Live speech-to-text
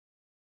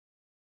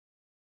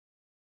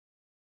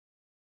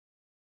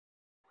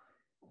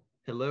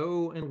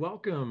Hello and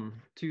welcome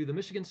to the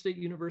Michigan State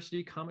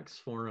University Comics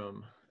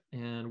Forum.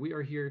 And we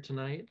are here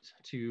tonight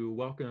to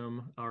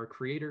welcome our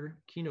creator,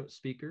 keynote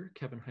speaker,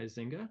 Kevin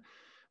Huizenga.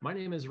 My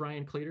name is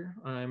Ryan Clater.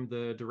 I'm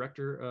the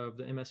director of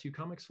the MSU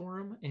Comics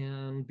Forum.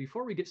 And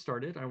before we get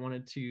started, I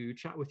wanted to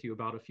chat with you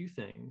about a few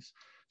things,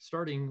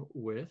 starting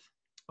with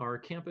our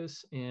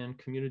campus and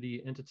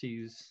community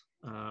entities,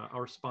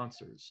 our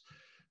sponsors,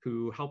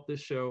 who help this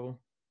show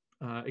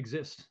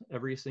exist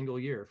every single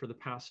year for the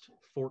past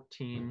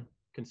 14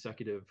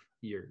 consecutive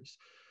years.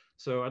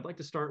 So I'd like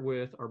to start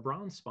with our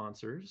bronze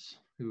sponsors,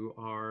 who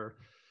are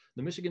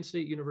the Michigan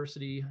State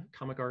University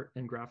Comic Art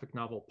and Graphic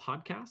Novel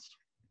Podcast,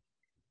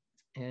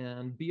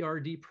 and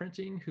BRD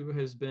Printing, who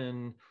has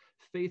been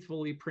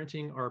faithfully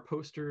printing our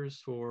posters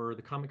for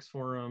the Comics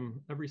Forum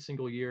every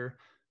single year,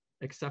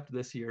 except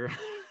this year.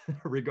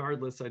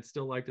 Regardless, I'd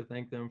still like to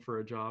thank them for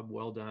a job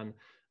well done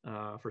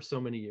for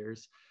so many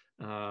years.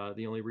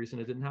 The only reason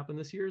it didn't happen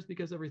this year is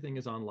because everything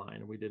is online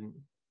and we didn't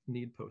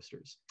need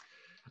posters.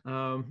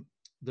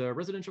 The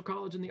Residential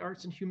College in the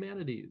Arts and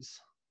Humanities,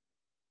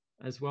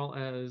 as well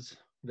as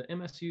the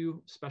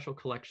MSU Special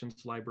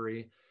Collections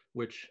Library,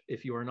 which,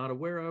 if you are not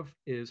aware of,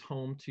 is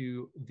home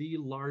to the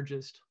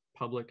largest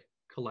public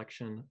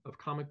collection of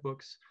comic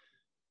books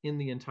in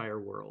the entire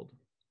world.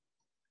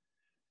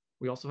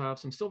 We also have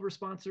some silver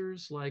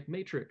sponsors like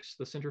Matrix,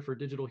 the Center for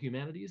Digital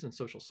Humanities and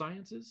Social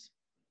Sciences,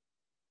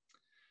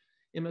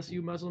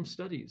 MSU Muslim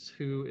Studies,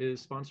 who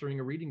is sponsoring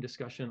a reading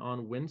discussion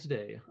on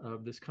Wednesday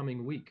of this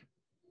coming week.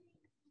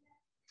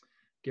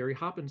 Gary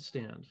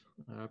Hoppenstand,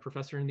 a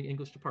professor in the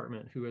English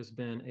department, who has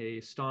been a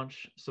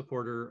staunch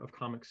supporter of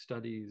comic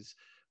studies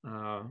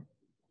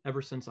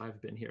ever since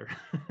I've been here,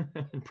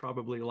 and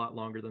probably a lot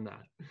longer than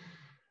that.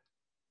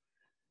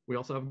 We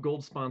also have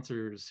gold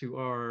sponsors, who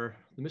are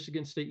the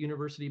Michigan State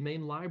University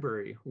Main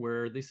Library,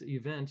 where this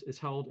event is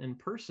held in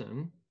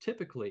person,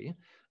 typically,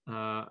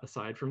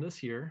 aside from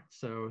this year.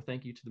 So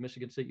thank you to the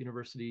Michigan State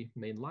University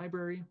Main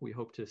Library. We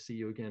hope to see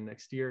you again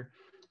next year.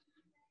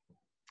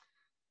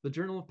 The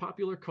Journal of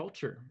Popular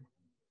Culture,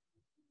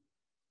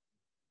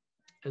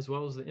 as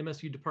well as the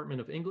MSU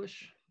Department of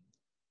English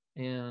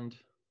and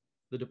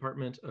the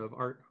Department of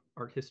Art,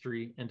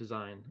 History, and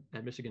Design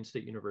at Michigan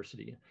State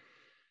University.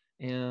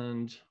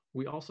 And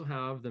we also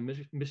have the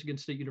Michigan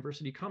State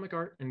University Comic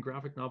Art and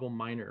Graphic Novel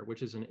minor,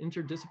 which is an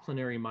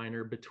interdisciplinary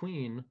minor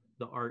between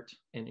the art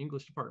and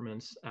English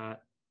departments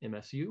at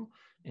MSU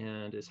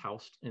and is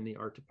housed in the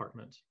art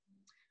department.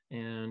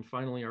 And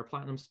finally, our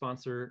platinum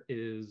sponsor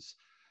is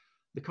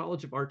the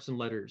College of Arts and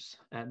Letters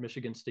at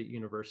Michigan State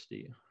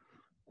University.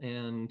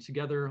 And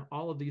together,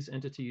 all of these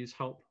entities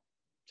help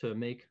to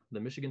make the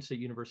Michigan State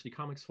University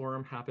Comics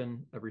Forum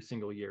happen every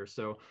single year.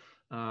 So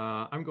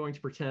I'm going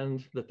to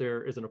pretend that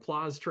there is an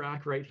applause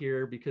track right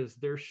here because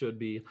there should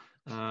be.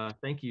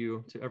 Thank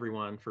you to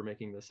everyone for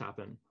making this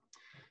happen.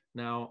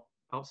 Now,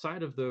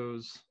 outside of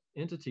those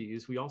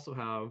entities, we also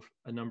have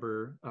a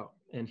number,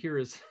 and here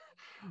is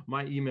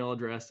my email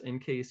address in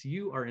case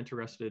you are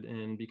interested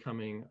in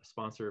becoming a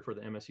sponsor for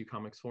the MSU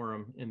Comics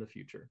Forum in the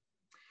future.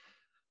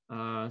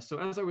 So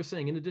as I was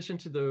saying, in addition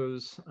to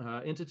those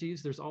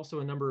entities, there's also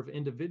a number of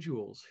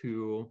individuals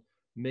who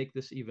make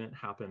this event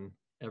happen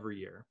every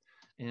year.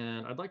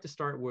 And I'd like to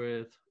start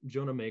with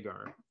Jonah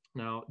Magar.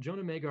 Now,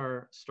 Jonah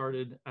Magar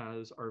started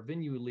as our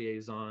venue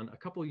liaison a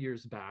couple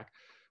years back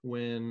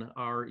when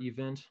our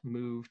event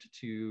moved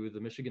to the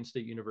Michigan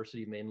State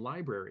University Main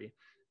Library.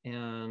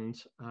 And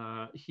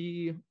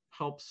he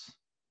helps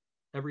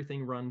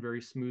everything run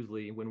very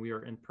smoothly when we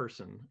are in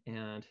person.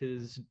 And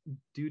his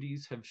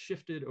duties have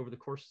shifted over the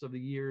course of the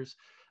years.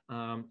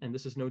 And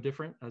this is no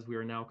different as we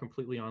are now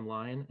completely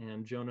online.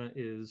 And Jonah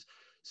is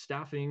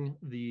staffing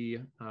the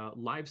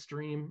live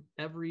stream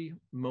every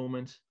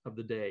moment of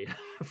the day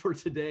for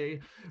today,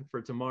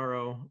 for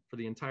tomorrow, for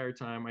the entire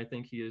time. I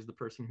think he is the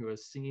person who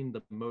has seen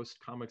the most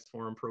Comics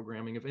Forum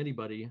programming of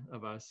anybody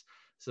of us.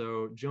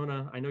 So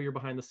Jonah, I know you're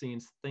behind the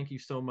scenes. Thank you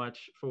so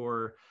much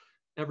for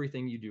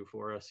everything you do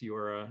for us. You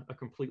are a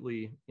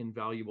completely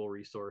invaluable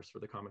resource for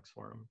the Comics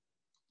Forum.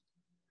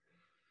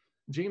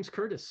 James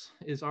Curtis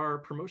is our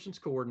promotions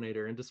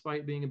coordinator, and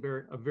despite being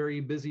a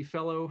very busy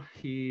fellow,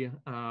 he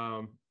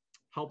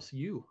helps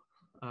you,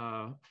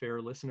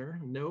 fair listener,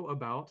 know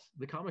about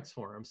the Comics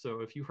Forum. So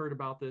if you heard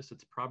about this,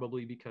 it's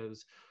probably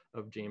because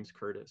of James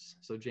Curtis.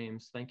 So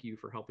James, thank you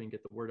for helping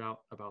get the word out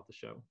about the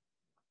show.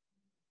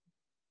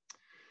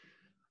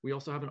 We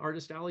also have an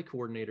Artist Alley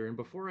coordinator. And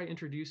before I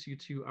introduce you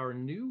to our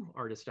new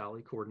Artist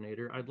Alley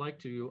coordinator, I'd like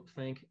to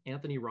thank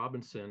Anthony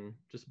Robinson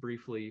just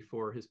briefly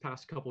for his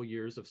past couple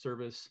years of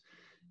service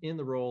in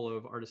the role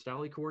of Artist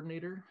Alley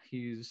coordinator.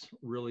 He's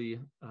really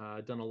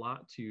done a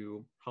lot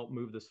to help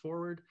move this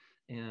forward.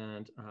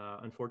 And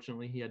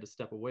unfortunately, he had to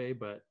step away,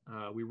 but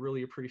we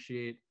really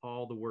appreciate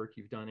all the work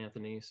you've done,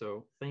 Anthony.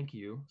 So thank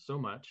you so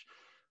much.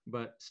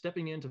 But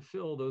stepping in to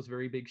fill those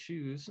very big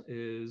shoes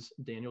is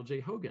Daniel J.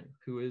 Hogan,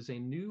 who is a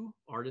new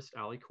Artist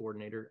Alley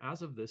coordinator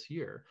as of this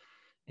year.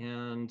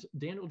 And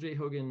Daniel J.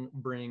 Hogan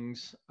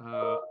brings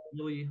a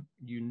really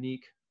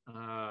unique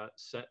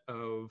set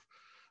of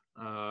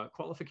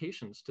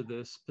qualifications to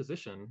this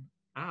position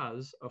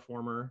as a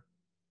former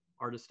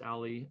Artist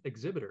Alley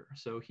exhibitor.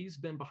 So he's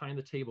been behind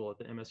the table at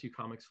the MSU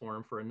Comics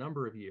Forum for a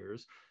number of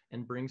years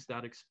and brings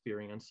that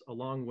experience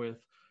along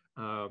with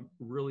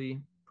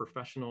really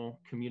professional,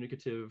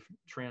 communicative,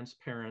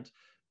 transparent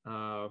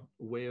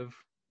way of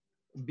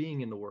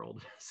being in the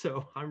world.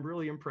 So I'm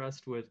really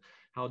impressed with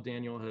how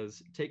Daniel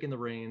has taken the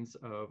reins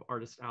of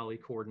Artist Alley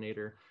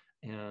coordinator,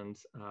 and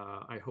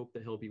I hope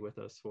that he'll be with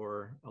us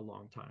for a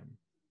long time.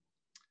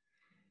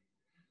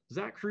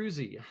 Zach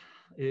Cruzy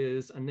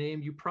is a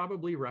name you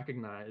probably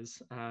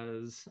recognize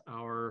as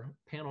our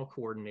panel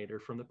coordinator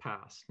from the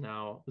past.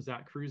 Now,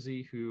 Zach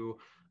Cruzy, who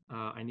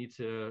I need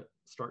to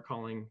start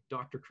calling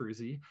Dr.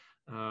 Cruzy,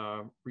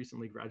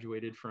 recently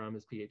graduated from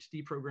his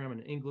PhD program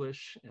in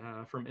English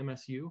from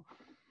MSU,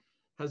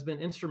 has been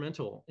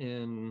instrumental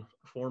in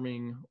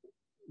forming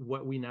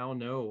what we now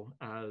know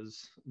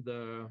as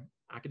the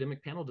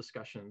academic panel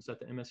discussions at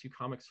the MSU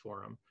Comics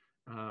Forum.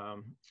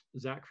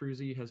 Zach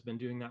Cruzy has been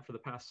doing that for the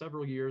past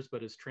several years,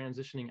 but is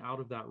transitioning out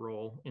of that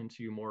role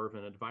into more of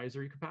an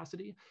advisory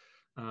capacity.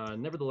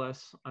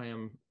 Nevertheless, I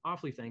am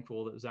awfully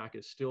thankful that Zach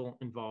is still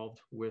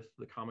involved with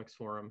the Comics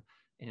Forum.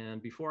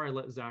 And before I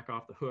let Zach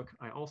off the hook,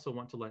 I also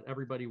want to let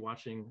everybody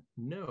watching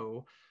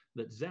know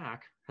that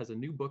Zach has a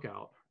new book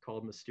out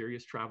called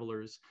Mysterious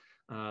Travelers.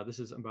 This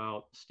is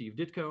about Steve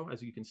Ditko,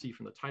 as you can see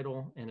from the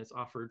title, and it's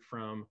offered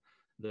from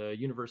the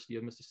University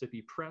of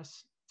Mississippi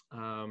Press.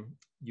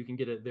 You can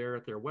get it there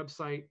at their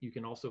website. You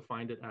can also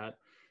find it at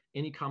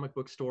any comic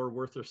book store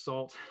worth their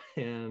salt,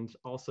 and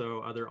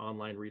also other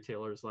online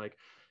retailers like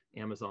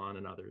Amazon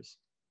and others.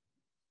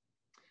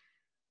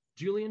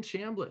 Julian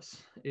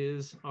Chambliss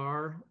is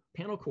our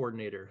panel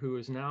coordinator, who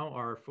is now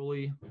our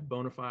fully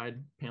bona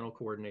fide panel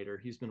coordinator.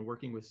 He's been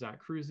working with Zach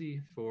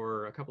Cruzy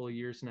for a couple of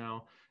years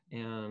now.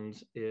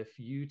 And if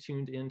you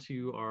tuned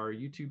into our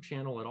YouTube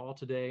channel at all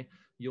today,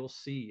 you'll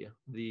see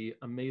the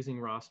amazing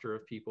roster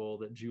of people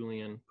that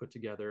Julian put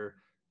together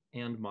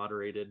and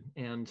moderated,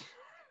 and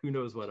who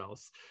knows what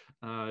else.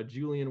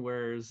 Julian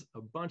wears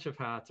a bunch of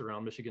hats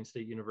around Michigan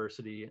State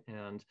University,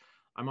 and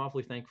I'm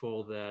awfully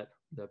thankful that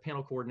the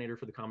panel coordinator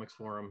for the Comics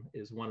Forum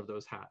is one of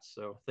those hats.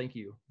 So thank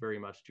you very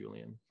much,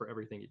 Julian, for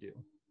everything you do.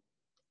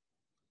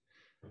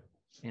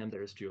 And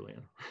there's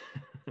Julian.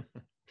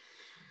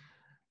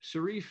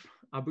 Sharif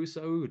Abu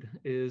Saud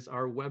is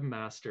our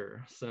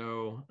webmaster.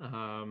 So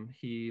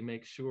he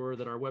makes sure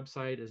that our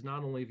website is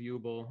not only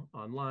viewable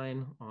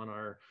online on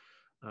our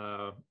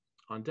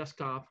on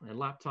desktop and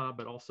laptop,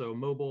 but also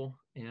mobile.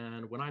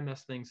 And when I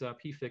mess things up,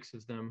 he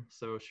fixes them.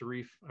 So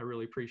Sharif, I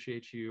really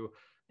appreciate you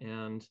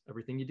and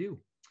everything you do.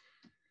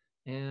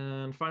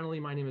 And finally,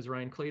 my name is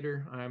Ryan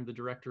Clater. I'm the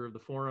director of the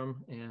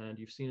forum, and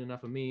you've seen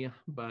enough of me,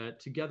 but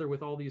together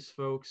with all these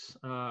folks,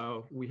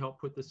 we help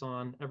put this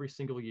on every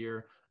single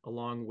year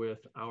along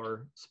with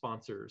our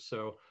sponsors.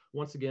 So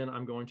once again,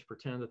 I'm going to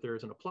pretend that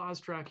there's an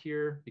applause track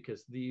here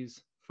because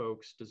these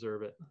folks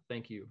deserve it.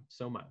 Thank you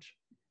so much.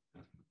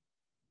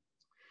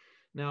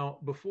 Now,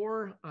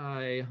 before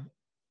I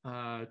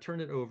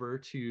turn it over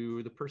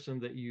to the person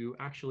that you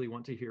actually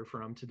want to hear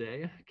from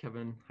today,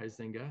 Kevin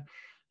Huizenga,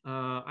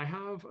 I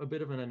have a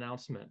bit of an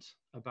announcement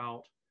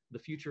about the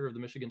future of the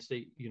Michigan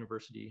State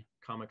University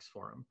Comics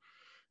Forum.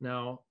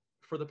 Now,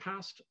 for the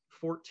past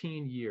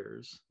 14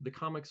 years, the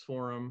Comics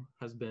Forum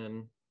has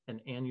been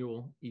an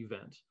annual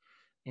event.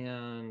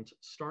 And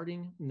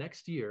starting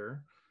next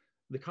year,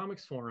 the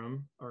Comics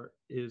Forum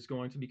is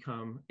going to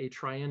become a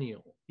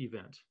triennial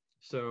event.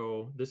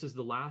 So this is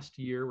the last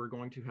year we're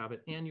going to have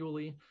it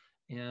annually,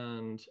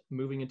 and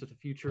moving into the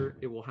future,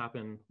 it will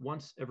happen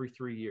once every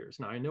 3 years.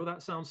 Now, I know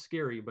that sounds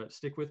scary, but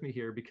stick with me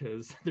here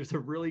because there's a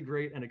really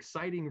great and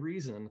exciting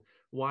reason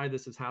why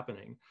this is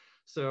happening.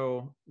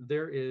 So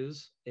there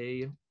is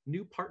a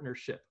new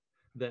partnership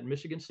that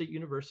Michigan State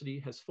University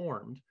has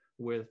formed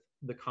with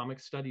the Comic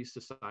Studies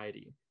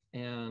Society.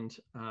 And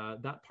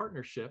that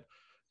partnership,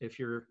 if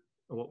you're,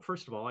 well,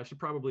 first of all, I should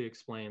probably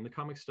explain the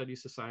Comic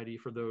Studies Society,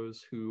 for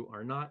those who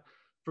are not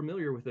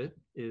familiar with it,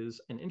 is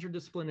an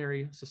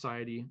interdisciplinary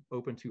society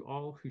open to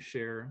all who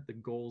share the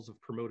goals of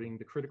promoting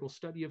the critical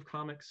study of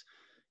comics,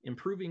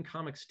 improving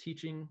comics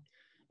teaching,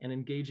 and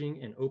engaging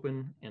in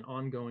open and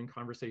ongoing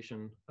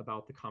conversation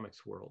about the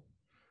comics world.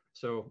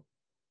 So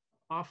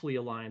awfully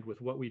aligned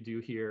with what we do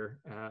here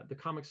at the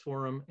Comics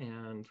Forum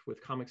and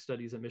with Comic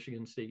Studies at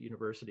Michigan State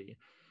University.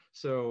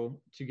 So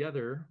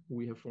together,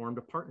 we have formed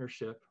a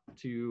partnership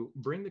to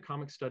bring the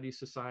Comic Studies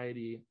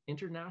Society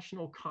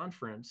International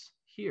Conference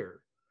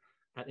here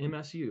at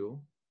MSU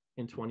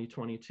in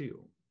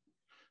 2022.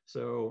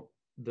 So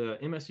the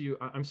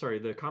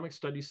the Comic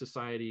Studies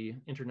Society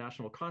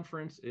International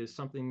Conference is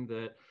something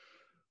that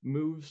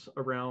moves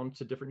around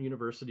to different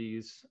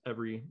universities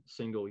every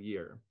single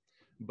year.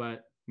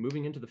 But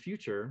moving into the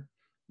future,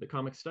 the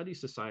Comic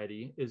Studies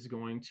Society is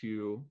going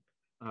to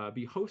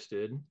be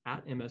hosted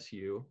at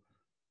MSU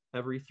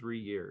every 3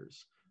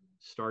 years,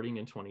 starting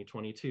in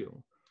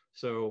 2022.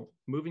 So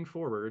moving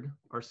forward,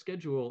 our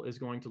schedule is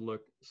going to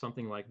look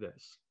something like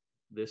this.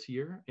 This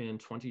year in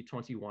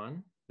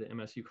 2021, the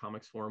MSU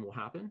Comics Forum will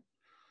happen.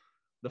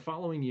 The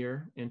following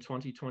year, in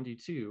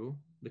 2022,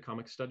 the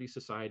Comic Study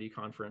Society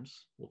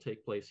Conference will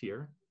take place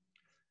here.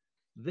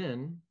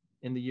 Then,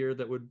 in the year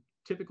that would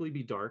typically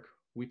be dark,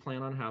 we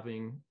plan on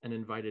having an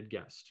invited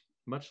guest,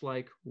 much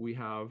like we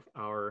have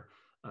our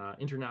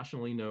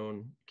internationally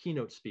known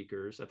keynote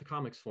speakers at the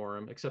Comics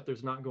Forum, except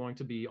there's not going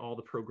to be all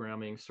the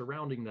programming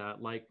surrounding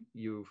that like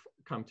you've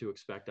come to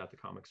expect at the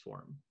Comics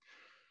Forum.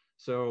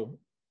 So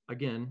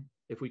again,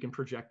 if we can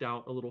project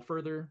out a little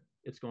further,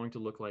 it's going to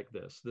look like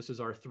this. This is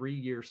our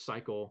 3-year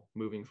cycle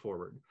moving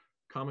forward.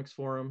 Comics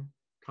Forum,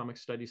 Comic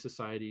Study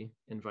Society,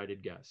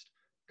 invited guest.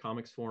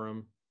 Comics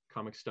Forum,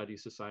 Comic Study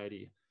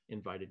Society,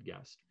 invited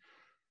guest.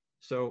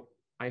 So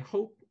I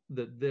hope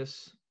that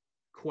this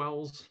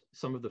quells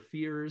some of the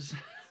fears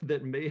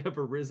that may have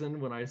arisen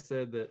when I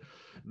said that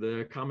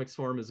the Comics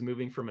Forum is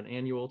moving from an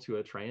annual to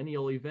a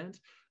triennial event.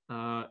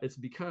 It's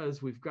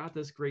because we've got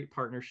this great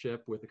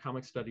partnership with the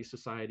Comic Study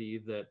Society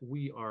that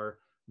we are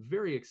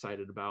very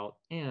excited about,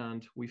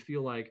 and we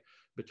feel like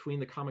between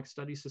the Comic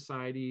Study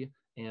Society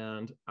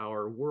and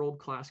our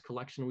world-class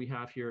collection we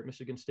have here at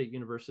Michigan State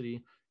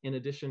University, in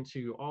addition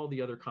to all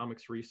the other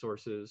comics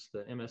resources,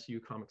 the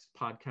MSU Comics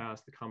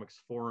Podcast, the Comics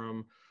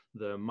Forum,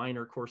 the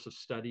minor course of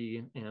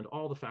study, and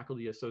all the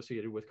faculty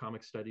associated with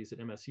comic studies at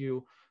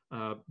MSU,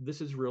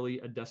 this is really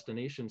a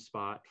destination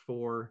spot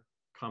for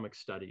comic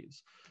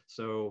studies.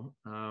 So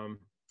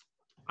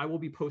I will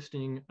be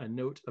posting a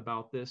note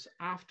about this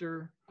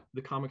after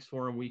the Comics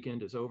Forum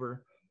weekend is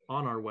over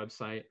on our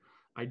website.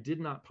 I did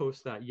not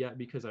post that yet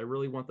because I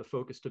really want the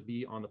focus to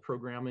be on the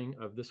programming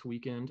of this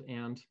weekend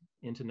and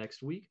into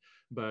next week.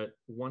 But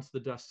once the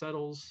dust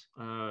settles,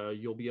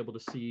 you'll be able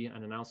to see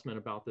an announcement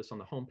about this on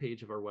the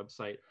homepage of our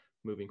website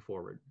moving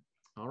forward.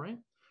 All right.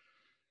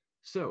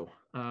 So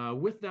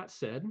with that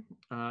said,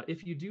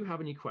 if you do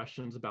have any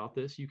questions about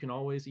this, you can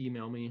always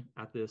email me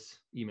at this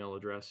email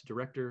address,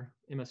 director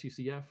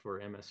MSUCF or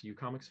MSU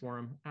Comics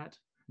Forum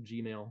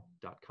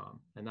 @gmail.com,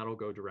 and that'll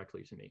go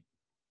directly to me.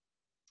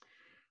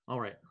 All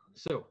right,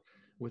 so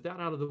with that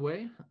out of the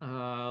way,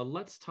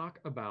 let's talk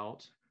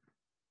about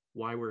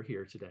why we're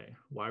here today,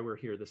 why we're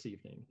here this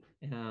evening.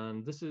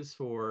 And this is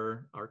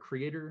for our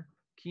creator,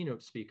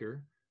 keynote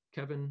speaker,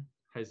 Kevin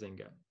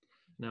Huizenga.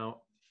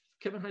 Now,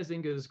 Kevin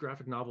Huizenga's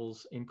graphic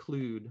novels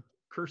include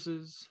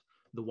Curses,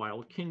 The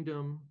Wild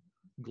Kingdom,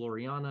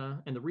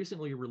 Gloriana, and the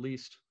recently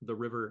released The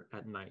River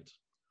at Night.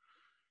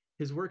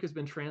 His work has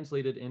been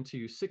translated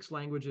into 6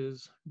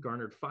 languages,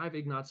 garnered 5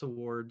 Ignatz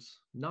Awards,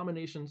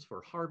 nominations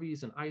for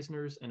Harveys and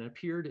Eisners, and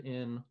appeared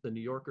in The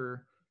New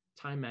Yorker,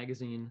 Time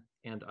Magazine,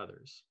 and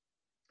others.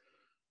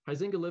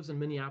 Huizenga lives in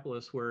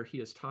Minneapolis, where he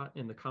is taught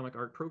in the comic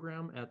art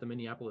program at the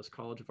Minneapolis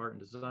College of Art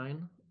and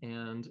Design.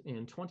 And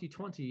in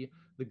 2020,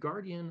 The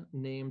Guardian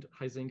named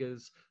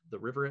Huizenga's The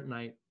River at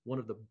Night one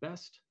of the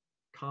best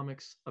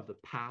comics of the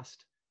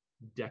past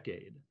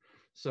decade.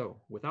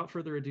 So without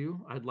further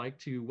ado, I'd like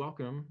to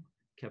welcome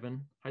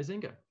Kevin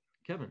Huizenga.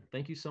 Kevin,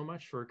 thank you so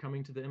much for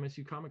coming to the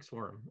MSU Comics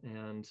Forum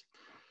and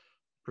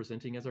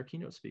presenting as our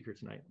keynote speaker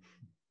tonight.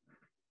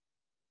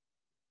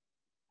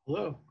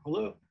 Hello,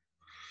 hello.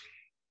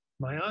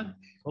 Am I on?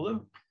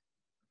 Hello?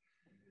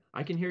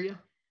 I can hear you.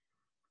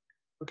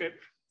 Okay.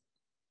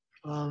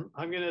 I'm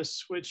going to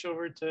switch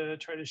over to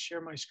try to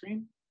share my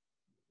screen.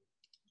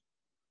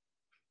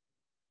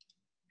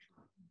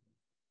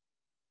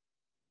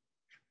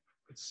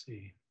 Let's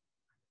see.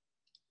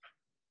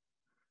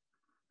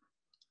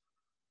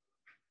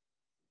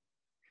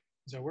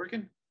 Is that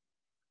working?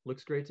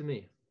 Looks great to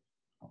me.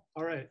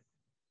 All right.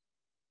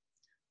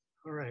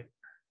 All right.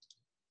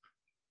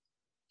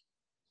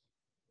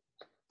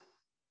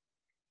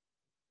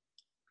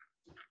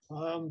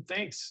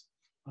 Thanks.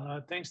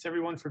 Thanks to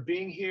everyone for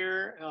being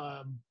here.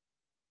 Well,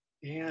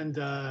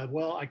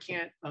 I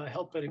can't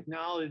help but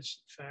acknowledge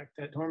the fact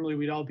that normally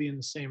we'd all be in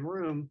the same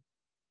room.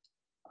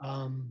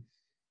 And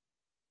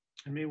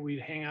maybe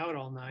we'd hang out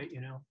all night,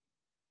 you know.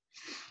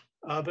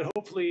 But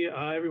hopefully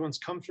everyone's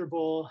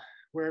comfortable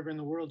wherever in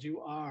the world you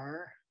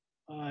are,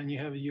 and you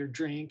have your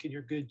drink and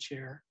your good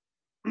chair.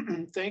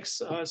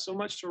 Thanks so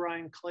much to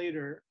Ryan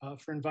Clater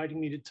for inviting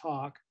me to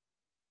talk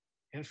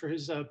and for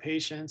his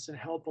patience and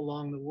help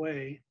along the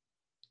way.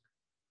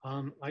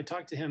 I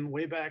talked to him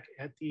way back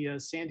at the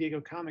San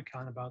Diego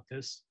Comic-Con about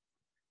this.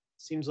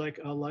 Seems like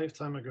a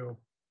lifetime ago.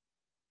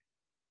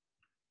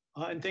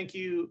 And thank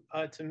you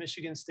to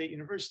Michigan State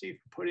University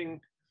for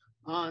putting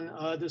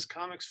on this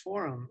comics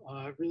forum.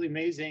 Really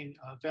amazing,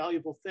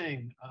 valuable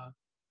thing.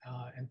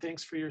 And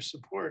thanks for your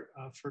support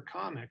for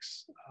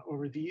comics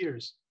over the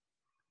years.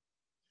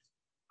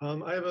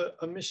 I have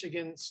a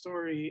Michigan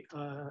story,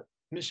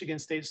 Michigan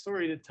State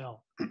story to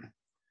tell.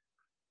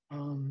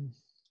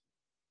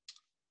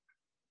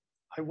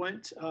 I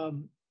went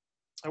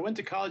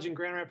to college in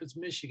Grand Rapids,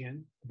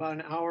 Michigan, about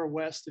an hour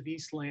west of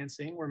East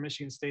Lansing, where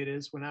Michigan State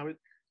is. When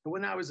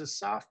I was a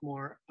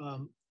sophomore,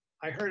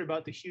 I heard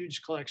about the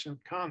huge collection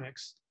of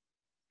comics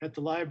at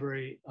the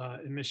library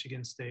in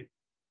Michigan State.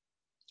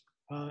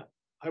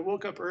 I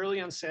woke up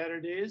early on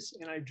Saturdays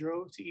and I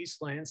drove to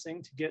East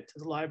Lansing to get to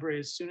the library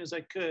as soon as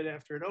I could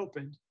after it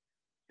opened.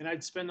 And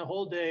I'd spend the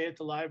whole day at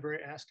the library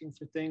asking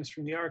for things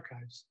from the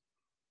archives.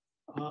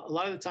 A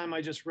lot of the time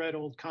I just read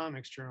old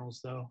comics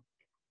journals though,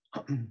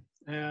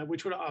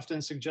 which would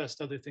often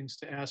suggest other things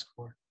to ask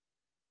for.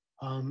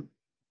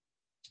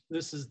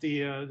 This is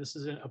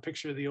a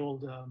picture of the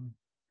old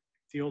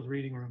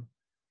reading room.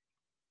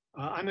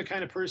 I'm the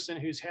kind of person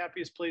whose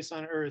happiest place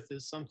on earth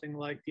is something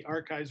like the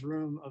archives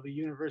room of a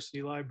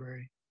university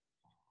library.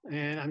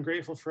 And I'm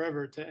grateful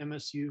forever to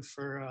MSU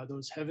for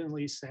those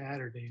heavenly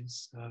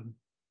Saturdays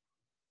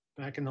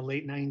back in the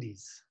late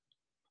 90s.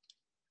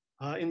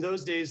 In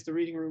those days, the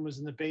reading room was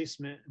in the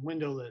basement,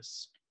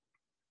 windowless.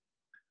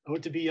 Oh,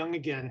 to be young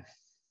again.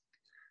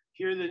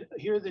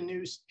 Here's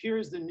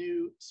the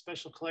new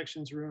special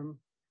collections room.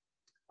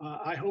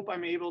 I hope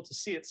I'm able to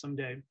see it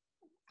someday.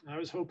 I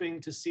was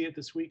hoping to see it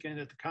this weekend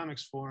at the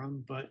Comics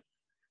Forum, but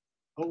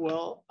oh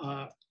well,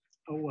 oh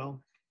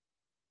well.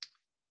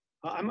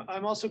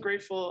 I'm also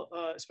grateful,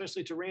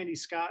 especially to Randy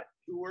Scott,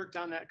 who worked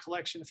on that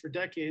collection for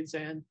decades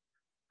and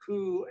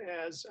who,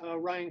 as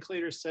Ryan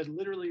Clater said,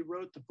 literally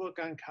wrote the book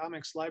on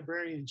comics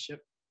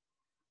librarianship.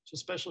 So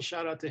special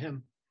shout out to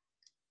him.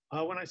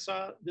 When I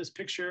saw this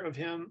picture of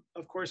him,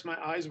 of course,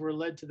 my eyes were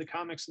led to the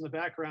comics in the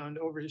background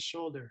over his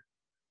shoulder.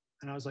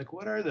 And I was like,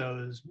 what are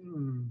those?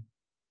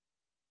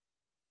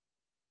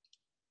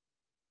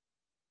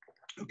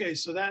 Okay,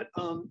 so that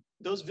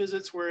those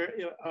visits were,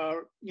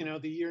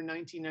 the year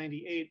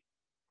 1998,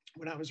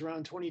 when I was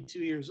around 22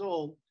 years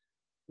old.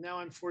 Now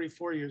I'm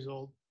 44 years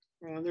old.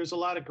 There's a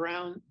lot of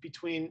ground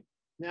between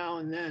now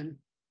and then,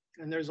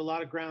 and there's a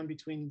lot of ground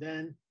between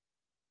then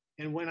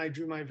and when I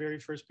drew my very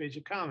first page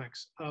of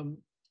comics.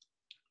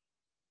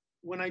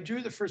 When I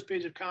drew the first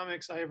page of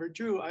comics I ever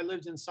drew, I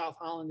lived in South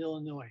Holland,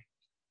 Illinois,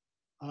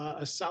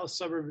 a south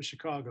suburb of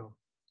Chicago.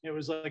 It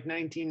was like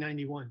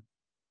 1991.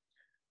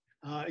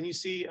 And you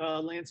see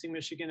Lansing,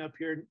 Michigan up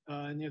here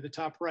near the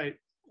top right.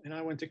 And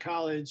I went to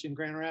college in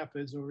Grand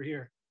Rapids over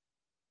here.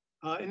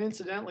 And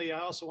incidentally, I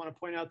also want to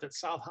point out that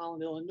South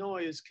Holland,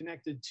 Illinois is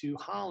connected to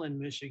Holland,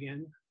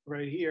 Michigan,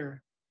 right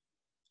here.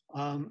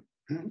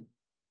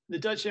 The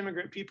Dutch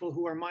immigrant people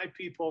who are my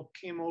people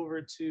came over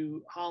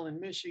to Holland,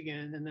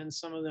 Michigan, and then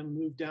some of them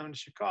moved down to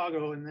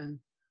Chicago and then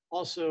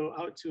also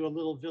out to a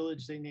little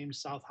village they named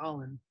South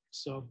Holland.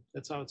 So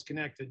that's how it's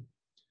connected.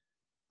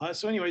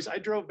 So anyways, I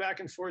drove back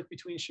and forth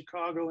between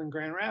Chicago and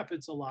Grand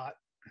Rapids a lot.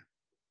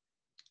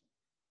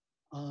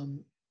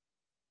 And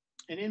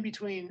in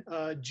between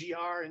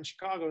GR and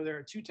Chicago, there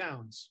are two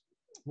towns,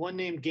 one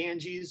named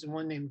Ganges and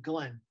one named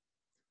Glen.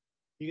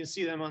 You can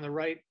see them on the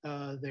right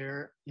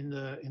there in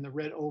the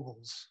red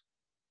ovals.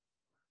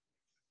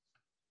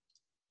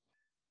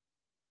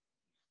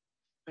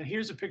 And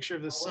here's a picture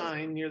of the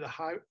sign near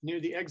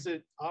the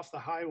exit off the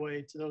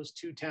highway to those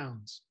two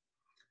towns.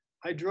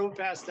 I drove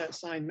past that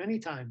sign many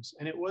times,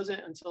 and it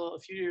wasn't until a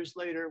few years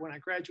later when I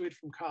graduated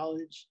from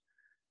college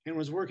and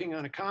was working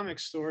on a comic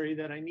story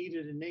that I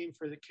needed a name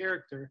for the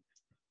character,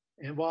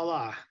 and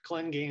voila,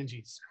 Glen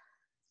Ganges.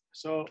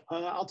 So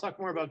I'll talk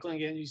more about Glen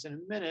Ganges in a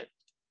minute.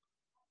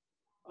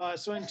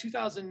 So in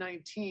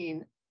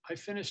 2019, I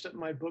finished up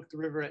my book, The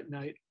River at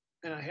Night,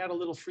 and I had a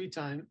little free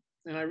time,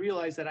 and I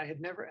realized that I had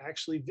never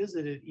actually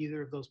visited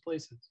either of those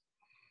places.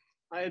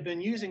 I had been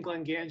using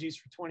Glen Ganges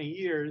for 20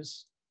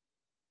 years,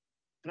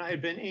 and I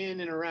had been in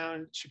and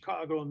around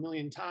Chicago a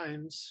million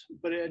times,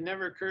 but it had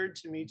never occurred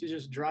to me to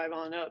just drive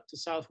on up to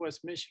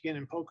Southwest Michigan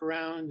and poke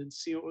around and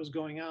see what was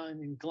going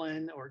on in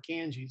Glen or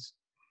Ganges.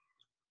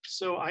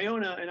 So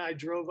Iona and I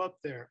drove up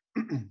there.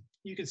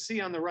 You can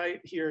see on the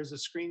right here is a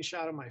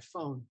screenshot of my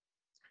phone.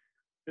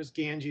 There's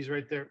Ganges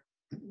right there.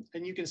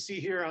 And you can see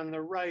here on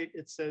the right,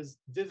 it says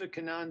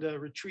Vivekananda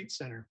Retreat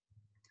Center.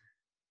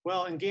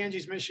 Well, in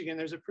Ganges, Michigan,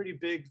 there's a pretty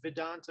big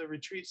Vedanta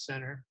retreat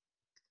center.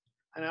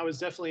 And I was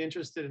definitely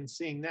interested in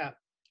seeing that.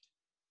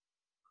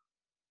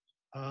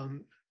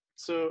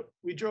 So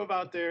we drove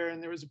out there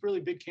and there was a really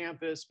big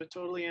campus, but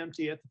totally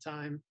empty at the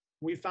time.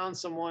 We found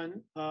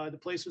someone, the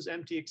place was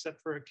empty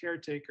except for a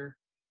caretaker.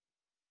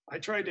 I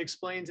tried to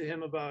explain to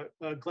him about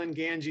Glen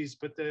Ganges,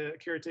 but the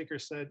caretaker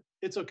said,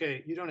 it's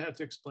okay, you don't have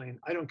to explain,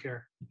 I don't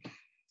care.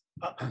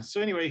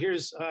 So anyway,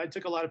 I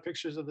took a lot of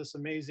pictures of this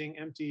amazing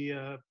empty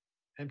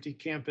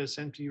campus,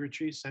 empty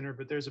retreat center,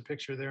 but there's a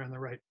picture there on the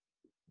right.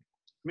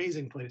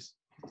 Amazing place.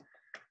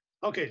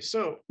 Okay,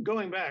 so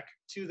going back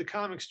to the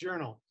Comics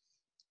Journal.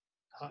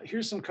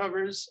 Here's some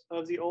covers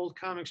of the old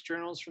comics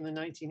journals from the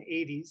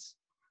 1980s,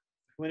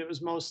 when it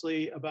was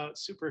mostly about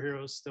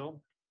superheroes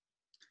still.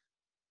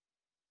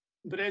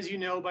 But as you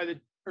know, by the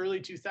early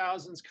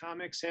 2000s,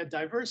 comics had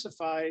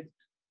diversified,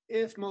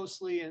 if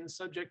mostly in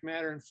subject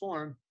matter and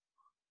form,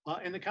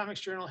 and the Comics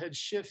Journal had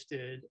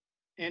shifted.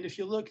 And if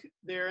you look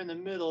there in the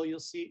middle, you'll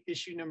see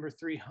issue number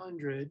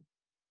 300.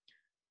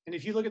 And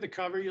if you look at the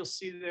cover, you'll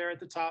see there at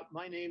the top,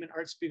 my name and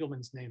Art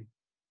Spiegelman's name.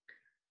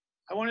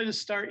 I wanted to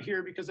start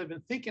here because I've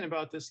been thinking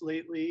about this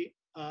lately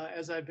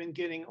as I've been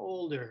getting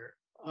older.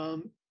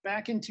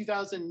 Back in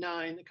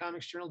 2009, the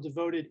Comics Journal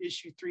devoted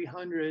issue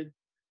 300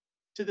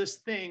 to this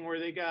thing where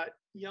they got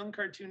young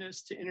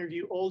cartoonists to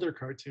interview older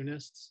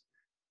cartoonists.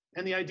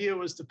 And the idea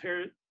was to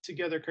pair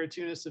together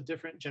cartoonists of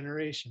different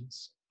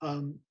generations.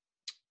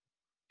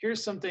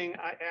 Here's something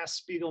I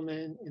asked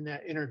Spiegelman in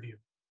that interview.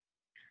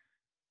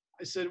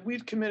 I said,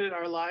 we've committed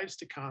our lives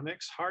to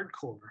comics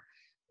hardcore.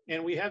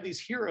 And we have these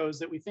heroes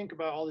that we think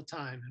about all the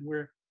time. And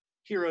we're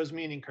heroes,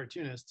 meaning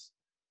cartoonists,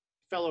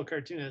 fellow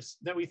cartoonists,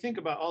 that we think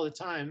about all the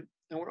time.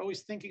 And we're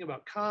always thinking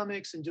about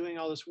comics and doing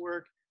all this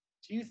work.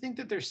 Do you think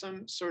that there's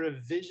some sort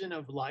of vision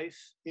of life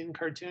in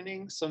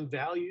cartooning, some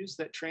values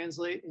that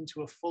translate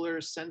into a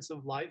fuller sense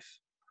of life?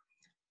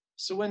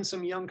 So when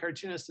some young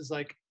cartoonist is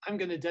like, I'm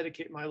going to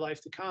dedicate my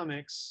life to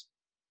comics,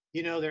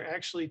 you know, they're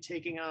actually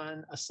taking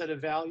on a set of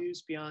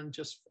values beyond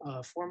just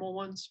formal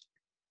ones.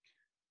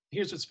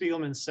 Here's what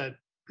Spiegelman said.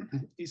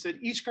 He said,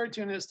 each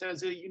cartoonist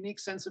has a unique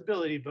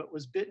sensibility, but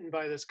was bitten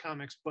by this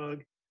comics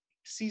bug,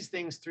 sees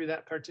things through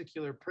that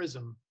particular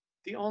prism.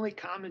 The only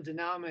common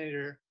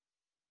denominator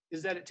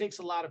is that it takes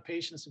a lot of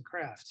patience and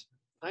craft.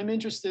 I'm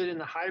interested in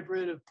the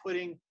hybrid of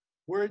putting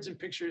words and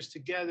pictures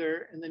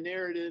together and the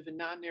narrative and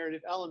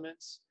non-narrative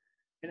elements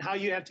and how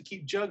you have to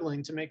keep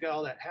juggling to make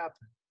all that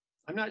happen.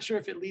 I'm not sure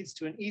if it leads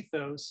to an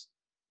ethos,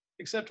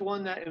 except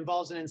one that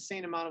involves an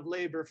insane amount of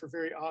labor for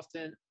very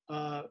often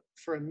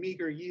for a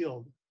meager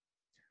yield.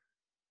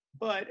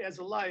 But as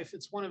a life,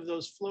 it's one of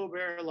those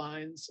Flaubert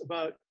lines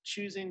about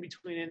choosing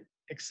between an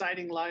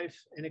exciting life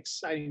and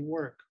exciting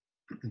work.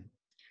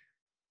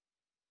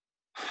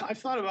 I've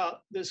thought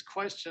about this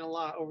question a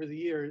lot over the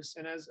years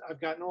and as I've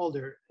gotten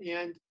older.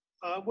 And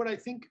what I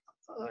think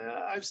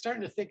I'm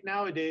starting to think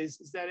nowadays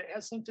is that it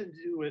has something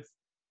to do with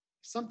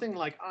something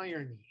like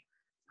irony.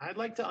 I'd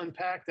like to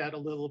unpack that a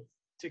little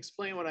to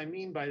explain what I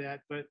mean by that,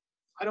 but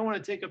I don't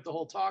want to take up the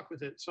whole talk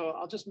with it. So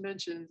I'll just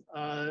mention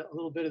a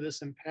little bit of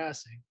this in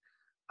passing.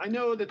 I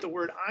know that the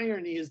word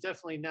irony is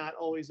definitely not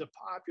always a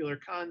popular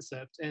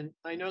concept. And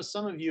I know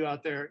some of you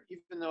out there,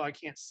 even though I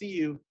can't see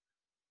you,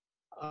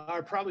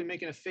 are probably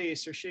making a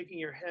face or shaking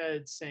your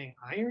head saying,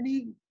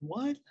 irony?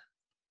 What?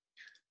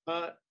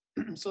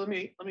 So let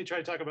me try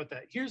to talk about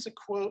that. Here's a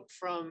quote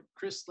from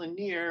Chris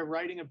Lanier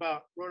writing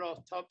about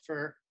Rodolphe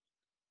Töpfer,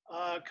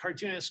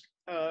 cartoonist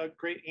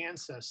great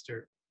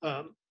ancestor.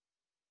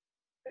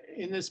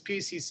 In this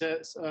piece, he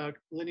says,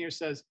 Lanier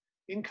says,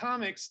 in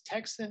comics,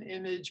 text and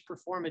image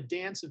perform a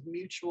dance of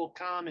mutual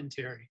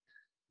commentary,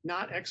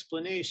 not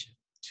explanation.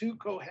 Two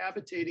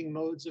cohabitating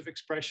modes of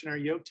expression are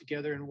yoked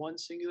together in one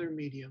singular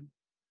medium,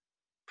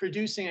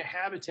 producing a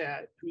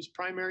habitat whose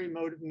primary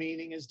mode of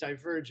meaning is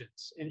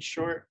divergence. In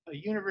short, a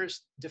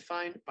universe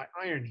defined by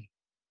irony.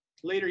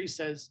 Later, he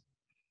says,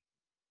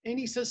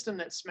 any system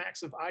that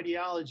smacks of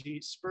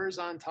ideology spurs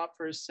on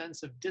Töpfer's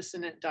sense of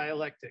dissonant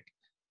dialectic.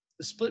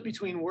 The split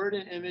between word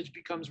and image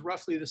becomes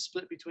roughly the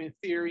split between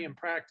theory and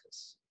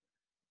practice.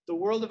 The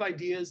world of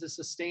ideas is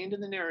sustained in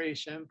the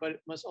narration, but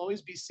it must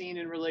always be seen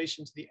in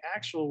relation to the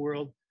actual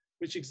world,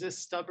 which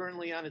exists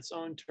stubbornly on its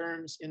own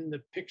terms in the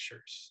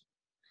pictures.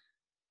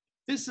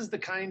 This is the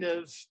kind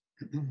of,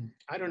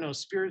 I don't know,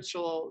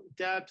 spiritual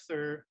depth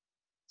or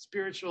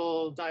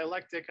spiritual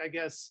dialectic, I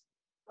guess,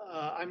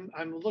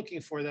 I'm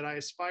looking for, that I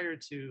aspire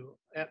to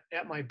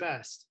at my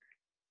best.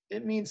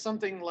 It means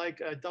something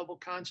like a double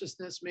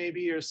consciousness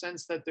maybe, or a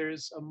sense that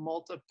there's a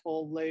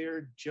multiple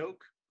layered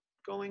joke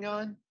going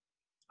on.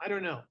 I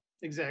don't know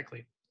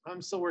exactly.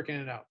 I'm still working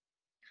it out.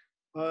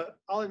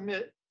 I'll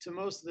admit to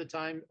most of the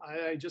time,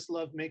 I just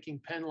love making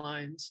pen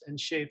lines and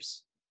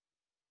shapes.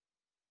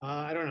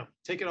 I don't know,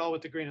 take it all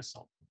with a grain of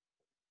salt.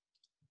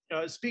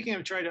 Speaking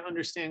of trying to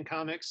understand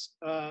comics,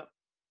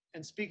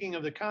 and speaking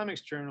of the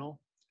Comics Journal,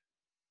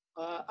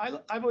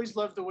 I've always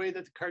loved the way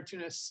that the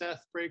cartoonist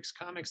Seth breaks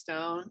comics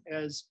down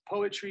as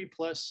poetry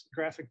plus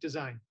graphic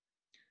design,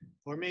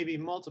 or maybe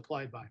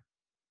multiplied by.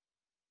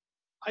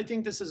 I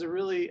think this is a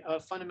really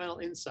fundamental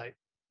insight,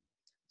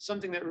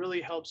 something that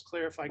really helps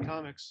clarify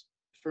comics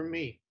for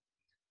me.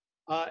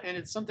 And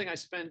it's something I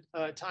spend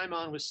time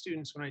on with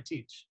students when I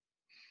teach.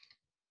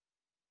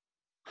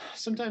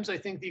 Sometimes I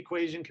think the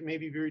equation can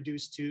maybe be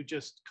reduced to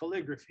just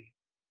calligraphy,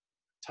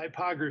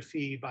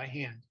 typography by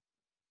hand.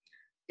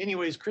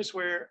 Anyways, Chris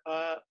Ware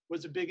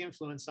was a big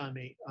influence on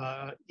me,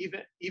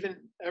 even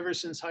ever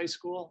since high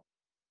school,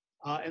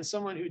 and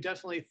someone who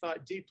definitely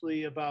thought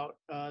deeply about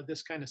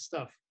this kind of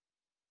stuff.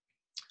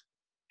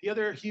 The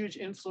other huge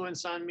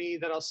influence on me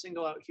that I'll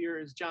single out here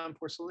is John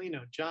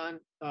Porcellino. John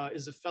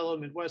is a fellow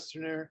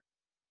Midwesterner,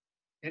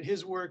 and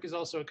his work is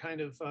also a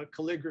kind of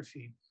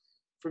calligraphy.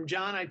 From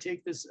John, I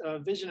take this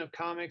vision of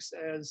comics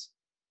as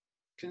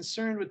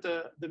concerned with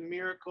the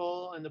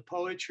miracle and the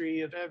poetry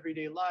of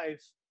everyday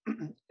life.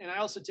 And I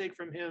also take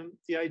from him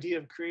the idea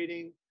of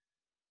creating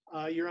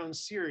your own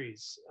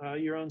series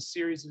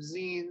of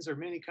zines or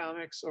mini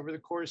comics over the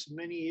course of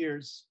many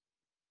years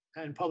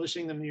and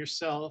publishing them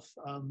yourself,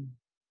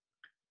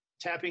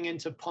 tapping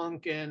into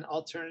punk and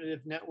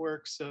alternative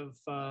networks of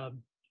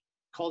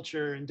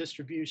culture and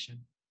distribution.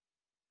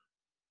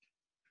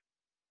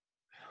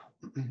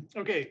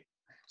 Okay,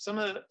 some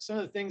of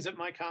the things that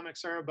my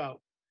comics are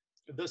about: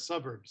 the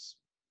suburbs,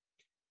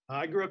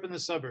 I grew up in the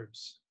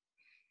suburbs.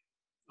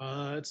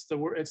 It's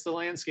the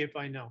landscape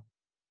I know.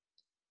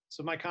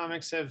 So my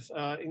comics have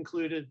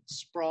included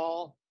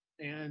sprawl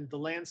and the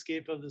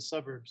landscape of the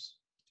suburbs.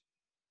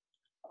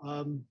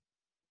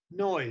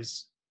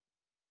 Noise,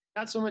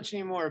 not so much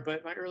anymore,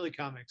 but my early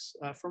comics.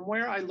 From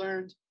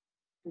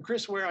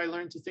Chris Ware, I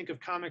learned to think of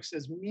comics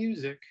as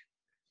music,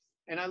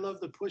 and I love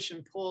the push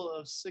and pull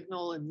of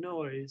signal and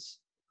noise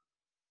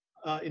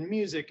in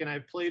music, and I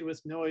played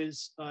with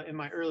noise in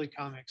my early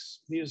comics.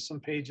 These are some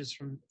pages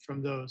from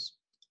those.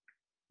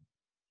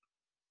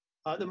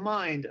 The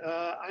mind.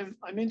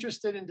 I'm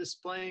interested in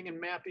displaying and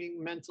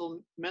mapping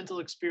mental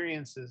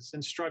experiences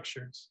and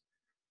structures,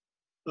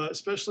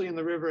 especially in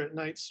the River at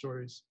Night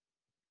stories.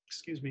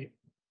 Excuse me.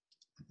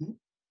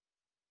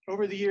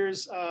 Over the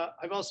years,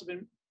 I've also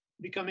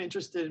become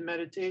interested in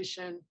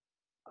meditation,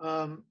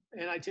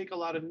 and I take a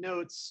lot of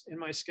notes in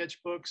my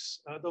sketchbooks,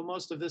 though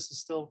most of this is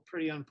still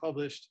pretty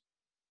unpublished.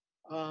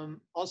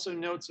 Also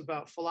notes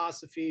about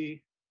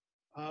philosophy,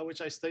 which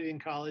I studied in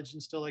college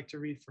and still like to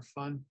read for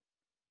fun.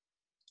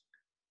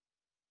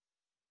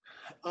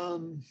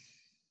 Trying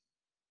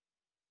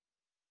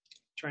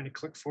to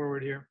click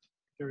forward here.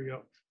 There we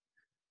go.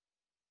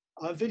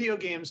 Video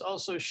games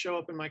also show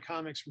up in my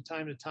comics from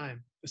time to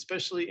time,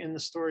 especially in the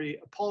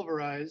story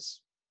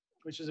Pulverize,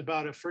 which is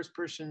about a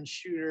first-person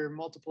shooter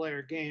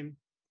multiplayer game.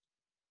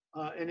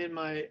 And in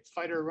my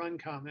Fighter Run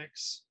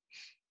comics,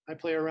 I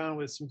play around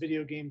with some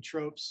video game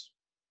tropes.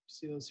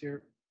 See those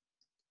here.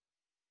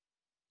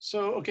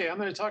 So, okay, I'm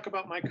going to talk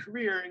about my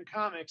career in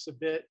comics a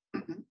bit.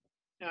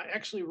 I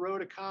actually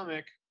wrote a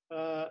comic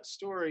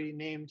story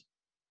named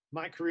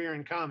My Career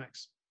in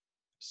Comics.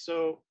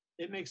 So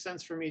it makes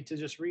sense for me to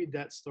just read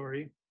that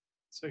story.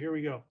 So here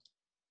we go.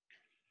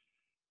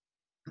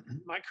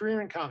 My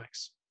career in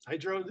comics. I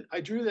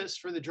drew this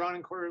for the Drawn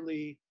and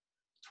Quarterly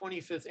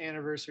 25th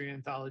anniversary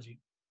anthology.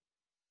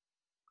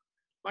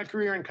 My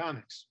career in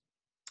comics.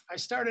 I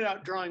started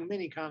out drawing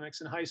mini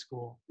comics in high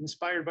school,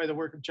 inspired by the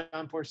work of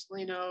John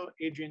Porcellino,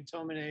 Adrian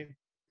Tomine.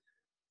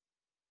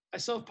 I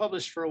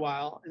self-published for a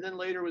while, and then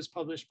later was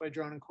published by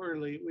Drawn and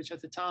Quarterly, which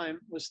at the time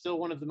was still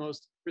one of the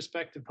most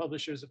respected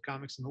publishers of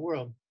comics in the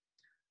world.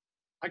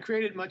 I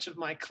created much of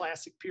my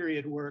classic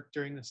period work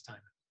during this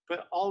time,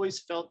 but always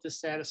felt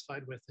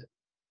dissatisfied with it.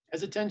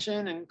 As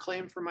attention and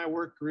claim for my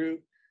work grew,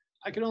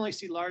 I could only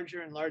see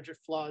larger and larger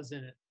flaws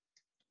in it.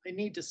 I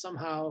need to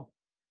somehow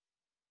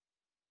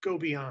go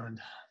beyond.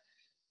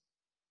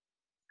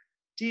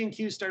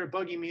 D&Q started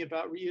bugging me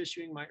about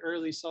reissuing my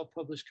early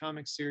self-published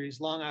comic series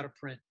long out of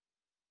print.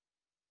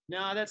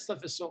 Nah, that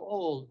stuff is so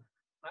old.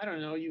 I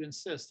don't know, you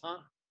insist, huh?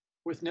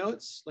 With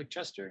notes, like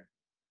Chester?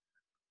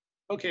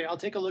 Okay, I'll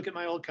take a look at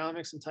my old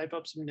comics and type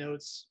up some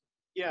notes.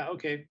 Yeah,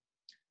 okay.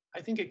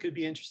 I think it could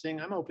be interesting.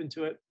 I'm open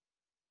to it.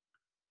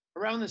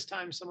 Around this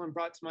time, someone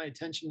brought to my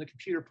attention the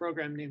computer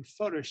program named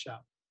Photoshop,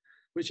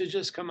 which had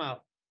just come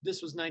out.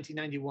 This was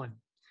 1991.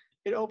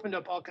 It opened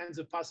up all kinds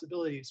of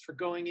possibilities for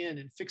going in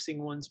and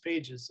fixing one's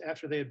pages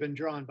after they had been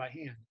drawn by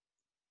hand.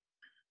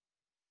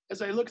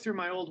 As I looked through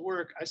my old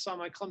work, I saw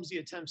my clumsy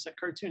attempts at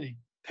cartooning.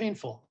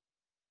 Painful.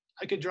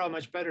 I could draw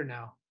much better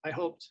now, I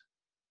hoped.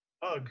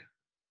 Ugh.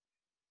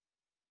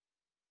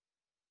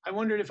 I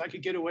wondered if I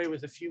could get away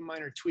with a few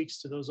minor tweaks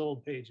to those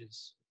old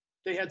pages.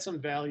 They had some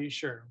value,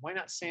 sure. Why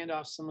not sand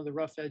off some of the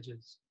rough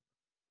edges?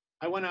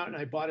 I went out and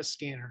I bought a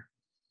scanner.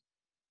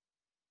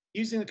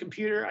 Using the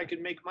computer, I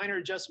could make minor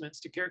adjustments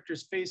to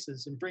characters'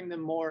 faces and bring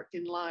them more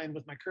in line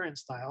with my current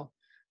style,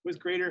 with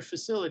greater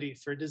facility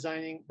for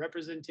designing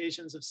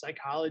representations of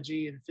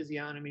psychology and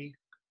physiognomy.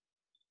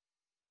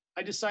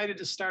 I decided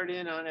to start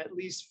in on at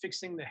least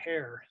fixing the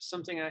hair,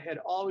 something I had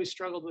always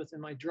struggled with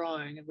in my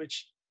drawing,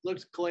 which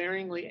looked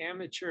glaringly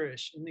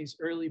amateurish in these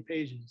early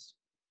pages.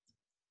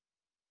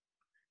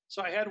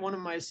 So I had one of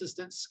my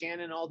assistants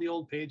scan in all the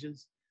old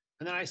pages,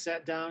 and then I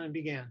sat down and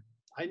began.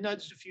 I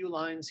nudged a few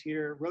lines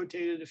here,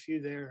 rotated a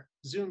few there,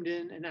 zoomed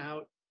in and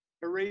out,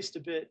 erased a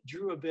bit,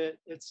 drew a bit,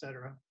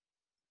 etc.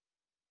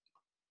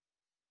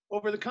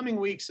 Over the coming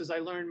weeks, as I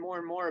learned more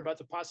and more about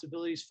the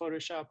possibilities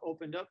Photoshop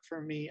opened up for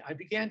me, I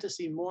began to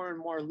see more and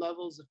more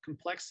levels of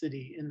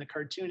complexity in the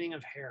cartooning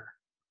of hair.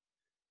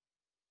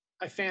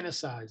 I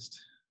fantasized.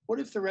 What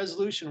if the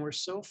resolution were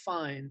so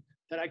fine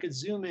that I could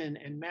zoom in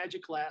and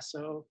magic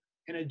lasso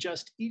and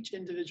adjust each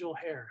individual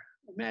hair?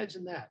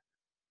 Imagine that.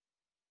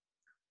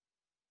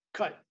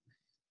 Cut,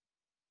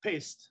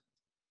 paste,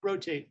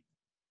 rotate,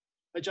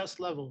 adjust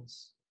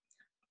levels.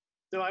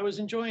 Though I was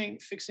enjoying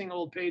fixing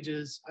old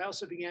pages, I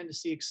also began to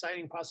see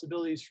exciting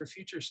possibilities for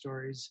future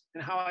stories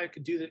and how I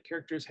could do the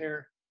character's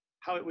hair,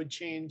 how it would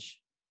change.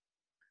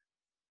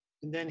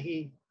 And then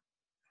here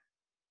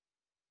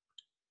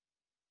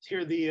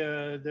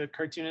the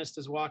cartoonist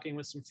is walking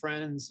with some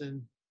friends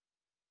and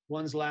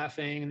one's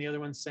laughing and the other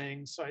one's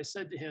saying, so I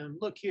said to him,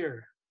 look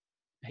here.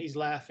 He's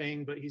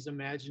laughing, but he's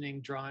imagining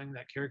drawing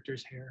that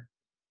character's hair,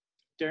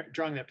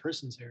 drawing that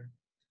person's hair.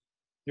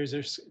 There's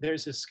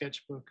his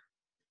sketchbook.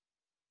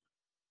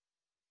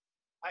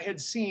 I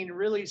had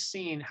really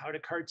seen how to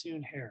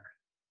cartoon hair.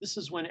 This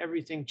is when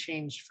everything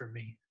changed for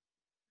me.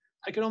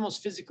 I could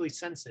almost physically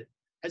sense it,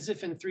 as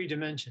if in 3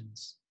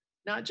 dimensions,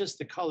 not just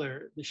the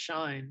color, the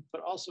shine,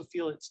 but also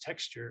feel its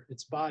texture,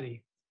 its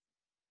body.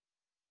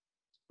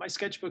 My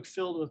sketchbook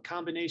filled with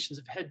combinations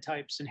of head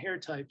types and hair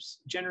types,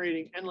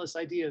 generating endless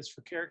ideas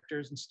for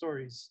characters and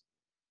stories.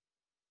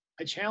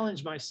 I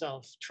challenged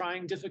myself,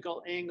 trying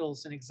difficult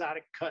angles and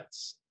exotic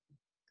cuts,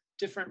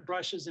 different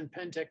brushes and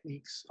pen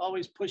techniques,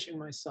 always pushing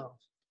myself.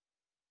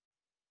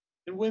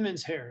 And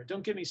women's hair,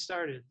 don't get me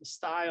started. The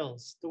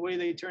styles, the way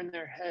they turn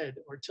their head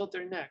or tilt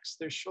their necks,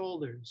 their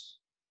shoulders.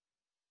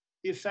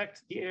 The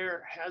effect the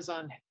air has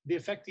on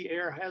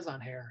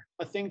hair,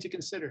 a thing to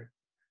consider.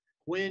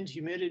 Wind,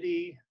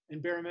 humidity,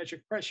 and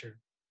barometric pressure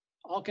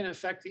all can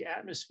affect the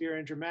atmosphere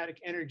and dramatic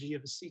energy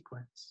of a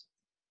sequence.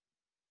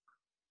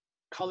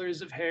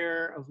 Colors of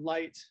hair, of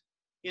light,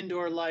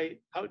 indoor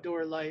light,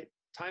 outdoor light,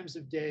 times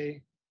of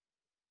day.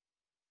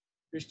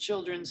 There's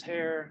children's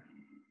hair,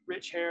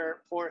 rich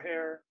hair, poor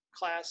hair,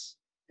 class,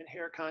 and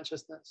hair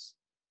consciousness.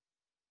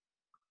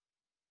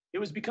 It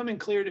was becoming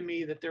clear to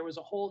me that there was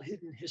a whole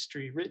hidden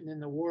history written in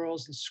the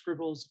whorls and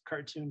scribbles of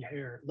cartooned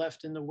hair,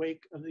 left in the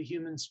wake of the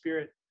human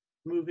spirit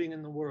moving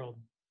in the world.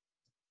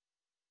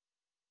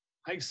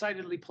 I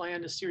excitedly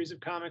planned a series of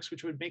comics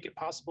which would make it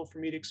possible for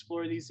me to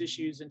explore these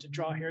issues and to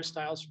draw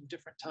hairstyles from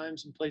different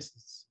times and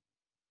places.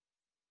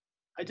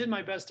 I did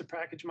my best to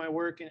package my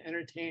work in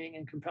entertaining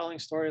and compelling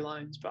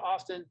storylines, but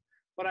often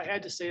what I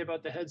had to say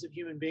about the heads of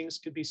human beings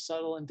could be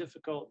subtle and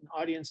difficult, and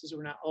audiences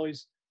were not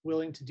always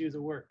willing to do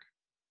the work.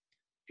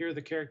 Here,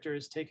 the character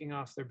is taking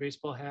off their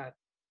baseball hat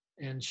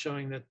and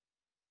showing that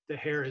the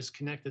hair is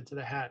connected to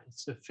the hat.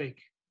 It's a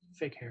fake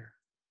hair.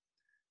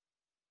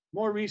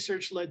 More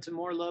research led to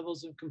more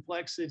levels of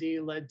complexity,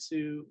 led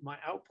to my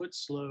output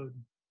slowed.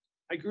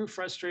 I grew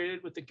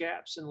frustrated with the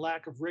gaps and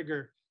lack of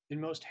rigor in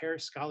most hair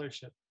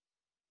scholarship.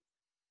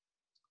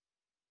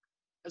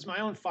 As my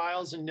own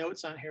files and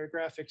notes on hair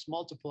graphics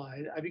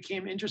multiplied, I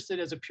became interested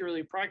as a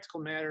purely practical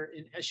matter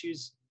in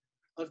issues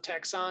of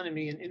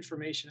taxonomy and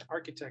information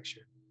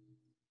architecture.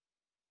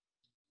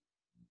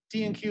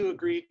 D&Q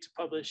agreed to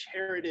publish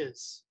Hair It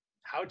Is,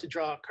 How to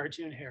Draw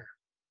Cartoon Hair.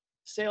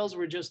 Sales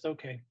were just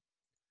okay.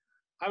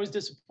 I was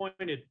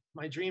disappointed.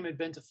 My dream had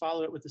been to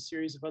follow it with a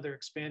series of other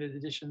expanded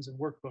editions and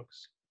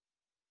workbooks.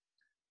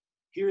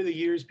 Here the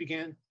years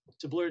began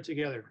to blur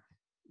together.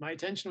 My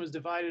attention was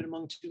divided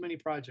among too many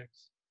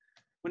projects.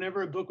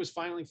 Whenever a book was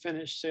finally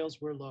finished, sales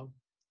were low.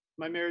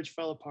 My marriage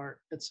fell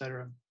apart,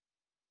 etc.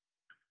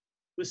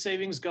 With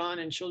savings gone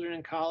and children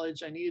in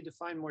college, I needed to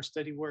find more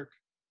steady work.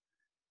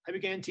 I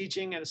began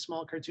teaching at a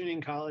small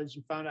cartooning college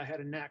and found I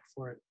had a knack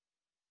for it.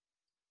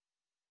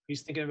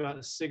 He's thinking about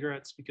the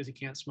cigarettes because he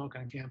can't smoke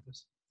on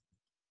campus.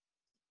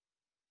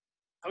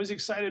 I was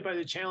excited by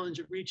the challenge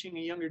of reaching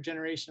a younger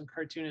generation of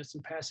cartoonists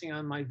and passing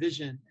on my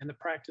vision and the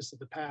practice of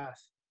the path.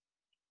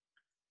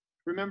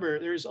 Remember,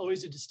 there is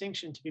always a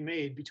distinction to be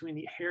made between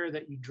the hair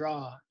that you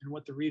draw and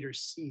what the reader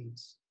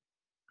sees.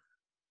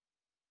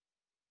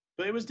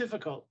 But it was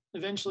difficult.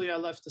 Eventually, I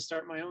left to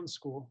start my own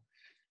school.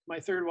 My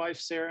third wife,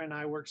 Sarah, and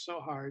I worked so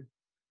hard,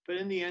 but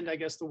in the end, I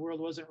guess the world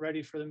wasn't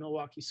ready for the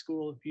Milwaukee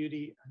School of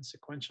Beauty and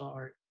Sequential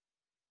Art.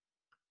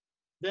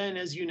 Then,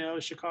 as you know,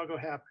 Chicago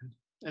happened,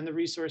 and the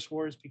resource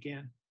wars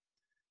began.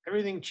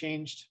 Everything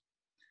changed.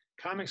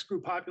 Comics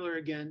grew popular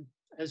again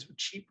as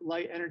cheap,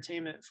 light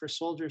entertainment for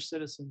soldier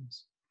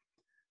citizens.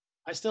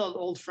 I still had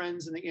old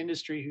friends in the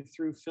industry who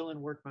threw fill-in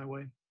work my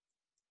way.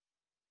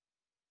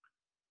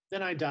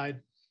 Then I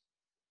died.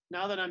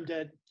 Now that I'm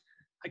dead,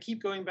 I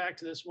keep going back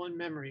to this one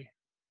memory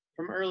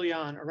from early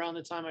on, around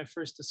the time I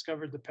first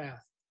discovered the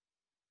path.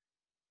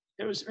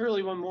 It was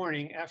early one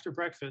morning after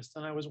breakfast,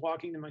 and I was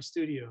walking to my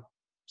studio.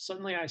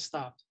 Suddenly I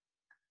stopped.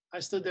 I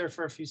stood there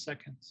for a few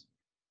seconds.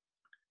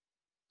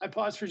 I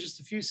paused for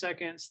just a few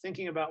seconds,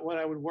 thinking about what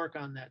I would work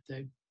on that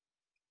day.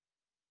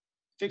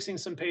 Fixing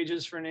some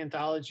pages for an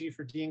anthology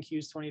for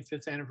D&Q's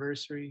 25th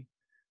anniversary,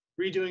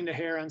 redoing the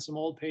hair on some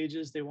old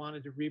pages they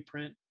wanted to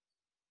reprint.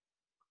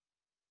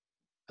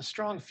 A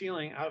strong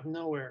feeling out of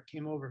nowhere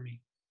came over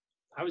me.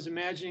 I was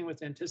imagining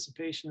with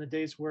anticipation the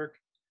day's work.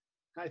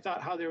 I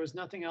thought how there was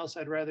nothing else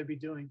I'd rather be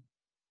doing.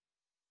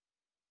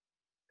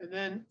 And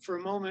then for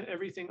a moment,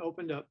 everything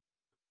opened up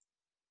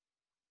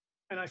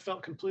and I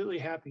felt completely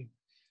happy.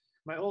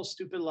 My whole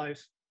stupid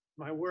life,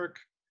 my work,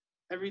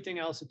 everything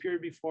else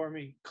appeared before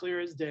me, clear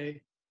as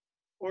day,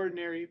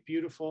 ordinary,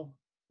 beautiful,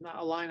 not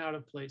a line out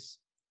of place.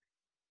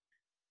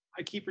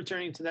 I keep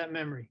returning to that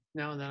memory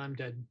now that I'm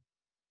dead.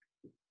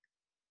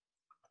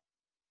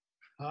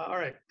 All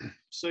right,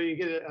 so you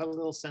get a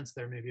little sense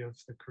there maybe of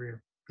the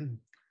career.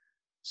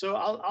 So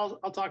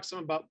I'll talk some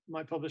about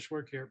my published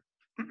work here.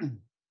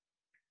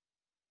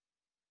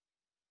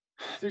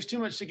 There's too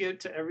much to get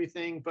to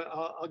everything, but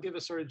I'll give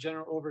a sort of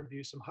general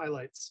overview, some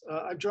highlights.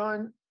 I've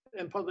drawn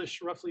and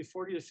published roughly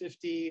 40 to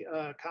 50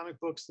 comic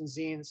books and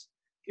zines.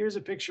 Here's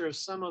a picture of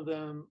some of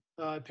them,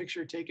 a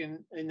picture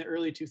taken in the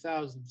early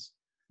 2000s.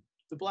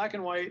 The black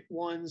and white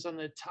ones on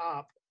the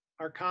top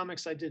are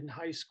comics I did in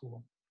high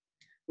school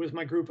with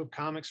my group of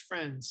comics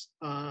friends.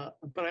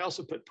 But I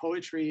also put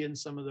poetry in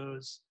some of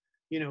those,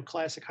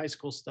 classic high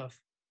school stuff.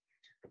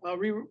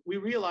 We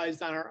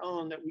realized on our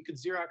own that we could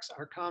Xerox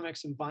our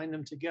comics and bind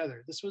them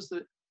together. This was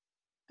the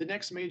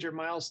next major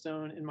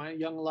milestone in my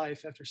young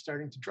life after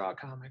starting to draw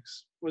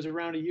comics. It was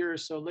around a year or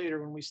so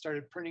later when we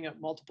started printing up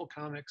multiple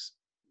comics,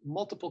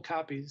 multiple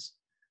copies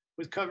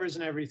with covers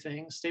and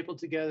everything stapled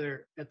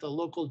together at the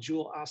local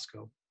Jewel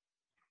Osco.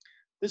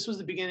 This was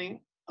the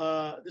beginning.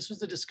 This was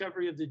the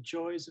discovery of the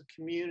joys of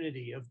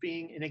community, of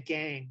being in a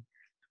gang,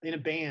 in a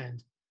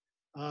band,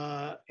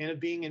 and of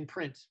being in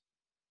print.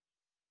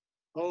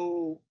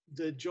 Oh,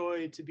 the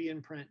joy to be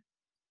in print,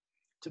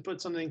 to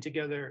put something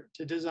together,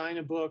 to design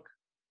a book,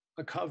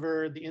 a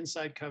cover, the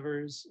inside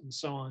covers, and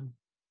so on.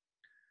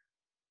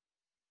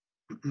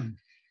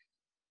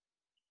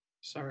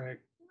 Sorry, I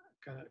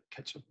gotta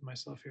catch up with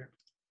myself here.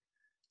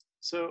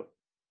 So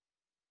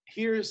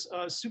here's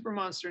Super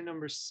Monster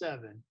number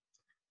 7.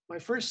 My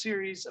first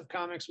series of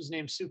comics was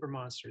named Super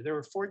Monster. There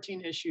were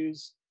 14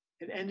 issues.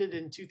 It ended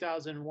in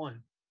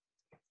 2001.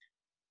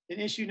 In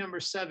issue number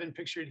 7,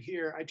 pictured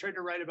here, I tried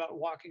to write about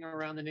walking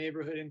around the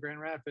neighborhood in Grand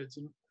Rapids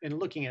and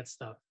looking at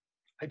stuff.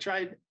 I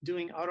tried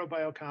doing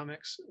autobio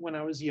comics when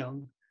I was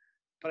young,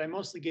 but I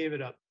mostly gave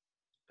it up.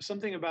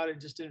 Something about it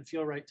just didn't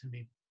feel right to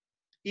me.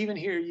 Even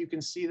here, you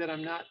can see that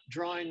I'm not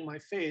drawing my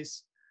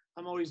face.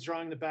 I'm always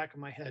drawing the back of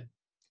my head.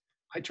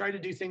 I try to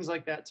do things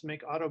like that to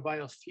make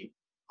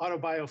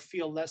autobio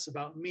feel less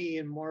about me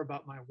and more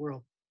about my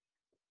world.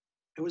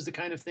 It was the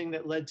kind of thing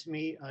that led to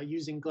me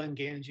using Glenn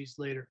Ganges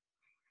later.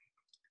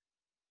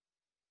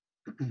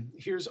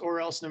 Here's Or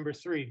Else number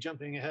 3,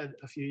 jumping ahead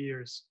a few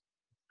years.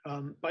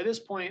 By this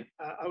point,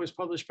 I was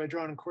published by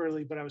Drawn and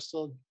Quarterly, but I was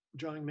still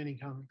drawing mini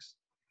comics.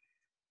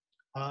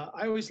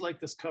 I always like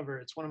this cover.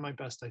 It's one of my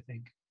best, I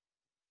think.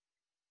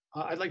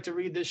 I'd like to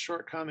read this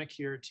short comic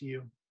here to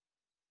you.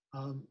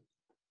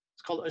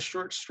 It's called A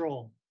Short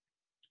Stroll.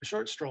 A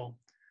short stroll.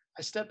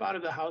 I step out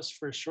of the house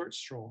for a short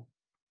stroll.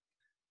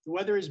 The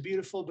weather is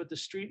beautiful, but the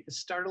street is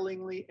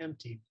startlingly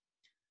empty,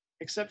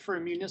 except for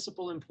a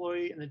municipal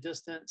employee in the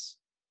distance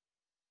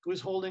who is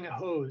holding a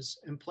hose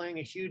and playing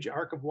a huge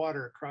arc of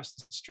water across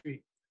the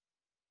street.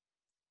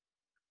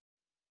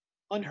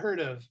 Unheard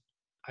of,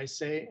 I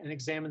say, and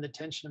examine the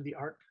tension of the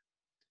arc.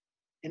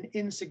 An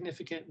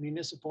insignificant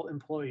municipal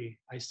employee,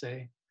 I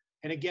say,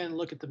 and again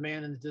look at the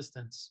man in the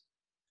distance.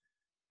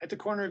 At the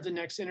corner of the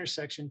next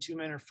intersection, 2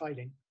 men are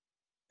fighting.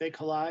 They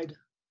collide,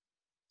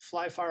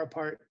 fly far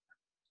apart,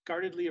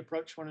 guardedly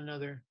approach one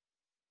another,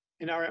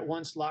 and are at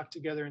once locked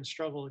together and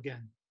struggle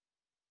again.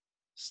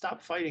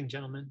 Stop fighting,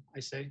 gentlemen, I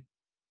say.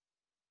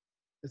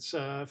 It's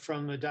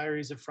from the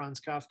Diaries of Franz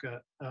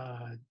Kafka,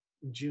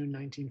 June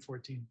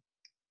 1914.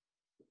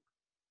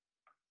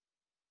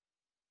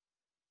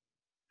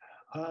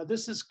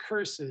 This is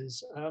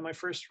Curses, my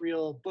first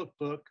real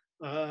book,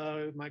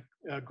 my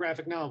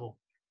graphic novel.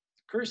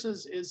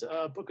 Curses is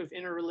a book of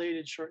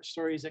interrelated short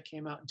stories that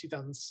came out in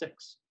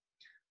 2006.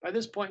 By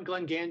this point,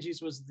 Glenn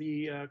Ganges was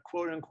the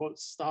quote unquote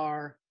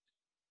star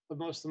of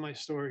most of my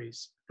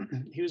stories.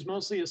 He was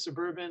mostly a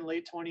suburban,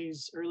 late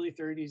 20s, early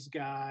 30s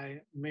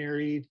guy,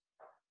 married.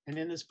 And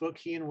in this book,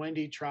 he and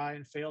Wendy try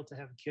and fail to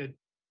have a kid.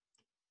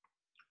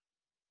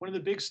 One of the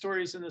big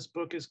stories in this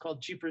book is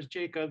called Jeepers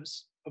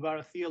Jacobs, about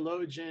a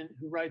theologian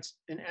who writes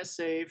an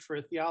essay for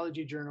a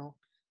theology journal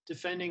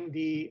defending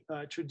the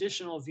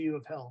traditional view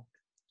of hell.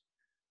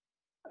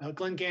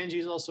 Glenn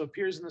Ganges also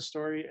appears in the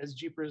story as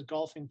Jeepers'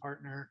 golfing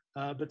partner,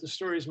 but the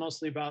story is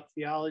mostly about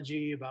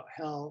theology, about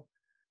hell,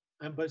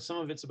 but some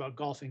of it's about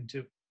golfing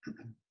too.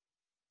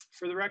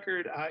 For the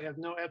record, I have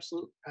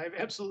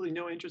absolutely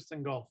no interest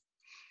in golf.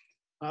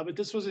 But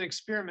this was an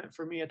experiment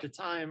for me at the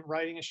time,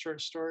 writing a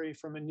short story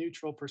from a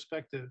neutral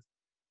perspective.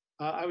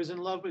 I was in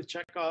love with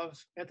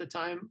Chekhov at the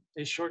time,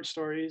 his short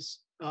stories,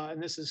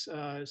 and this is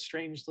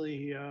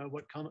strangely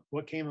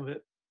what came of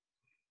it.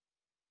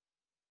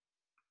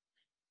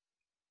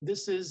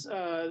 This is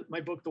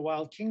my book, The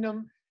Wild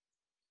Kingdom,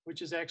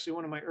 which is actually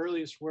one of my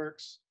earliest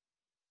works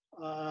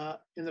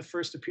in the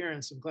first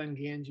appearance of Glenn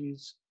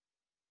Ganges.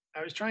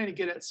 I was trying to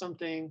get at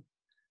something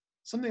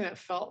that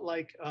felt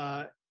like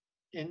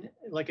an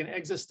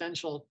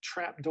existential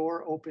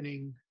trapdoor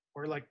opening,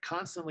 or like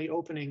constantly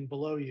opening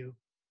below you.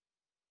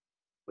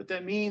 What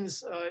that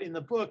means in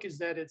the book is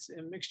that it's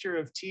a mixture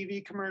of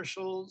TV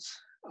commercials,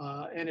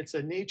 and it's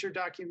a nature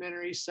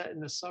documentary set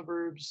in the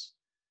suburbs,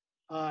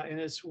 and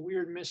it's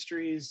weird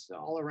mysteries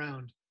all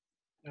around.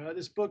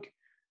 This book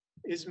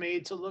is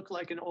made to look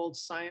like an old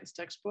science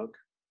textbook,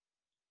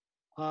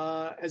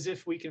 as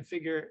if we can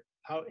figure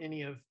out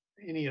any of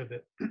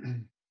it.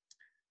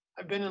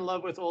 I've been in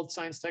love with old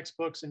science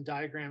textbooks and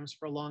diagrams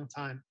for a long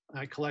time.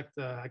 I collect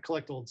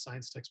old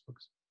science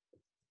textbooks.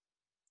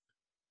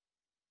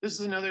 This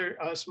is another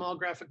small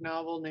graphic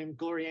novel named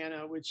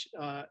Gloriana, which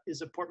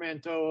is a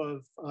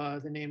portmanteau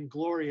of the name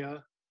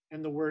Gloria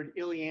and the word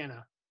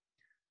Iliana.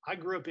 I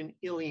grew up in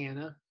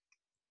Iliana,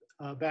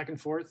 back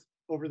and forth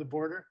over the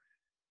border,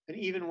 and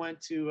even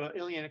went to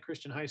Iliana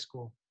Christian High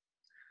School.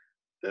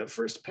 The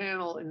first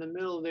panel in the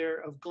middle there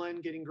of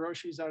Glenn getting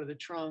groceries out of the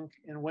trunk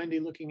and Wendy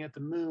looking at the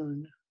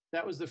moon,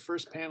 that was the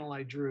first panel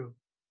I drew.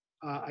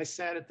 I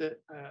sat at the,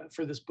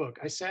 for this book,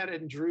 I sat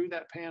and drew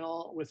that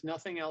panel with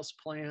nothing else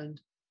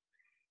planned.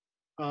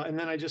 And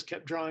then I just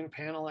kept drawing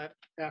panel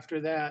after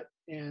that.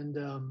 And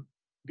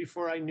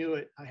before I knew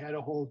it, I had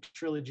a whole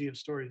trilogy of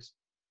stories.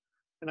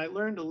 And I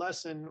learned a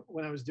lesson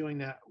when I was doing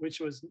that, which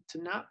was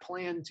to not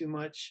plan too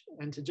much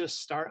and to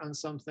just start on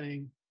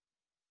something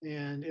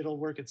and it'll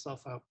work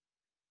itself out.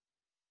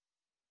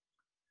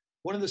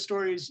 One of the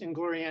stories in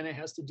Gloriana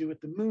has to do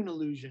with the moon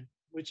illusion,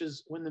 which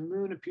is when the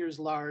moon appears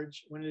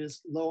large, when it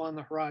is low on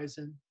the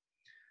horizon.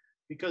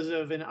 Because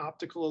of an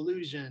optical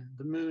illusion,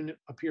 the moon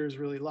appears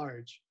really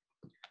large.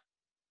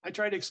 I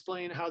try to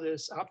explain how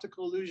this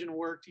optical illusion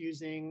worked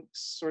using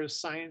sort of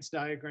science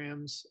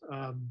diagrams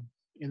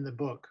in the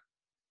book.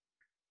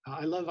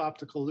 I love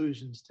optical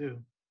illusions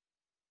too.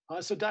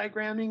 So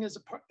diagramming is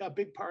a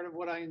big part of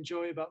what I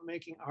enjoy about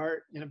making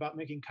art and about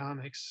making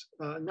comics.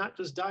 Not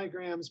just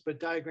diagrams, but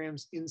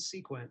diagrams in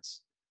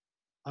sequence.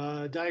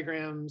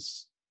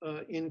 Diagrams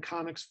in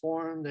comics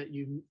form that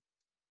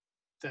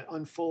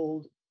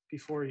unfold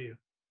before you.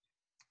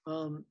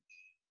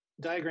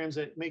 Diagrams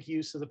that make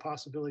use of the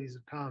possibilities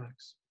of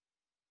comics.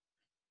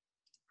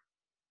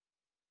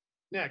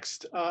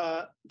 Next,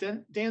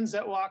 Dan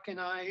Zetwak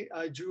and I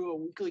drew a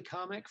weekly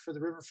comic for the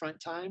Riverfront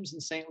Times in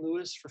St.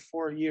 Louis for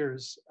 4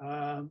 years,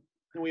 and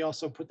we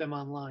also put them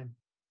online.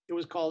 It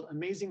was called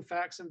Amazing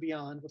Facts and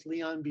Beyond with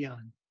Leon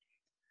Beyond.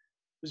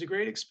 It was a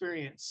great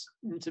experience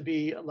to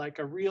be like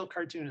a real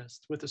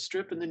cartoonist with a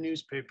strip in the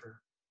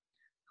newspaper.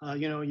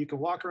 You know, you could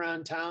walk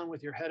around town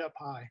with your head up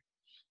high,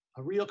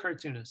 a real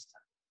cartoonist,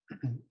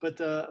 but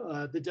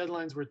the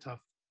deadlines were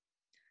tough.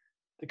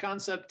 The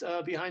concept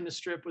behind the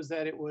strip was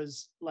that it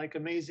was like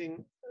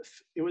amazing.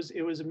 It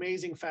was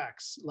amazing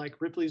facts, like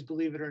Ripley's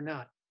Believe It or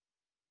Not.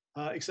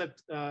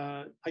 Except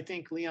I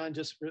think Leon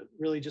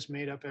really just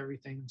made up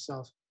everything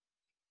himself.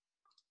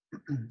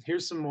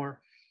 Here's some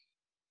more.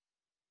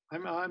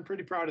 I'm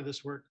pretty proud of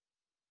this work.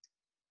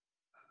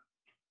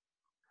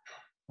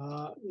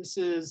 This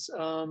is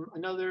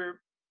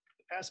another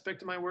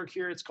aspect of my work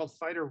here. It's called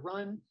Fight or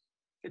Run.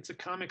 It's a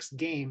comics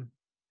game.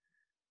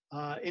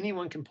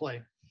 Anyone can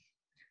play.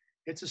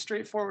 It's a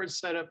straightforward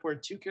setup where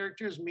 2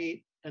 characters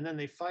meet and then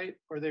they fight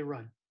or they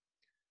run.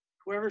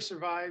 Whoever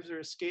survives or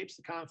escapes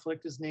the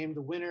conflict is named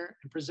the winner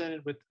and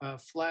presented with a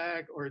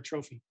flag or a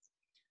trophy.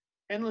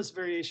 Endless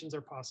variations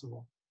are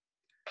possible.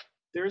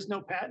 There is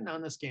no patent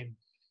on this game.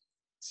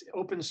 It's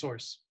open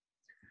source.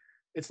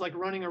 It's like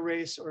running a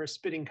race or a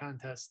spitting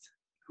contest.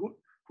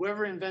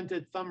 Whoever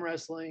invented thumb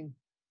wrestling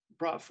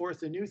brought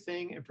forth a new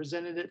thing and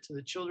presented it to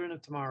the children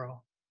of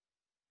tomorrow.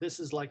 This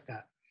is like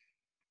that.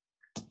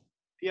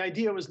 The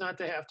idea was not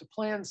to have to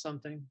plan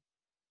something,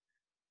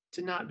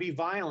 to not be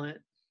violent,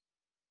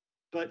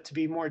 but to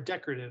be more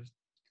decorative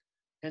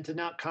and to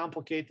not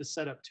complicate the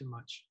setup too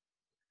much.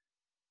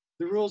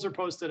 The rules are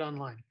posted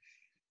online.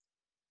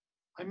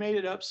 I made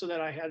it up so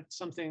that I had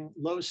something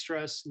low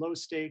stress, low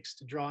stakes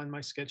to draw in my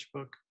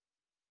sketchbook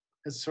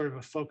as sort of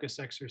a focus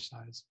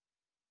exercise.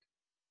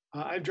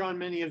 I've drawn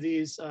many of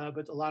these,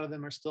 but a lot of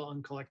them are still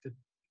uncollected.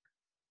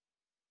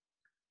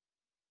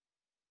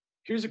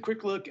 Here's a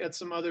quick look at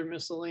some other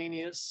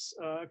miscellaneous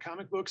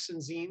comic books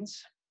and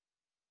zines.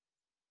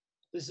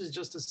 This is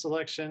just a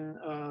selection.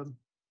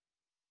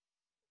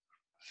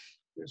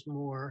 There's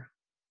more.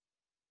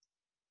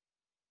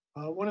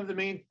 One of the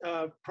main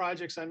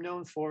projects I'm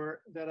known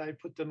for that I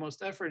put the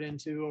most effort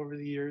into over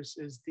the years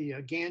is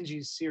the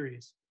Ganges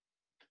series.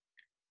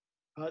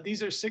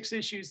 These are 6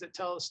 issues that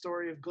tell a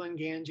story of Glenn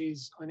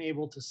Ganges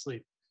unable to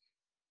sleep.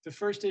 The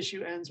first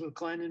issue ends with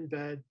Glenn in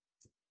bed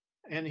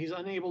and he's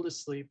unable to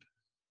sleep.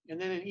 And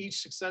then in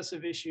each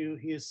successive issue,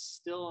 he is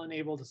still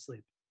unable to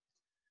sleep.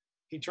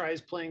 He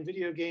tries playing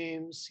video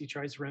games, he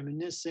tries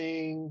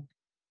reminiscing,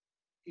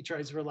 he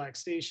tries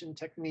relaxation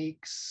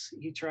techniques,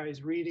 he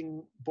tries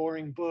reading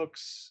boring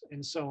books,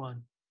 and so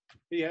on.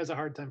 He has a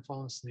hard time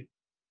falling asleep.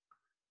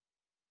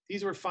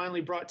 These were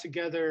finally brought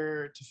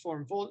together to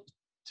form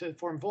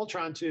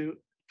Voltron,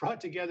 brought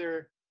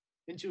together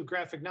into a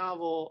graphic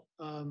novel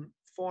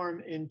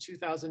form in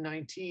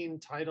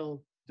 2019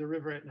 titled The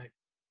River at Night.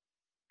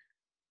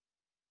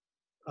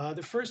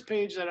 The first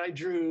page that I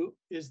drew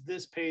is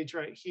this page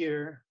right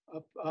here,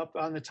 up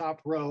on the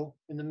top row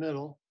in the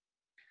middle.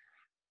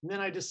 And then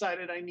I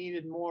decided I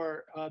needed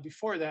more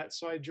before that,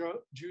 so I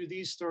drew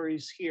these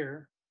stories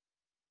here.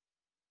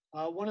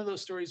 One of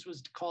those stories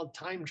was called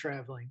Time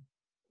Traveling.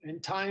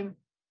 And time,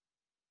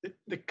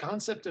 the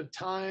concept of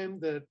time,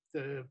 the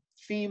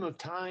theme of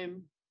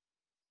time,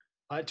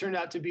 it turned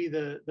out to be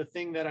the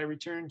thing that I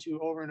returned to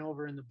over and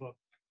over in the book.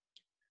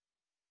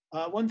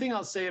 One thing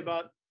I'll say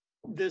about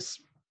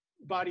this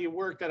body of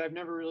work that I've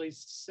never really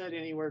said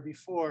anywhere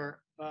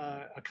before,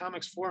 a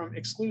Comics Forum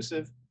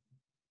exclusive,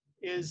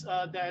 is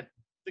that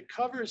the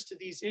covers to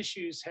these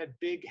issues had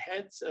big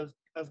heads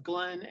of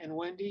Glenn and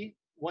Wendy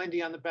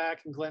on the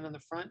back and Glenn on the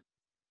front.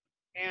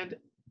 And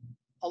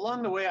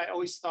along the way, I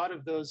always thought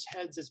of those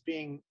heads as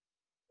being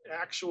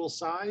actual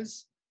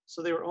size.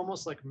 So they were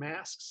almost like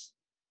masks.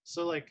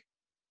 So like,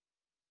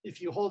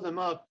 if you hold them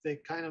up, they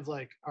kind of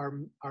like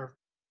are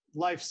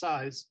life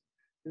size.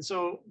 And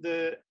so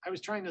I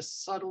was trying to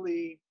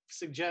subtly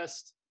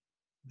suggest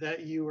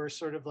that you are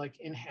sort of like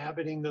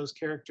inhabiting those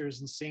characters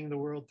and seeing the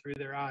world through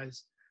their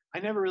eyes. I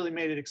never really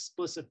made it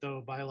explicit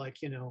though by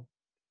like, you know,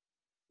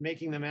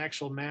 making them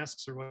actual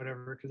masks or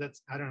whatever, because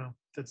that's, I don't know,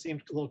 that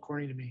seemed a little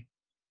corny to me.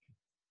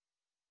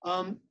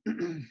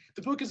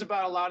 The book is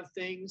about a lot of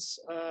things.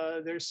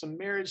 There's some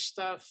marriage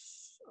stuff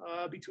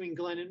between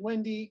Glenn and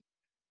Wendy.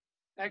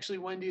 Actually,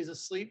 Wendy is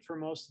asleep for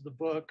most of the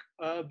book,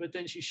 but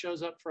then she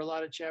shows up for a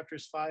lot of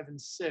chapters 5 and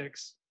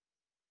 6.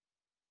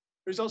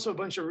 There's also a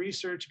bunch of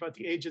research about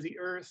the age of the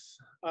Earth,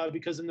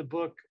 because in the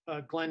book,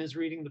 Glenn is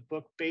reading the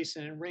book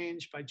Basin and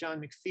Range by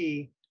John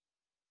McPhee.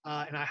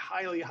 And I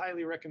highly,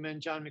 highly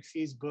recommend John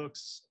McPhee's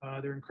books.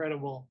 They're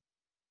incredible.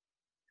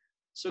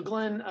 So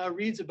Glenn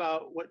reads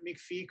about what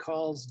McPhee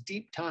calls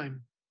deep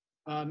time,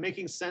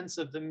 making sense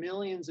of the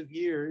millions of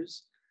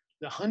years,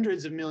 the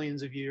hundreds of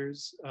millions of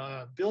years,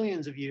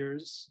 billions of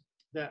years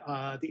that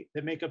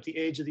make up the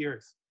age of the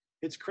Earth.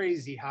 It's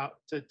crazy how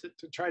to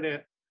try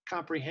to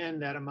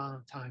comprehend that amount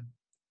of time.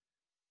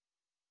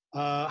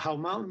 How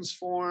mountains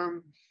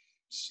form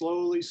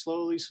slowly,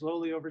 slowly,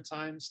 slowly over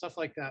time, stuff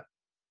like that,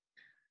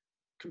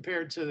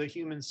 compared to the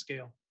human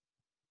scale.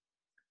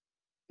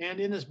 And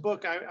in this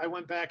book, I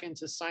went back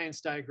into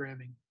science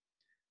diagramming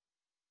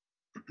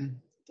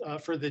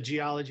for the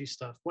geology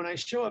stuff. When I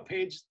show a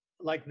page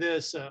like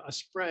this, a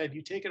spread,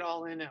 you take it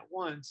all in at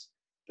once,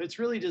 but it's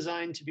really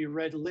designed to be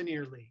read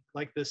linearly,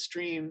 like the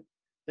stream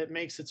that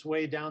makes its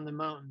way down the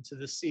mountain to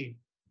the sea.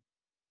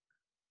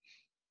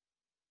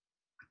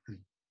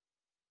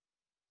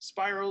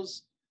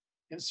 Spirals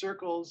and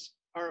circles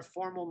are a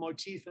formal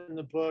motif in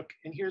the book,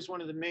 and here's one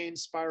of the main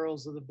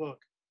spirals of the book.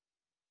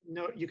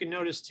 You can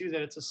notice too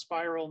that it's a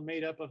spiral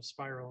made up of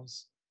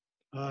spirals.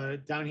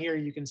 Down here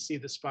you can see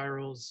the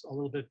spirals a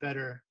little bit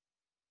better,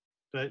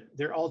 but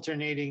they're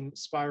alternating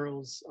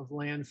spirals of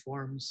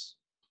landforms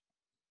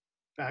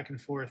back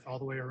and forth all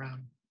the way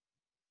around.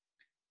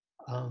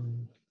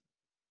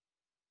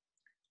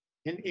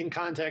 In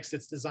context,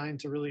 it's designed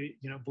to really,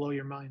 you know, blow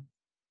your mind.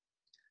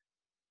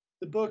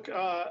 The book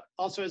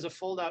also has a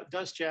fold-out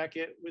dust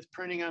jacket with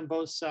printing on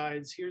both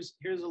sides. Here's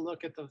a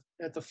look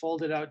at the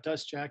folded-out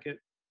dust jacket.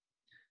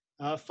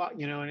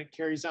 You know, and it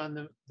carries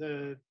on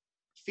the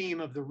theme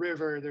of the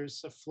river.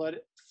 There's a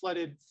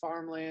flooded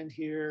farmland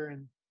here,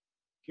 and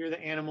here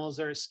the animals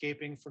are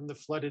escaping from the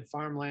flooded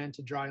farmland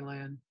to dry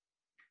land.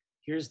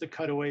 Here's the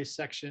cutaway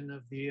section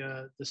of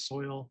the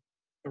soil,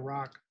 the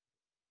rock.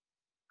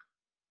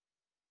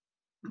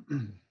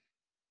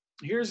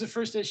 Here's the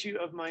first issue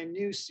of my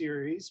new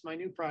series, my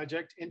new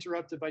project,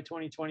 interrupted by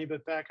 2020,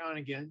 but back on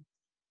again,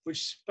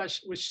 which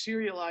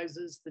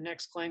serializes the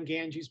next Glenn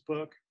Gange's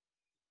book,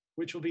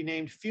 which will be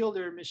named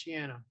Fielder,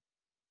 Michiana.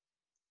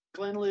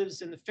 Glenn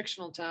lives in the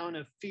fictional town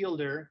of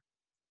Fielder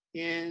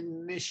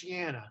in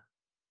Michiana,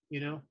 you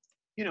know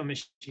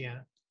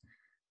Michiana.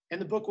 And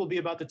the book will be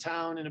about the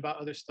town and about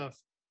other stuff.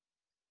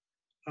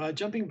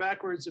 Jumping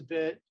backwards a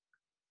bit,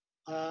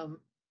 I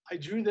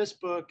drew this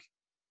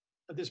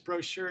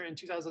brochure in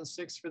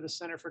 2006 for the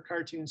Center for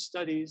Cartoon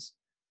Studies,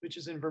 which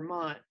is in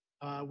Vermont,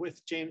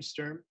 with James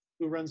Sturm,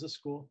 who runs the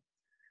school.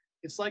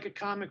 It's like a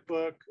comic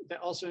book that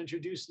also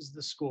introduces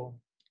the school.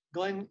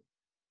 Glenn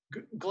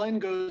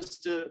goes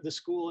to the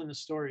school in the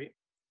story.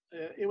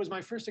 It was my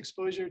first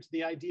exposure to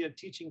the idea of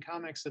teaching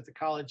comics at the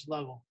college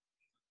level,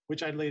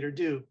 which I'd later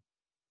do.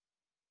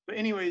 But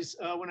anyways,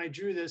 when I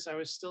drew this, I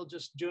was still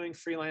just doing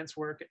freelance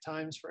work at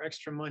times for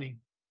extra money.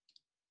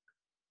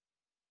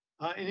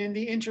 And in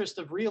the interest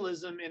of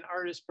realism in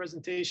artist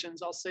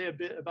presentations, I'll say a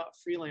bit about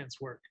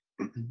freelance work,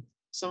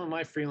 some of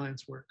my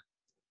freelance work.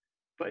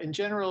 But in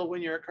general,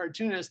 when you're a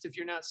cartoonist, if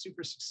you're not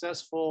super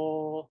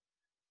successful,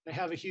 they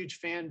have a huge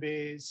fan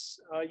base,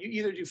 you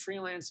either do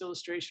freelance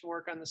illustration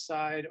work on the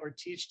side or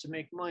teach to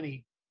make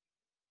money.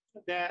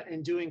 That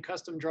and doing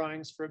custom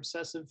drawings for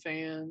obsessive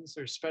fans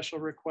or special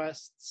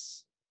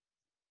requests.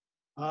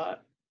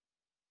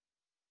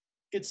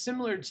 It's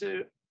similar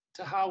to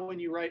how when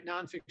you write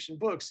nonfiction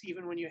books,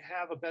 even when you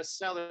have a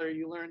bestseller,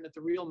 you learn that the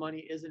real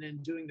money isn't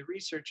in doing the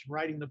research and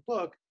writing the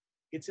book,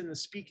 it's in the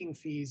speaking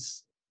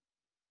fees.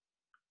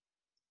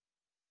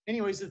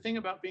 Anyways, the thing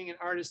about being an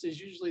artist is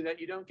usually that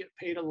you don't get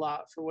paid a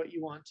lot for what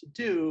you want to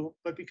do,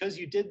 but because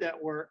you did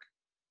that work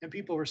and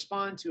people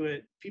respond to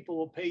it, people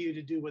will pay you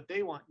to do what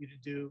they want you to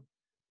do,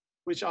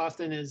 which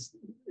often is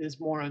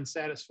more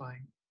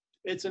unsatisfying.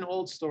 It's an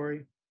old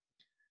story.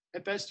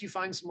 At best, you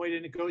find some way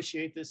to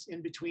negotiate this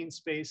in-between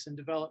space and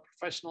develop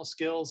professional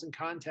skills and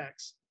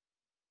contacts.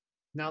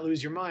 Not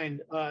lose your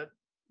mind.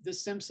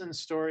 This Simpsons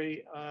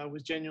story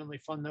was genuinely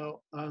fun,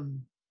 though.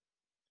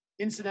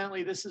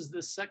 Incidentally, this is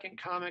the second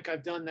comic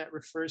I've done that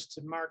refers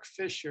to Mark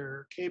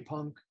Fisher,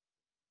 K-Punk,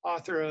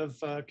 author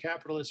of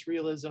Capitalist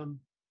Realism,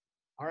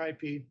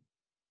 RIP.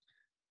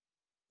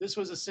 This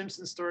was a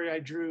Simpsons story I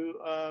drew,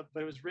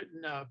 but it was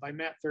written by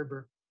Matt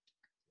Thurber,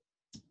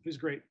 who's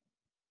great.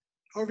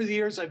 Over the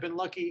years, I've been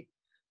lucky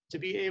to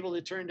be able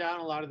to turn down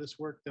a lot of this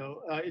work,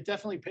 though. It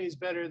definitely pays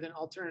better than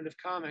alternative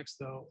comics,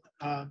 though.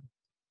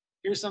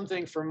 Here's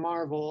something from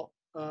Marvel.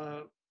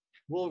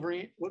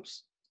 Wolverine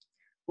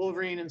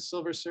and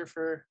Silver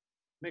Surfer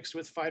mixed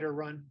with Fighter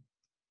Run.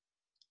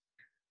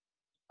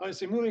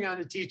 So moving on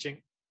to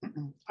teaching.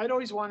 I'd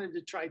always wanted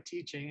to try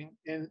teaching,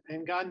 and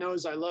God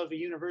knows I love a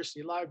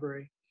university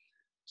library.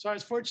 So I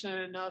was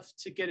fortunate enough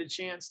to get a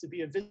chance to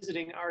be a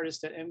visiting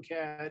artist at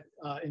MCAD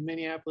in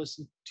Minneapolis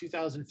in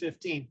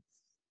 2015.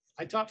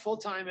 I taught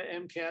full-time at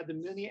MCAD, the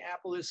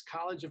Minneapolis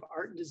College of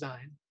Art and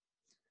Design.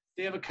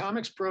 They have a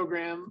comics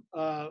program,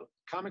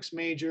 comics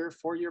major,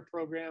 4-year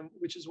program,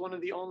 which is one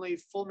of the only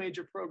full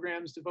major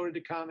programs devoted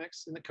to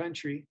comics in the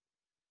country.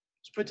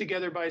 It's put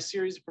together by a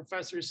series of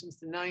professors since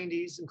the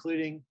 90s,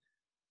 including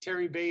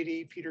Terry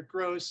Beatty, Peter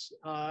Gross,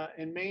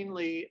 and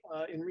mainly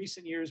in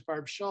recent years,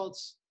 Barb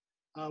Schultz,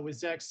 with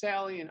Zach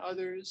Sally and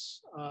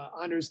others.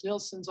 Anders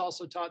Nilsson's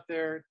also taught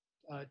there,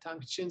 Tom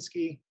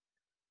Kaczynski,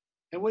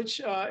 and which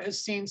has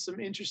seen some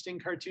interesting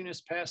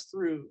cartoonists pass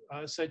through,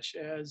 such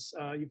as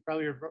you've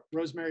probably heard of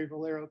Rosemary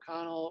Valero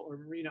Connell or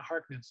Marina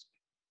Harkness.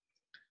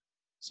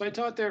 So I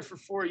taught there for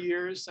 4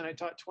 years, and I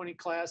taught 20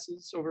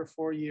 classes over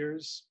 4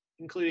 years,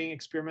 including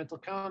experimental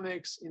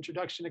comics,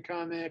 introduction to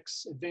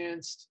comics,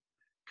 advanced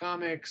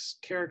comics,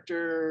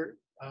 character,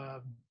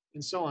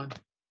 and so on.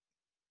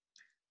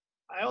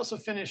 I also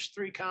finished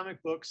 3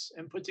 comic books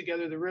and put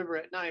together The River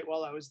at Night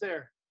while I was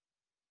there.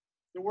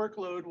 The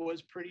workload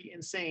was pretty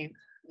insane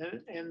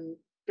and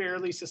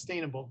barely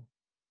sustainable.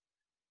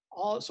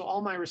 So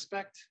all my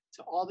respect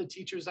to all the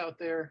teachers out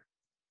there,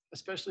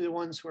 especially the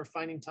ones who are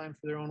finding time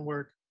for their own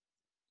work.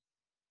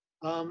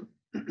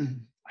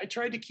 I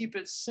tried to keep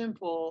it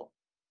simple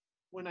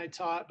when I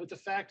taught, but the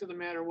fact of the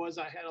matter was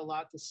I had a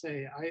lot to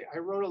say. I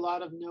wrote a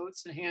lot of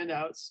notes and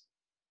handouts,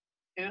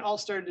 and it all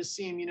started to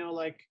seem,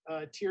 like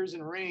tears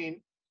and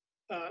rain.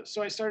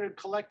 So I started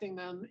collecting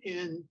them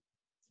in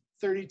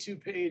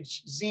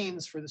 32-page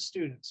zines for the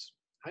students.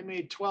 I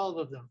made 12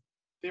 of them.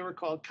 They were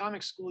called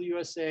Comic School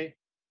USA,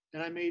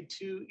 and I made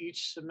 2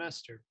 each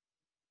semester.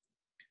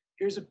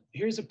 Here's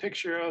a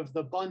picture of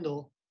the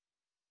bundle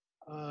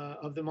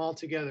of them all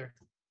together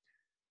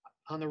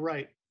on the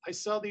right. I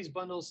sell these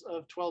bundles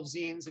of 12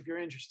 zines if you're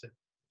interested.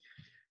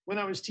 When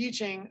I was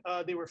teaching,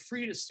 they were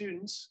free to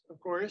students, of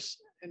course,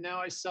 and now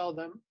I sell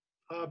them,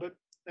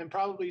 and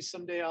probably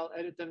someday I'll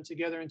edit them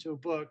together into a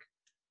book,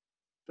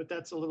 but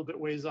that's a little bit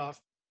ways off,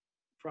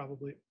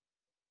 probably.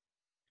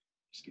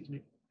 Excuse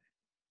me.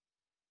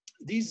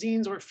 These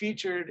zines were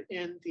featured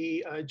in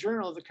the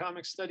Journal of the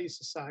Comic Studies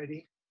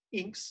Society,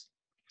 Inks,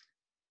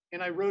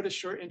 and I wrote a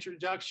short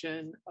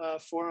introduction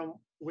for them,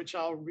 which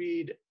I'll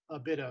read a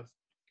bit of.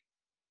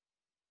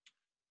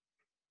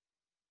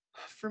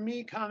 For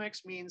me,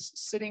 comics means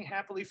sitting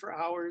happily for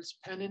hours,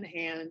 pen in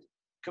hand,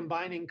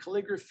 combining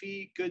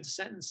calligraphy, good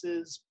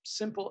sentences,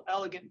 simple,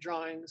 elegant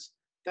drawings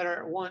that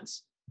are at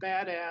once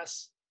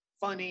badass,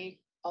 funny,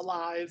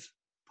 alive,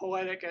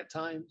 poetic at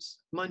times,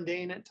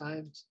 mundane at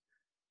times,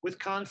 with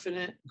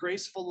confident,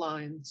 graceful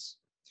lines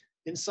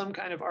in some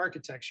kind of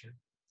architecture,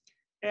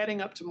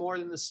 adding up to more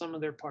than the sum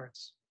of their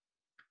parts.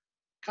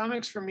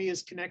 Comics for me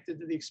is connected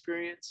to the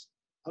experience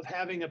of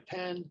having a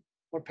pen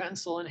or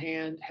pencil in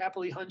hand,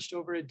 happily hunched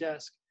over a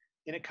desk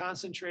in a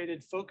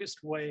concentrated,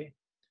 focused way,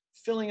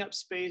 filling up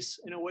space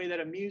in a way that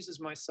amuses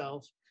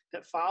myself,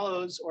 that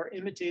follows or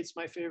imitates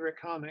my favorite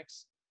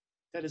comics,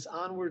 that is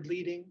onward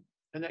leading,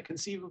 and that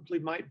conceivably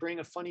might bring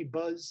a funny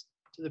buzz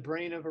to the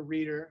brain of a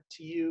reader,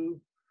 to you,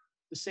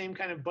 the same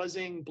kind of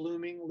buzzing,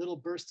 blooming little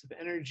bursts of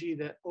energy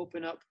that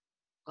open up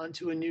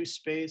onto a new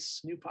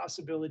space, new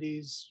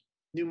possibilities,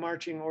 new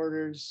marching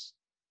orders,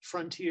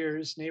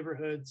 frontiers,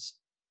 neighborhoods,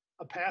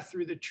 a path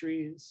through the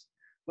trees,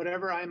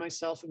 whatever I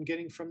myself am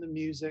getting from the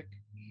music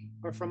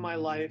or from my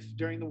life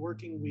during the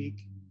working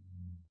week,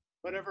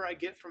 whatever I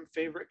get from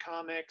favorite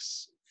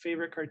comics,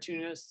 favorite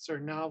cartoonists or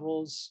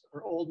novels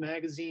or old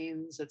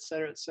magazines, et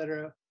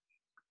cetera,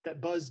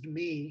 that buzzed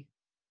me,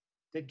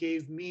 that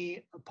gave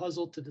me a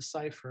puzzle to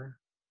decipher,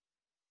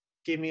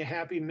 gave me a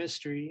happy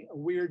mystery, a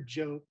weird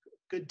joke,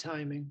 good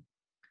timing,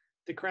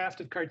 the craft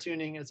of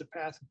cartooning as a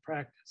path of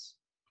practice.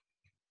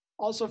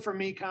 Also for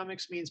me,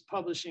 comics means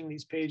publishing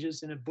these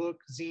pages in a book,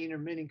 zine, or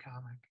mini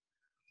comic.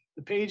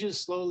 The pages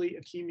slowly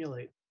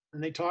accumulate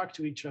and they talk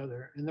to each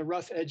other, and the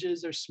rough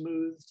edges are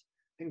smoothed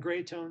and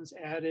gray tones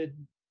added,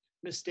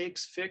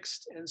 mistakes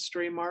fixed and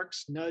stray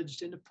marks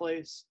nudged into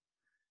place.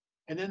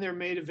 And then they're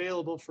made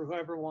available for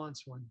whoever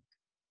wants one.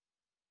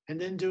 And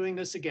then doing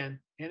this again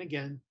and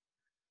again,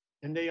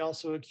 and they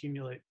also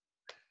accumulate.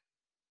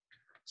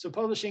 So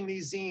publishing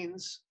these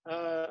zines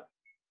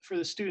for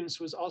the students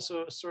was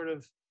also a sort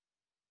of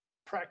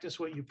practice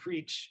what you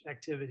preach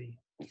activity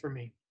for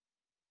me.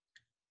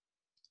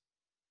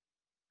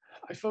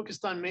 I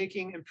focused on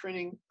making and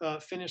printing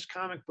finished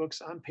comic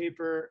books on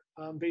paper,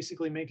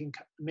 basically making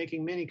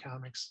mini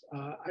comics.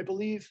 I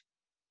believe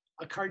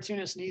a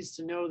cartoonist needs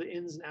to know the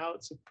ins and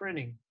outs of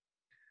printing.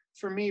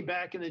 For me,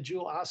 back in the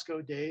Jewel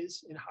Osco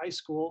days in high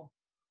school,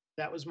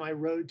 that was my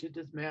road to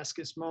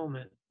Damascus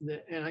moment.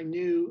 And I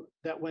knew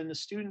that when the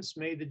students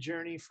made the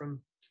journey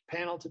from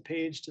panel to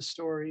page to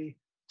story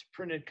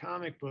printed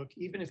comic book,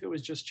 even if it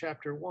was just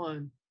chapter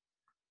 1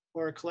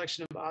 or a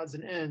collection of odds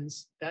and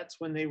ends, that's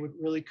when they would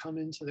really come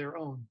into their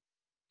own.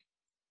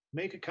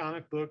 Make a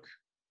comic book,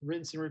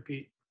 rinse and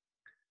repeat.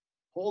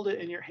 Hold it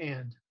in your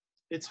hand.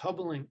 It's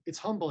humbling,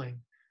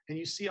 and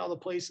you see all the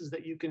places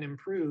that you can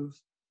improve,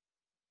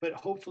 but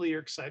hopefully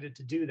you're excited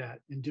to do that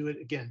and do it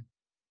again.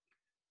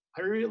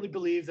 I really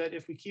believe that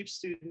if we keep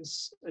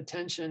students'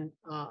 attention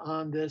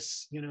on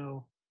this,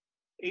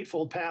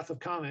 eightfold path of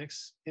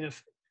comics in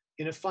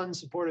a fun,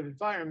 supportive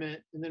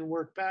environment, and then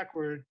work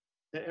backward,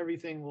 that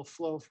everything will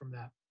flow from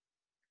that.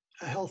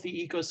 A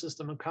healthy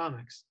ecosystem of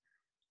comics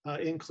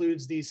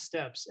includes these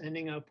steps,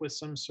 ending up with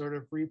some sort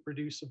of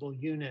reproducible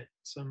unit,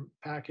 some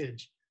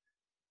package.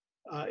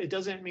 It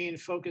doesn't mean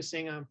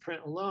focusing on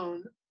print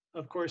alone.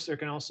 Of course, there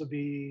can also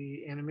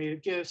be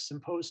animated GIFs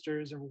and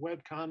posters and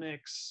web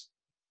comics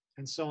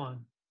and so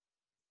on.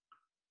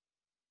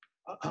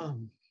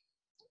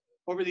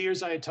 Over the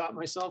years, I had taught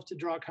myself to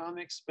draw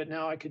comics, but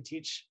now I could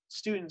teach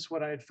students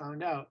what I had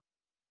found out.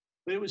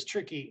 But it was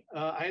tricky.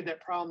 I had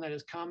that problem that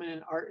is common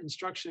in art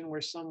instruction,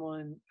 where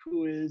someone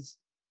who is,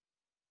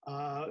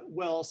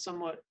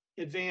 somewhat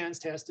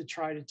advanced has to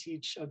try to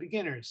teach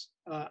beginners.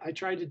 I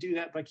tried to do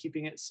that by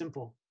keeping it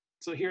simple.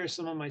 So here are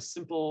some of my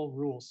simple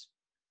rules.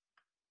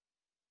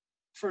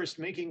 First,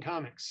 making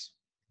comics.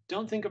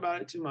 Don't think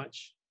about it too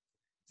much.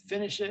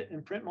 Finish it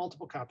and print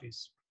multiple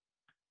copies.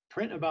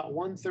 Print about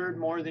 1/3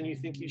 more than you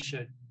think you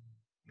should.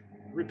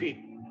 Repeat.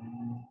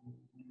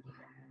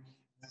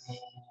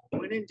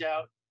 When in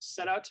doubt,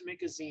 set out to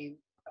make a zine,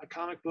 a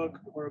comic book,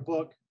 or a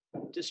book.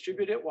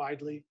 Distribute it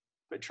widely,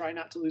 but try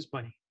not to lose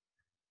money.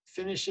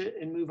 Finish it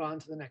and move on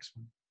to the next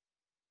one.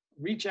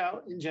 Reach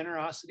out in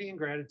generosity and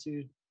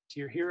gratitude to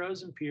your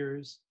heroes and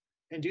peers,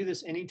 and do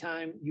this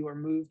anytime you are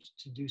moved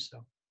to do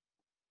so.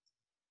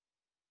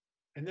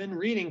 And then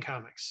reading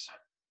comics.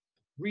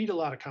 Read a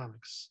lot of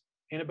comics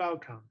and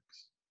about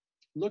comics.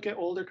 Look at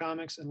older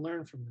comics and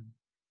learn from them.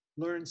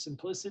 Learn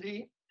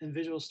simplicity and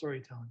visual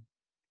storytelling.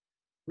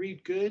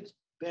 Read good,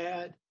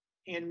 bad,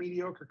 and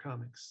mediocre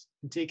comics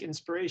and take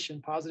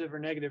inspiration, positive or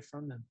negative,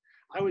 from them.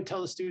 I would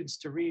tell the students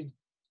to read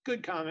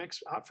good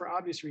comics for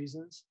obvious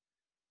reasons.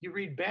 You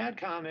read bad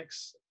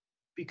comics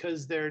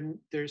because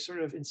they're sort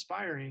of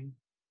inspiring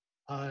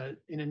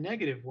in a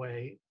negative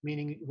way,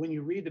 meaning when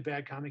you read the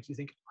bad comic, you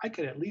think, I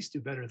could at least do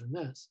better than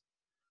this.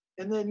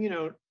 And then,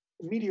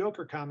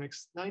 mediocre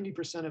comics,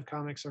 90% of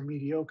comics are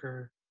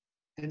mediocre.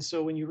 And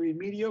so when you read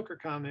mediocre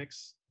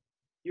comics,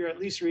 you're at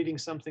least reading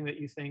something that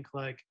you think,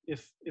 like,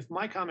 if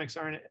my comics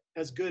aren't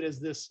as good as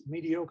this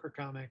mediocre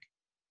comic,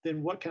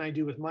 then what can I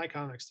do with my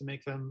comics to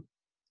make them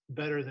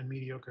better than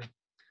mediocre?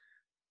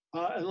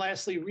 And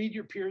lastly, read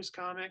your peers'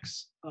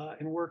 comics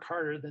and work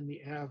harder than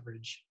the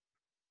average.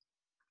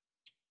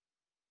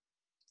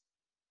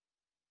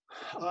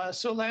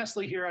 So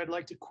lastly here, I'd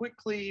like to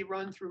quickly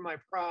run through my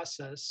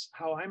process,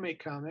 how I make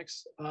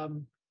comics.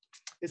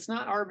 It's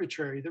not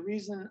arbitrary. The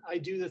reason I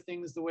do the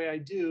things the way I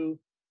do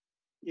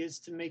is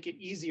to make it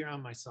easier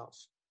on myself.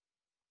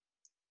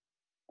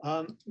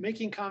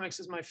 Making comics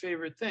is my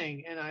favorite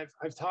thing, and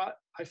I've thought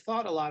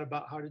a lot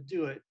about how to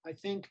do it. I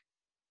think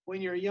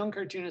when you're a young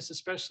cartoonist,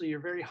 especially, you're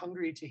very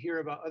hungry to hear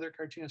about other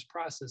cartoonist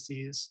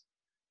processes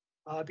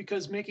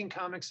because making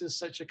comics is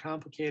such a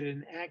complicated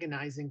and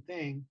agonizing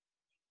thing,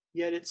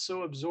 yet it's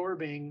so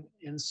absorbing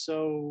and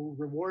so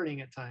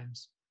rewarding at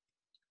times,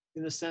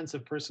 in the sense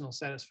of personal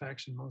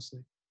satisfaction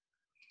mostly.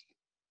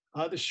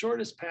 The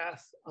shortest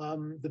path,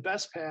 the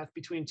best path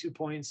between 2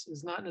 points,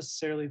 is not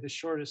necessarily the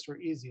shortest or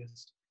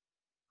easiest.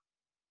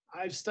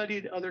 I've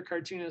studied other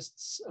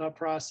cartoonists'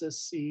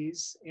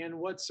 processes, and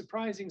what's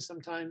surprising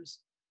sometimes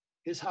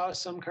is how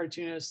some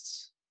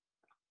cartoonists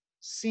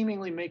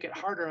seemingly make it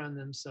harder on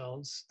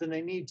themselves than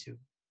they need to,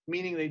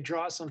 meaning they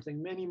draw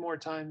something many more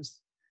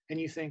times, and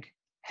you think,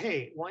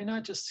 hey, why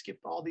not just skip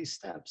all these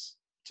steps?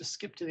 Just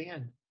skip to the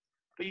end.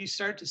 But you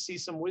start to see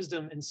some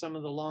wisdom in some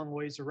of the long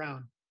ways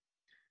around.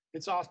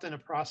 It's often a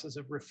process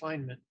of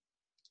refinement.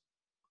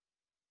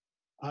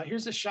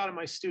 Here's a shot of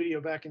my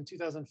studio back in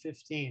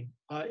 2015.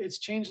 It's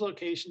changed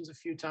locations a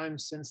few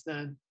times since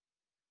then.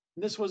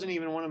 And this wasn't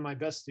even one of my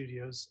best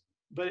studios,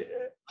 but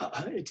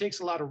it takes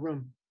a lot of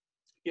room.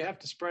 You have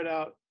to spread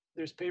out.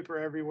 There's paper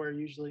everywhere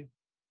usually.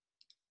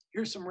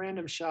 Here's some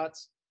random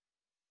shots.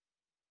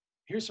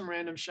 Here's some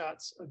random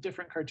shots of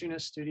different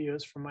cartoonist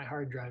studios from my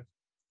hard drive.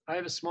 I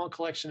have a small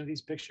collection of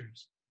these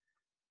pictures.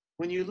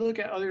 When you look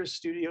at other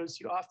studios,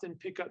 you often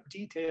pick up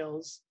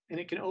details, and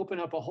it can open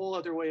up a whole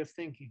other way of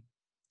thinking.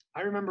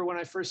 I remember when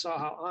I first saw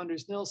how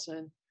Anders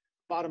Nilsson,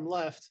 bottom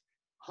left,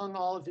 hung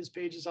all of his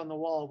pages on the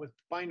wall with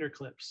binder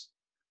clips.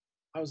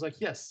 I was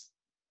like, yes.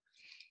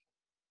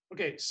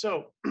 Okay,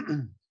 so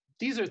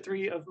these are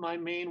 3 of my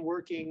main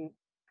working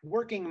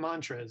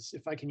mantras,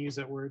 if I can use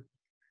that word.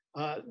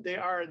 They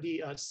are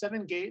the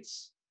 7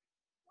 gates,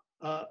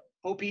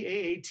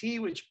 OPAAT,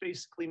 which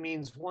basically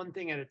means one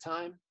thing at a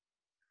time.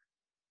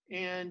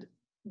 And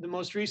the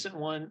most recent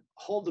one,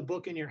 hold the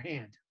book in your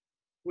hand,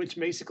 which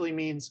basically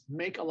means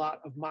make a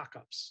lot of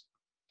mock-ups.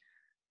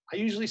 I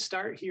usually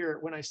start here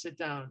when I sit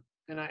down.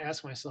 and I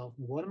ask myself,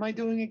 what am I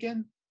doing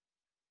again?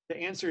 The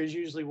answer is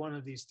usually one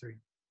of these three.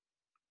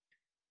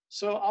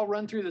 So I'll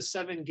run through the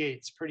 7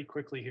 gates pretty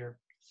quickly here.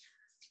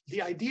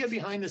 The idea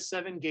behind the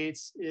 7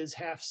 gates is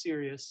half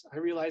serious. I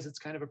realize it's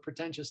kind of a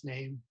pretentious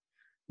name.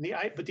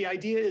 But the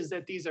idea is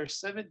that these are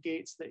 7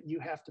 gates that you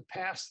have to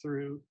pass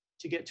through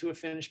to get to a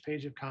finished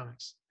page of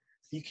comics.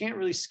 You can't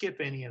really skip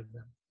any of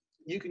them.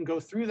 You can go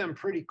through them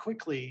pretty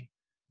quickly,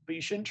 but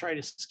you shouldn't try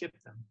to skip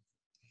them.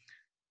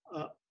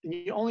 And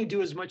you only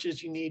do as much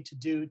as you need to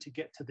do to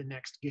get to the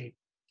next gate.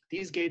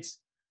 These gates,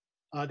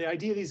 the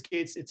idea of these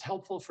gates, it's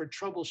helpful for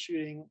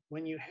troubleshooting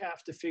when you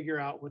have to figure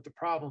out what the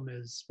problem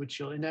is, which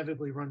you'll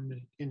inevitably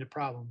run into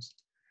problems.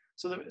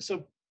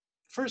 So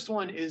first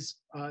one is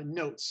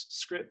notes,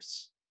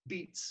 scripts,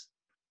 beats.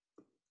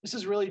 This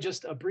is really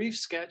just a brief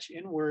sketch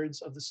in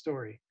words of the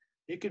story.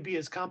 It could be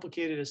as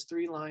complicated as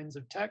 3 lines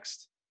of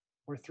text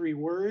or 3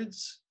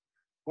 words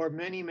or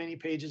many, many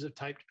pages of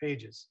typed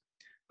pages.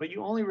 But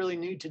you only really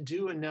need to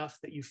do enough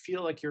that you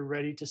feel like you're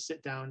ready to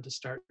sit down to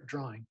start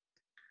drawing.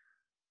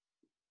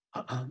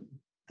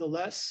 The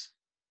less,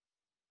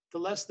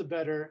 the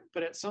better.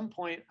 But at some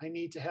point, I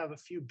need to have a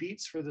few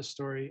beats for the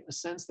story, a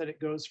sense that it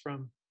goes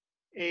from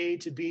A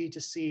to B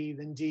to C,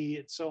 then D,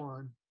 and so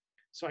on.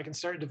 So I can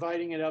start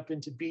dividing it up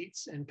into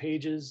beats and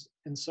pages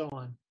and so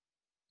on.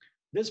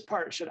 This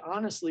part should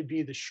honestly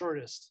be the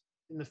shortest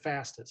and the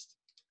fastest.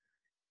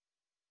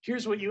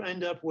 Here's what you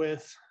end up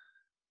with.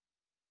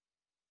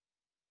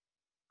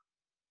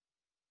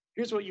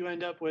 Here's what you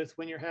end up with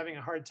when you're having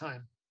a hard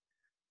time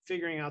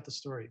figuring out the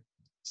story.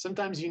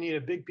 Sometimes you need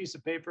a big piece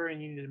of paper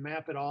and you need to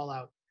map it all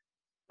out.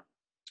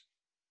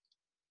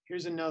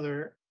 Here's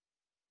another.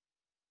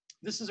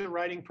 This is a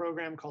writing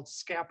program called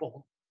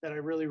Scapple that I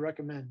really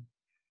recommend.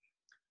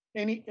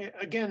 And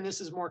again,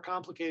 this is more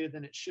complicated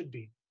than it should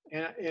be.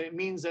 And it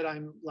means that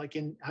I'm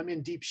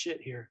in deep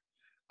shit here.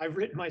 I've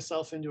written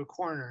myself into a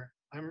corner.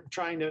 I'm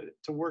trying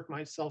to work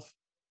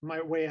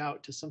my way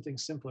out to something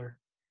simpler.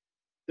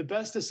 The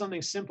best is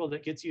something simple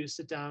that gets you to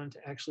sit down to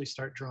actually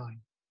start drawing.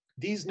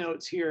 These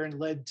notes here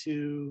led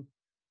to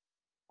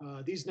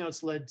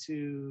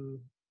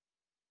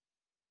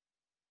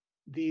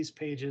these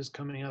pages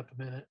coming up a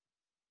minute.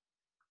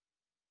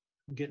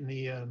 I'm getting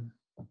the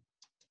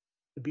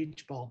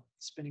beach ball,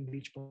 spinning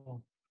beach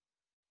ball.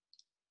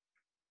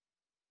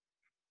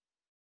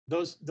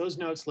 Those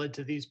notes led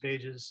to these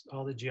pages,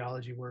 all the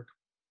geology work.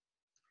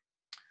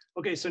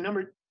 Okay, so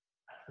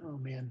oh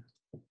man.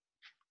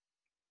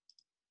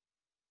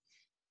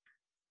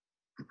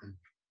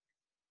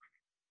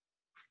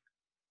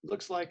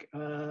 Looks like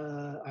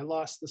I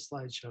lost the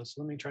slideshow,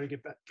 so let me try to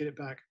get it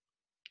back.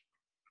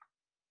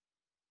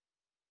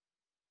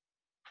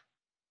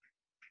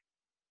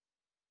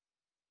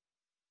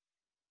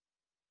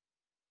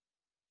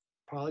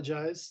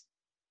 Apologize.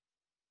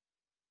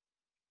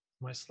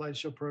 My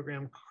slideshow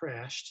program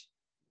crashed.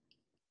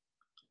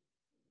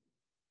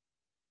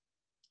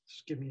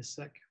 Just give me a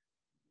sec.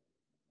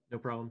 No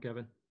problem,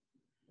 Kevin.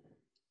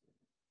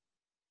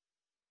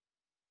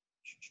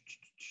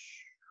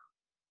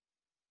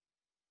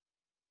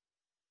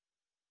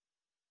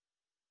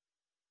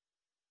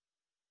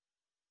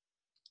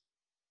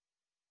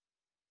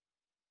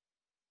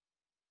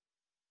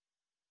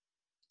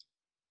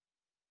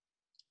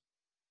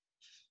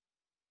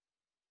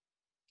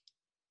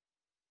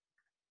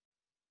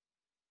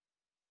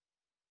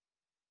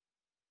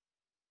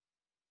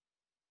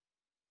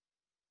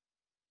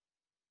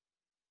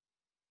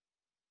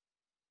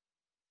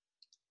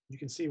 You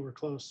can see we're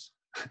close.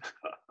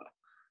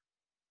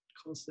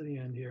 Close to the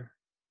end here.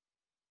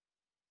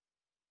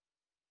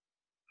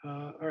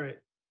 All right.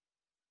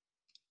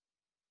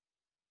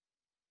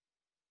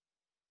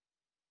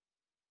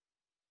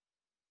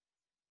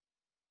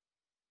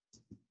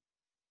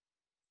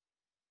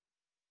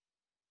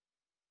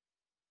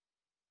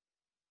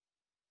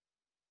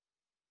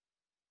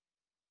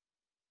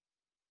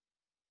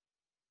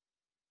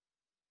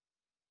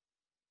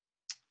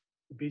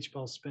 The beach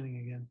ball's spinning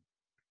again.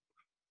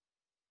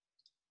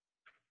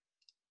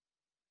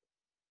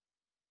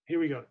 Here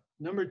we go.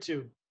 Number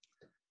 2,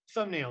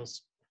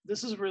 thumbnails.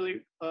 This is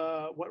really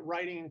what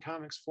writing in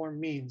comics form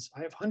means. I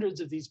have hundreds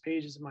of these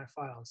pages in my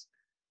files.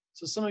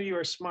 So some of you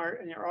are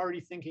smart and you're already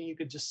thinking you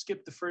could just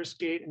skip the first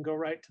gate and go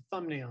right to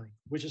thumbnailing,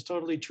 which is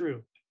totally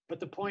true. But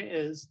the point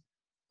is,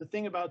 the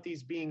thing about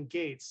these being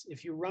gates,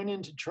 if you run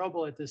into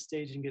trouble at this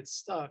stage and get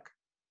stuck,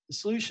 the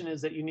solution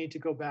is that you need to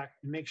go back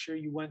and make sure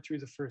you went through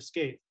the first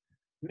gate.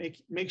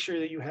 Make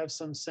sure that you have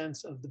some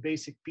sense of the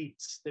basic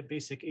beats, the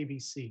basic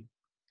ABC.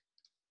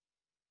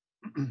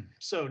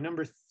 So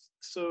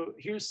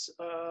here's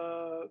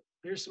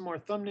some more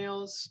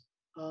thumbnails.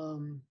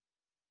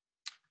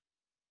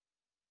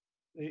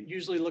 They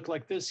usually look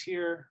like this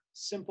here,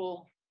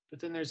 simple, but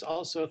then there's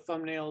also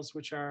thumbnails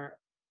which are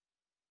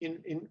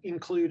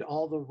include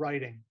all the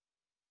writing.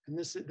 And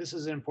this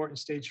is an important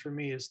stage for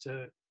me, is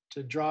to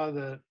draw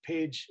the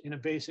page in a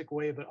basic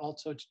way, but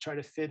also to try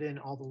to fit in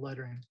all the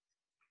lettering.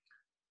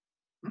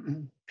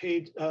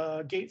 Gate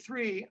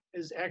 3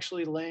 is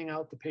actually laying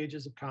out the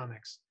pages of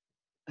comics.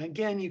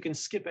 Again, you can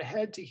skip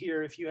ahead to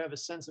here if you have a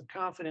sense of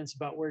confidence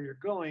about where you're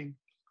going.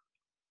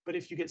 But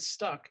if you get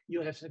stuck,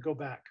 you'll have to go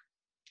back.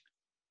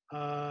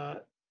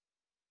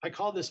 I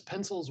call this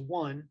pencils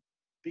 1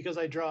 because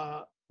I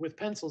draw with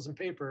pencils and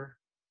paper,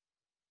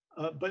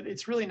 but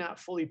it's really not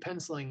fully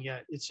penciling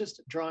yet. It's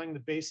just drawing the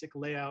basic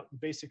layout, the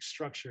basic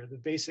structure, the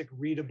basic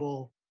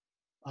readable,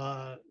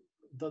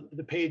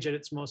 the page at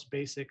its most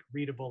basic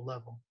readable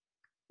level.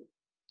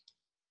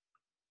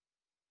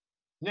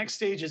 Next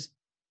stage is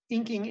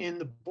inking in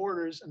the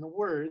borders and the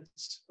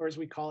words, or as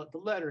we call it, the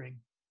lettering.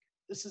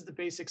 This is the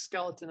basic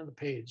skeleton of the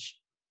page.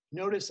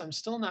 Notice I'm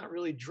still not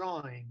really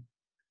drawing.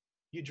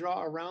 You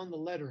draw around the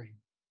lettering.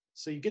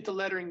 So you get the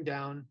lettering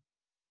down.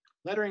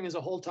 Lettering is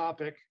a whole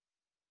topic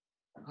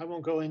I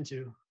won't go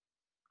into,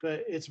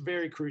 but it's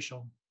very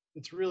crucial.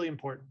 It's really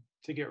important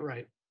to get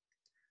right.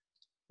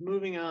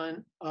 Moving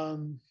on,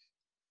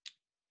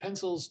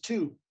 pencils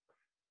 2.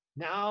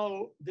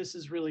 Now this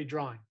is really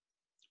drawing.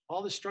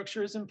 All the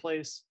structure is in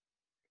place.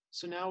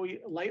 So now we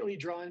lightly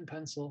draw in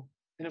pencil.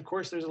 And of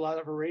course, there's a lot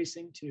of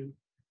erasing too.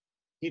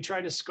 You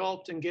try to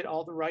sculpt and get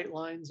all the right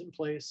lines in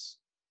place,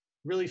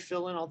 really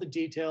fill in all the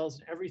details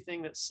and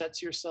everything that sets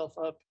yourself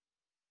up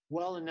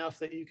well enough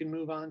that you can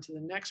move on to the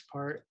next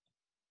part,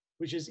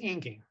 which is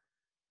inking.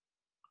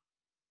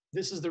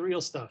 This is the real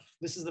stuff.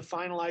 This is the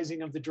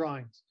finalizing of the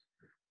drawings.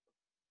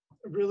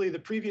 Really, the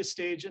previous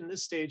stage and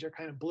this stage are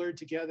kind of blurred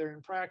together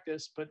in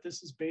practice, but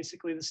this is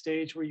basically the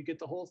stage where you get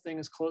the whole thing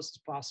as close as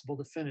possible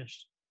to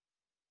finished.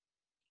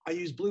 I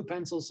use blue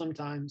pencils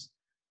sometimes.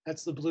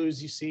 That's the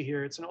blues you see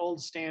here. It's an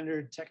old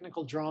standard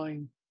technical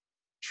drawing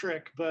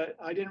trick, but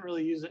I didn't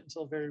really use it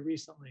until very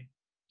recently.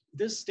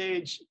 This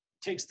stage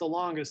takes the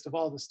longest of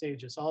all the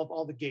stages,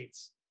 all the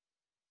gates.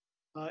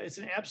 It's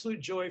an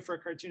absolute joy for a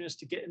cartoonist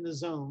to get in the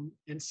zone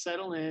and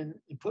settle in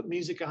and put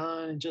music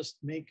on and just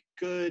make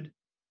good,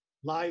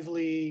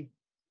 lively,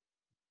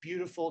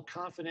 beautiful,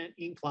 confident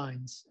ink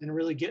lines and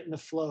really get in the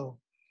flow.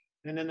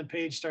 And then the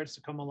page starts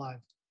to come alive.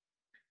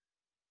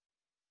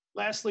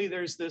 Lastly,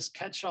 there's this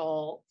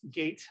catch-all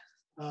gate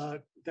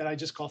that I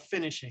just call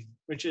finishing,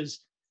 which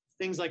is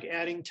things like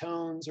adding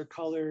tones or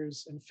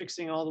colors and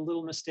fixing all the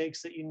little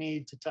mistakes that you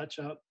need to touch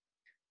up.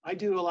 I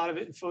do a lot of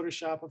it in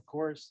Photoshop, of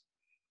course.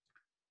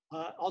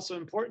 Also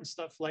important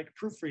stuff like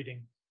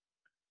proofreading.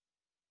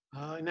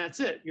 And that's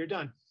it, you're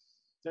done.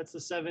 That's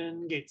the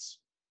 7 gates.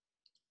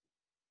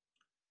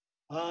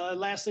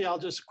 Lastly, I'll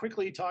just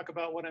quickly talk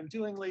about what I'm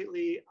doing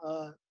lately.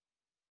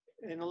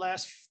 In the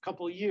last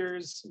couple of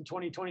years, in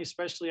 2020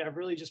 especially, I've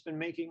really just been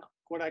making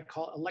what I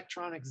call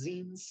electronic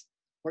zines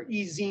or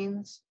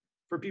e-zines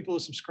for people who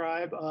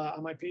subscribe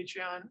on my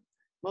Patreon.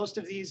 Most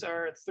of these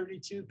are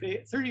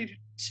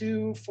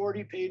 32,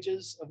 40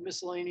 pages of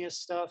miscellaneous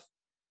stuff,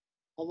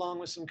 along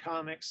with some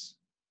comics.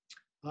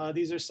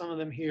 These are some of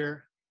them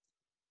here.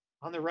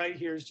 On the right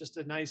here is just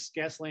a nice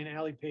Gasoline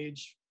Alley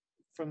page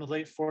from the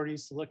late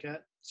 40s to look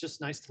at. It's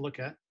just nice to look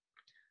at.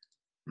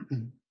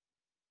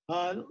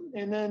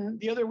 And then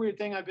the other weird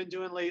thing I've been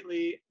doing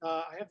lately,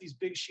 I have these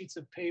big sheets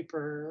of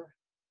paper.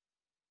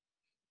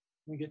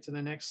 Let me get to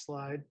the next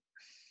slide.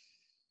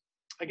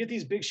 I get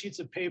these big sheets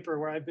of paper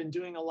where I've been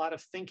doing a lot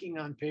of thinking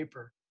on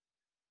paper.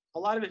 A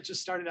lot of it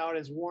just started out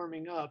as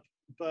warming up,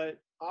 but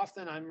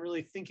often I'm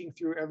really thinking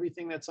through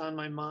everything that's on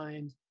my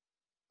mind,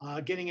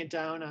 getting it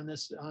down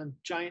on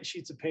giant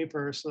sheets of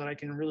paper so that I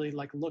can really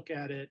look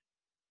at it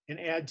and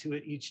add to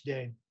it each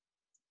day.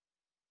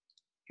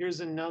 Here's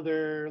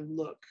another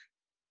look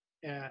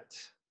at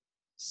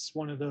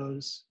one of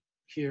those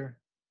here.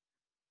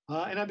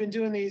 And I've been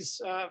doing these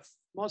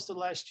most of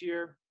last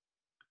year,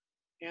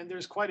 and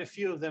there's quite a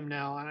few of them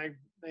now.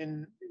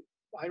 And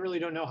I really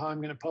don't know how I'm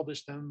going to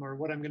publish them or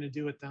what I'm going to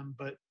do with them,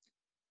 but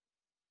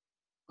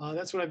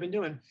that's what I've been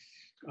doing.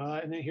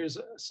 And then here's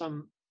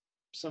some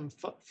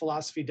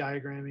philosophy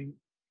diagramming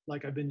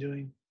like I've been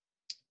doing.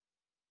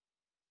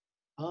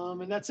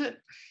 And that's it.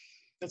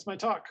 That's my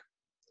talk.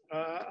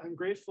 I'm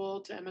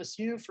grateful to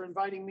MSU for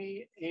inviting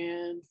me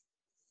and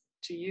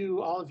to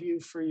you, all of you,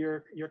 for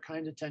your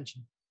kind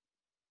attention.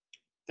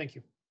 Thank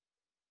you.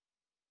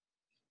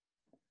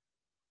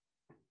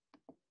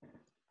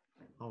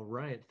 All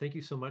right. Thank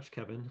you so much,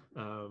 Kevin.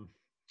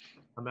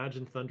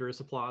 Imagine thunderous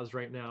applause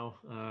right now.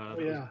 Oh,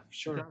 yeah,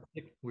 sure.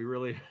 Fantastic. We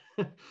really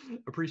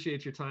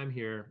appreciate your time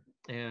here.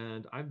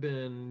 And I've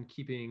been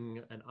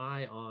keeping an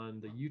eye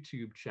on the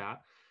YouTube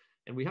chat,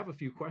 and we have a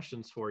few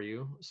questions for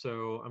you.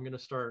 So I'm going to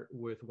start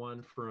with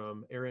one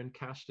from Aaron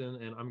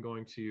Cashton, and I'm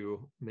going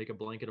to make a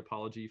blanket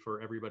apology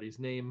for everybody's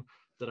name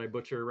that I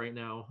butcher right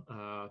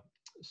now.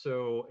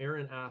 So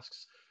Aaron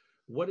asks,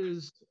 what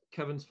is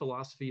Kevin's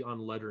philosophy on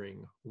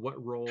lettering?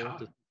 What role does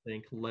he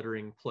think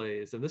lettering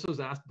plays? And this was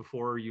asked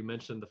before you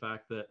mentioned the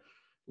fact that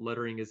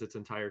lettering is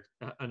an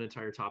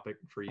entire topic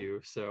for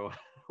you. So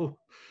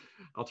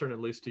I'll turn it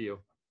loose to you.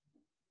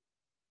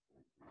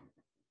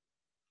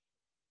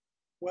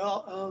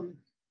 Well,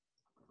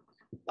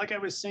 like I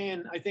was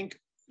saying, I think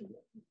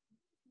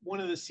one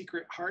of the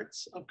secret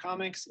hearts of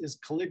comics is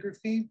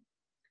calligraphy.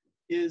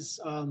 It's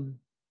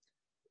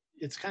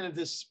kind of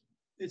this,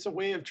 it's a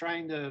way of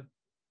trying to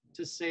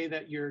to say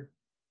that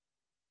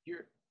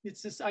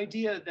it's this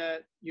idea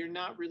that you're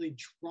not really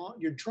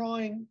you're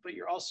drawing, but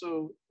you're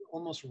also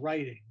almost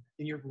writing,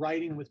 and you're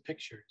writing with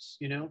pictures,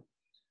 you know?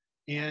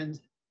 And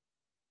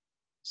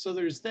so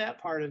there's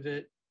that part of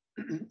it.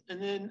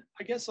 And then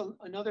I guess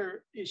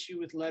another issue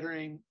with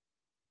lettering,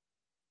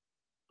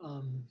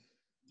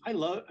 I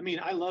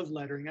love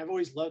lettering. I've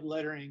always loved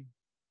lettering.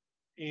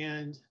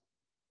 And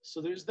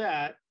so there's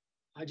that.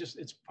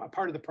 It's a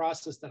part of the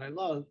process that I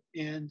love.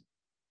 And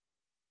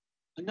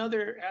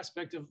another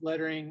aspect of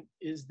lettering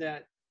is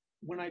that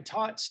when I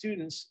taught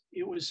students,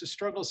 it was a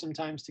struggle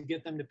sometimes to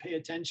get them to pay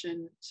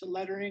attention to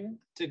lettering,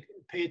 to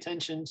pay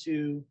attention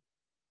to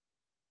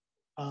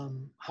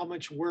how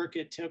much work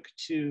it took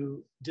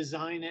to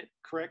design it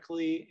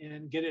correctly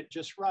and get it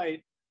just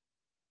right.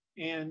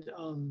 And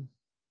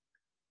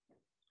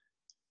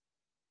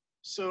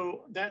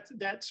so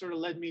that sort of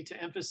led me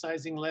to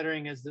emphasizing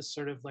lettering as this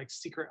sort of like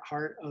secret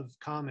heart of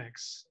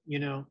comics. You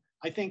know,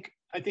 I think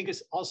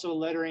it's also,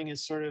 lettering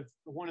is sort of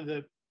one of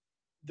the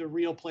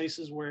real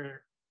places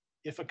where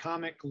if a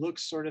comic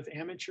looks sort of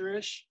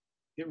amateurish,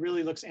 it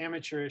really looks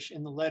amateurish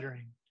in the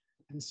lettering.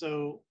 And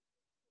so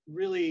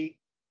really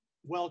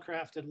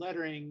well-crafted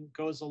lettering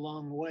goes a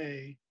long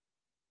way.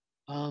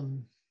 I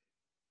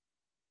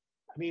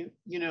mean,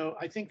 you know,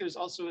 I think there's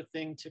also a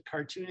thing to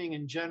cartooning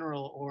in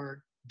general,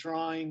 or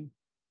drawing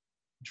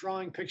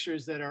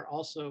pictures that are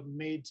also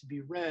made to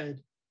be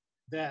read,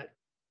 that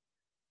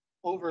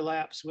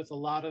overlaps with a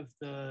lot of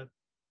the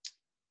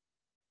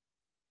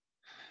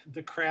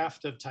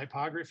craft of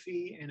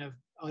typography and of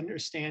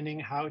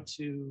understanding how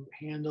to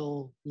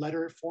handle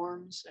letter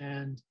forms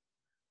and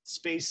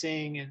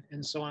spacing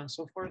and so on and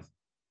so forth.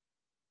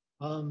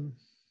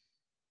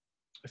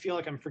 I feel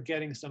like I'm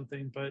forgetting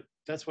something, but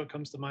that's what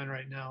comes to mind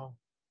right now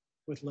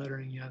with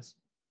lettering, yes.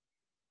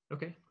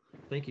 Okay,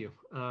 thank you.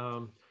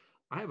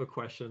 I have a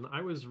question.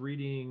 I was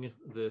reading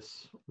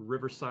this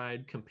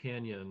Riverside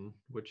Companion,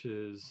 which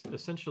is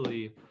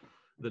essentially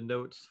the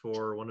notes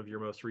for one of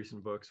your most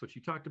recent books, which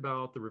you talked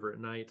about, The River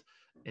at Night.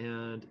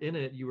 And in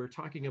it, you were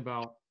talking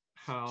about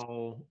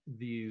how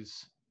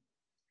these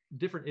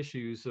different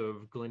issues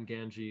of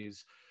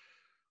Glenn-Ganges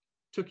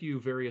took you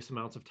various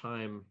amounts of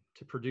time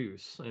to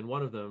produce. And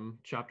one of them,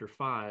 chapter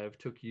 5,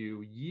 took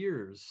you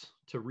years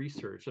to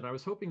research. And I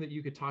was hoping that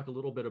you could talk a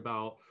little bit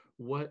about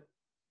what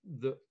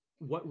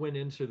went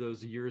into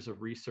those years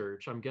of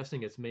research. I'm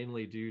guessing it's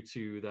mainly due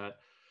to that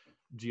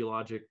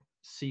geologic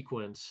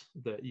sequence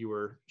that you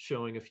were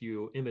showing a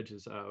few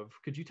images of.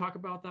 Could you talk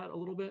about that a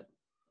little bit?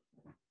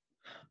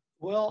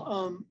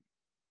 Well,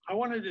 I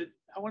wanted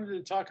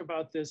to talk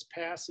about this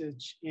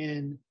passage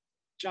in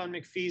John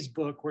McPhee's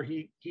book where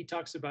he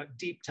talks about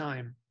deep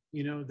time.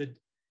 You know,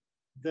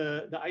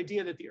 the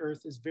idea that the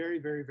Earth is very,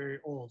 very, very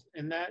old,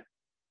 and that,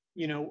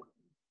 you know,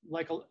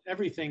 like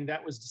everything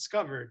that was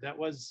discovered,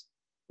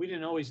 we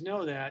didn't always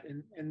know that,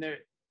 and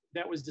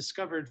that was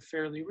discovered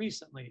fairly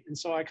recently. And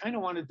so I kind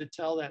of wanted to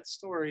tell that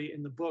story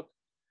in the book.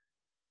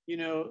 You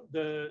know,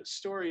 the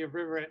story of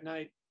River at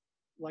Night,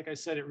 like I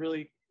said,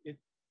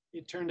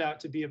 it turned out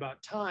to be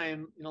about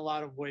time in a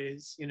lot of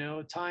ways. You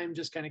know, time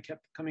just kind of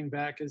kept coming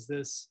back as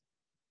this,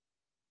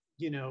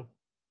 you know,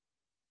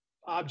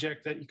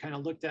 object that you kind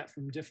of looked at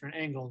from different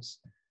angles.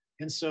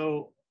 And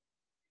so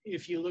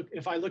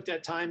if I looked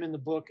at time in the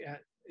book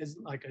as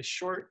like a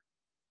short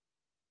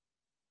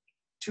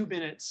 2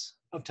 minutes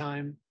of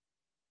time,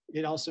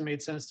 it also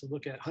made sense to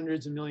look at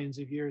hundreds of millions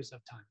of years of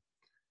time,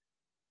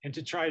 and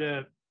to try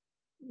to,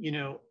 you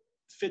know,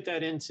 fit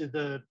that into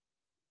the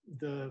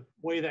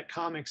way that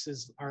comics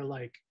are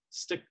like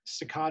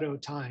staccato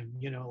time,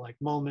 you know, like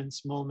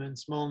moments,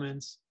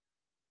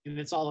 and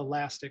it's all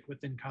elastic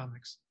within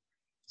comics.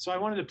 So I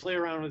wanted to play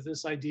around with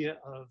this idea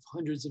of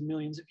hundreds of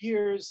millions of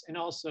years, and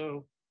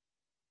also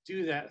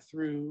do that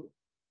through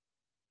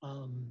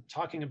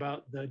talking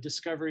about the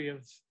discovery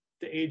of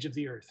the age of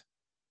the Earth.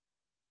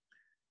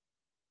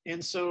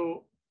 And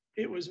so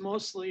it was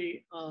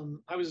mostly,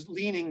 I was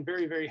leaning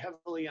very, very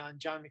heavily on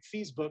John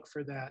McPhee's book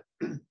for that.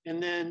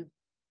 And then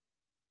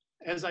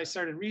as I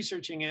started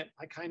researching it,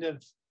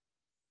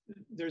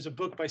 there's a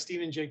book by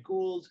Stephen Jay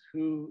Gould,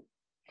 who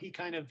he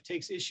kind of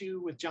takes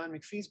issue with John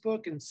McPhee's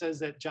book and says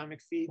that John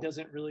McPhee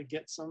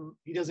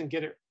doesn't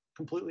get it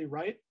completely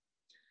right.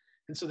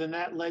 And so then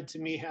that led to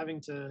me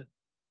having to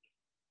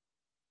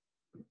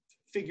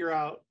figure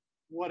out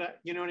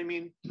you know what I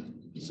mean?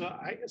 So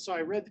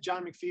I read the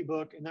John McPhee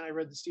book, and then I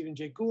read the Stephen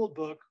Jay Gould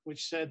book,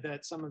 which said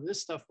that some of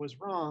this stuff was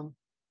wrong.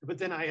 But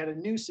then I had a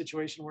new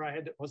situation where I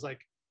was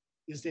like,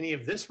 is any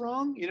of this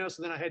wrong? You know,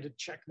 so then I had to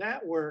check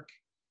that work.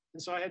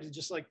 And so I had to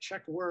just like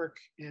check work,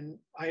 and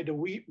I had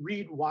to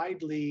read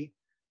widely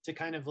to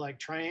kind of like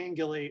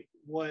triangulate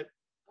what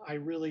I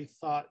really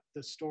thought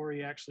the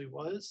story actually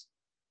was.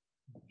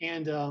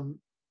 And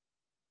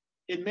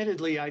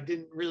admittedly, I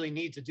didn't really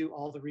need to do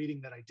all the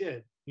reading that I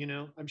did. You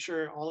know, I'm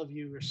sure all of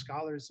you are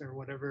scholars or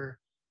whatever,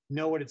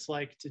 know what it's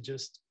like to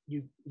just,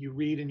 you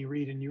read and you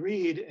read and you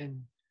read,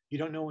 and you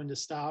don't know when to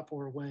stop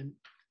or when,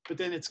 but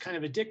then it's kind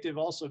of addictive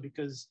also,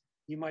 because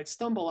you might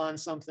stumble on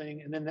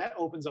something, and then that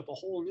opens up a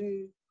whole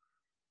new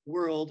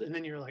world, and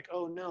then you're like,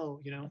 oh no,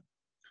 you know.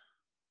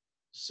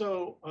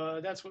 So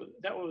that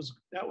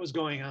was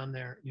going on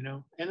there, you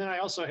know. And then I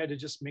also had to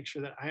just make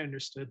sure that I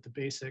understood the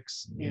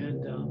basics,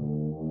 and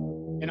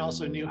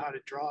also knew how to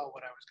draw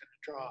what I was going to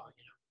draw,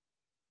 you know.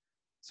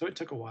 So it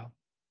took a while.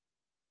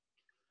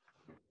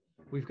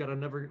 We've got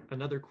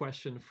another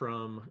question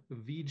from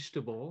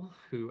Vegetable,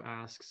 who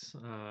asks,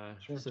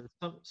 Sure. so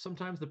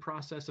sometimes the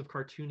process of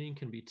cartooning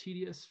can be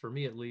tedious, for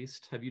me at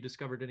least. Have you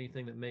discovered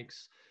anything that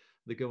makes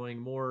the going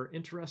more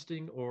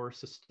interesting or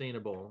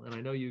sustainable? And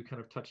I know you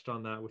kind of touched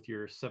on that with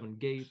your 7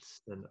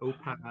 gates and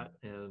OPAT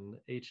and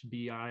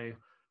HBIYH.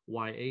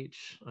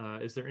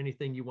 Is there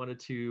anything you wanted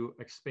to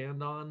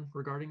expand on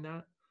regarding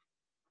that?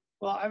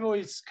 Well, I've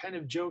always kind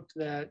of joked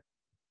that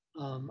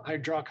I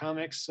draw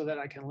comics so that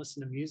I can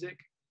listen to music.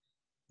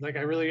 Like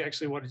I really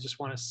actually just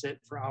want to sit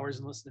for hours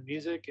and listen to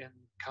music, and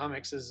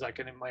comics is like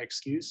my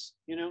excuse,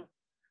 you know.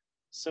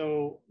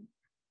 So,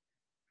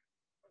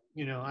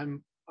 you know,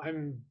 I'm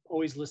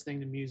always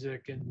listening to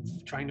music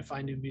and trying to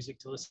find new music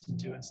to listen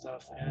to and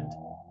stuff. And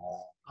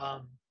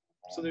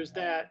so there's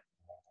that,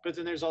 but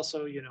then there's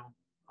also, you know,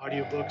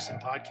 audiobooks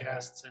and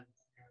podcasts, and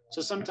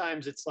so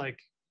sometimes it's like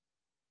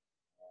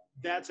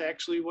that's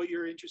actually what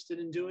you're interested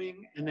in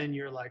doing, and then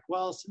you're like,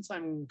 well, since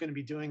I'm going to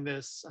be doing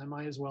this, I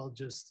might as well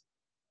just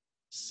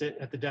sit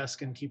at the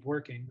desk and keep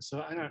working.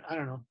 So I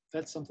don't know.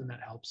 That's something that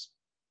helps.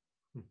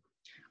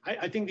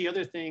 I think the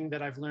other thing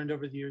that I've learned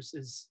over the years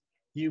is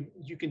you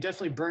can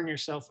definitely burn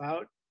yourself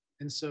out.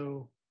 And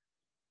so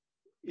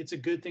it's a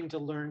good thing to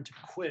learn to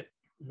quit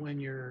when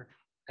you're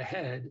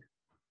ahead,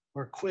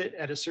 or quit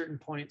at a certain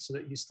point so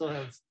that you still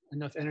have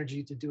enough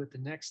energy to do it the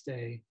next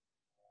day.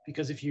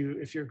 Because if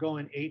you're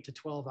going 8 to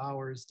 12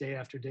 hours day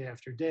after day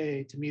after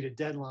day to meet a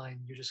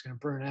deadline, you're just going to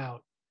burn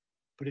out.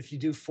 But if you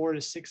do 4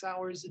 to 6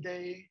 hours a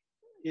day,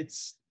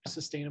 it's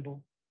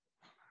sustainable.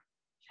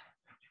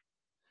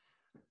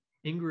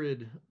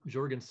 Ingrid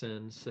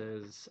Jorgensen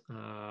says,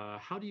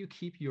 how do you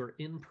keep your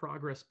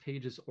in-progress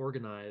pages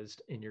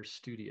organized in your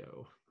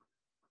studio?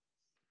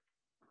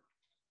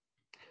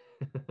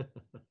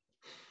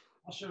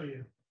 I'll show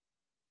you.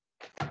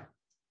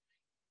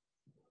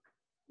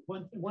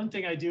 One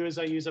thing I do is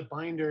I use a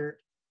binder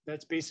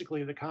that's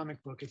basically the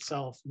comic book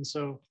itself. And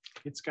so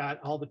it's got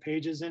all the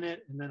pages in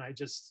it, and then I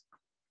just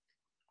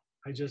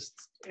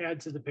add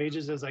to the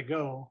pages as I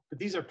go. But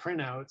these are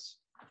printouts.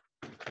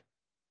 I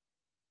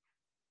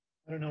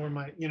don't know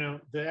where you know,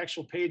 the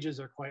actual pages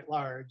are quite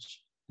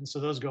large, and so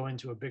those go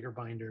into a bigger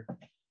binder.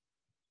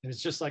 And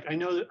it's just like, I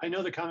know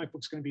the comic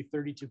book's going to be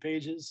 32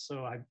 pages,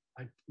 so I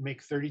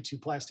make 32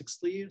 plastic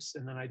sleeves,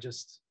 and then I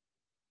just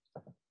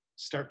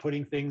start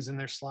putting things in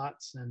their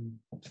slots and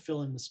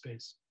fill in the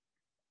space.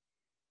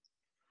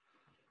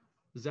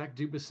 Zach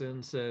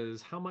Dubison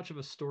says, how much of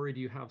a story do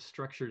you have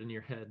structured in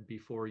your head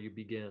before you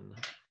begin?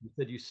 You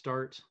said you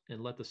start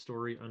and let the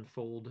story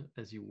unfold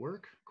as you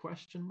work, ?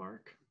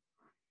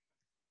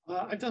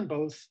 I've done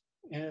both.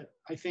 And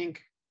I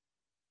think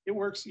it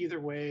works either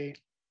way.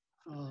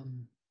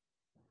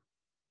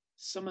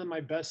 Some of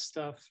my best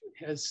stuff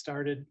has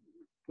started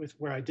with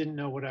where I didn't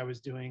know what I was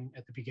doing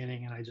at the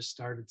beginning, and I just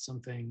started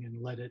something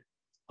and let it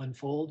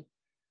unfold.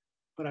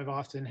 But I've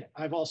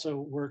also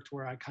worked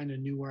where I kind of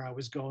knew where I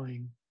was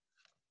going.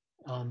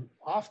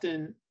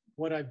 Often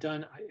what I've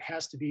done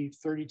has to be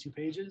 32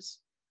 pages.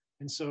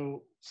 And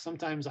so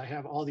sometimes I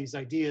have all these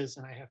ideas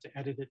and I have to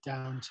edit it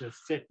down to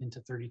fit into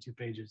 32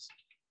 pages.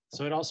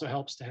 So it also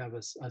helps to have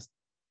a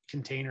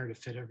container to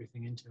fit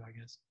everything into, I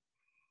guess.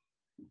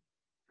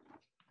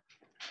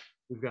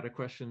 We've got a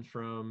question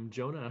from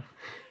Jonah,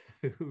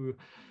 who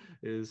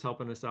is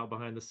helping us out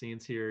behind the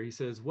scenes here. He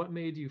says, what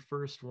made you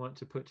first want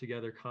to put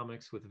together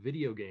comics with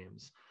video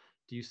games?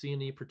 Do you see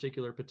any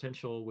particular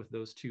potential with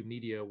those two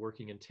media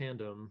working in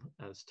tandem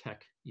as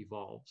tech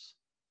evolves?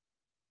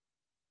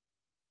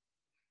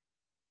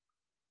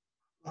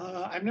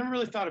 I've never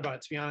really thought about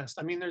it, to be honest.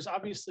 I mean, there's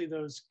obviously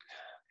those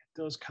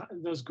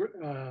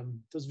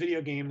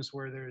video games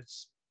where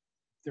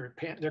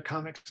they're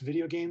comics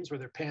video games where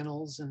they're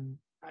panels, and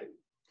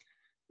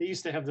they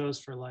used to have those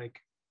for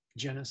like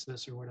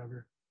Genesis or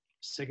whatever,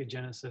 Sega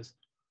Genesis.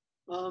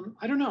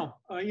 I don't know.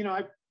 You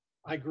know,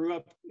 I grew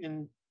up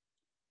in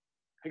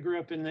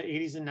the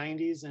 80s and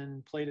 90s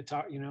and played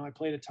Atari. You know, I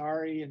played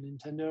Atari and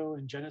Nintendo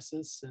and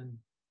Genesis and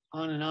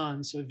on and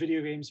on. So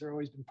video games have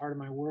always been part of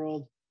my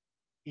world.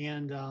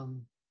 And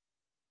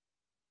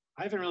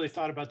I haven't really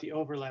thought about the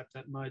overlap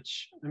that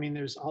much. I mean,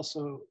 there's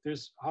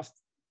obvious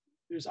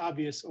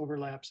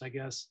overlaps, I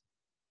guess,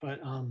 but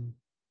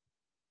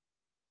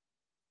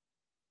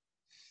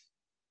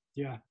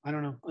yeah, I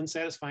don't know.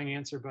 Unsatisfying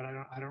answer, but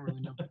I don't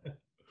really know.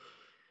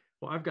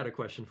 Well, I've got a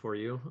question for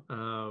you.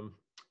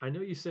 I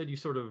know you said you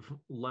sort of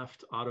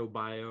left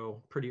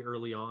autobio pretty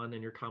early on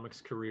in your comics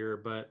career,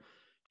 but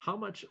how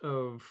much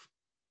of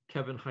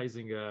Kevin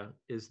Huizenga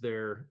is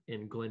there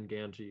in Glenn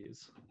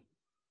Ganges?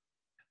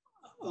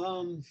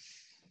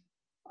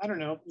 I don't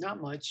know, not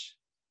much.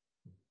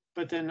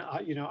 but then,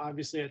 you know,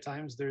 obviously at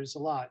times there's a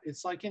lot.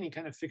 It's like any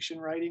kind of fiction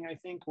writing, I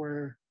think,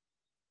 where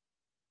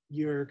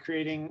you're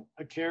creating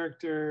a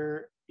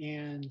character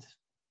and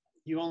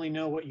you only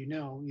know what you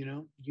know, you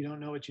don't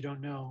know what you don't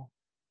know.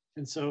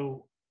 And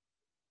so,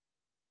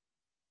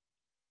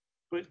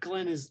 but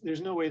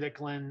there's no way that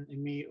Glenn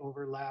and me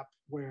overlap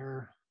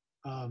where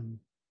I'm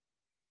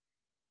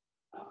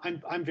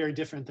very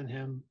different than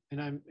him,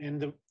 and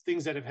the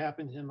things that have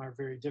happened to him are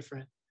very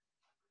different.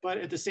 But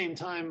at the same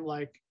time,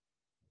 like,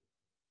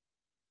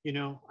 you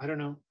know, I don't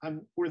know,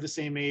 we're the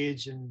same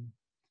age and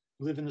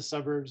live in the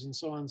suburbs and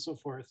so on and so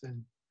forth.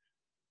 And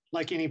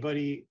like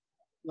anybody,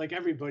 like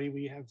everybody,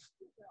 we have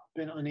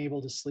been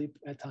unable to sleep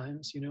at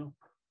times, you know.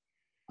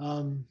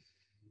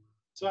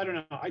 So I don't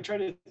know. I try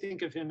to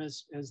think of him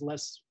as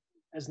less,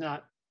 as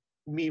not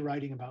me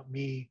writing about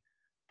me,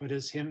 but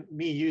as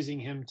me using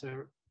him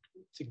to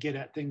get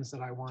at things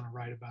that I want to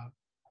write about.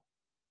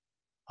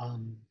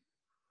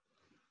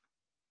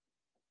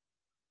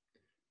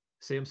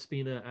 Sam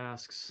Spina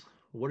asks,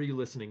 what are you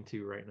listening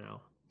to right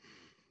now?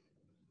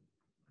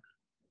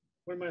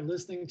 What am I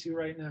listening to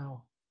right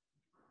now?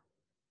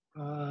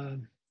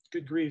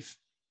 Good grief.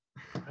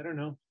 I don't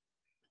know.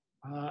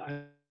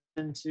 I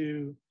listen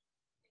to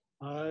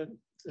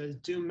the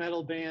doom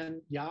metal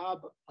band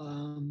Yob.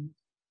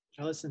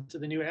 I listened to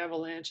the new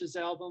Avalanches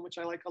album, which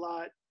I like a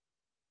lot.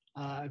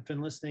 I've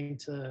been listening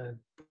to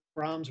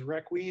Brahms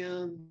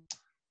Requiem.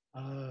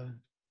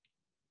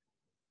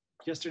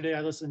 Yesterday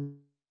I listened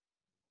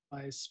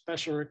by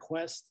special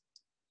request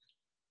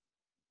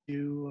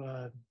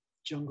to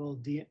jungle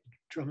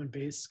drum and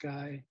bass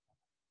guy.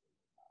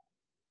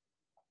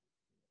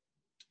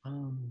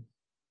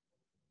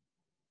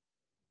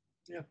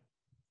 Yeah,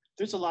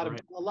 there's a lot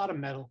of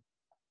metal.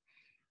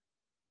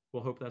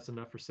 We'll hope that's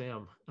enough for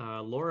Sam.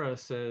 Laura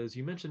says,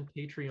 you mentioned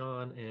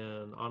Patreon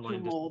and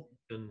online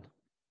distribution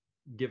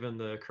given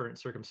the current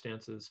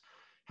circumstances.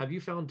 Have you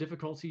found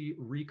difficulty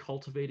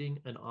recultivating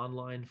an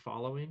online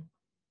following?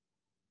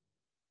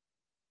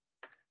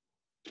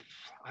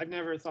 I've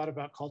never thought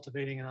about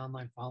cultivating an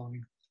online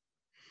following.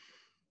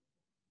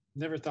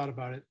 Never thought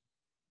about it,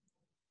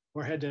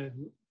 or had to,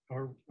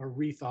 or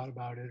rethought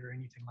about it, or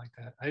anything like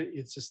that.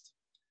 It's just,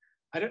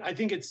 I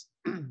think it's,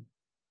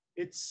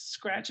 it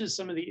scratches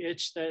some of the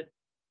itch that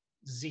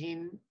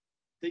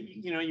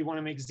you know, you want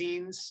to make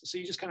zines, so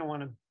you just kind of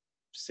want to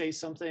say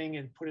something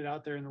and put it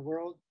out there in the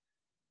world.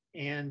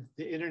 And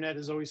the internet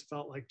has always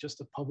felt like just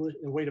a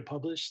way to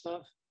publish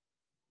stuff.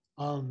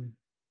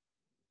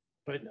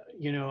 But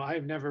you know,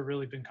 I've never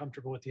really been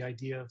comfortable with the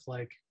idea of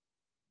like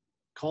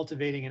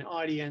cultivating an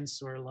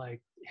audience or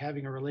like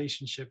having a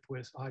relationship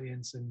with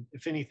audience. And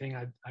if anything,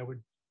 I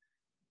would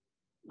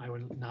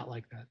not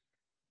like that.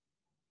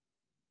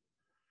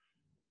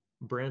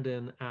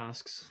 Brandon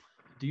asks,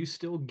 do you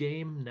still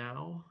game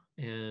now?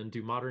 And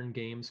do modern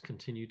games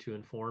continue to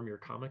inform your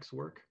comics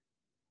work?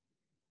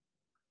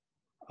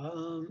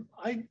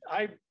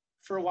 I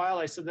for a while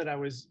I said that I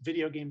was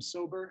video game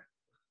sober,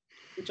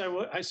 which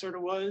I sort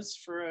of was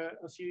for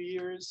a few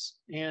years,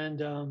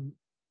 and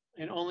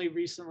only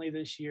recently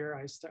this year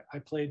I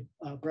played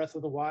Breath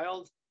of the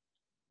Wild,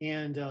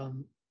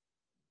 and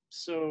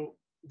so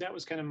that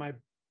was kind of my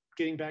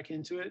getting back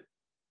into it.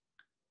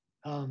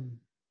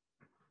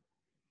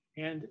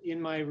 And in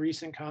my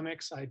recent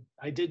comics,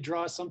 I did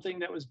draw something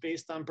that was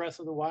based on Breath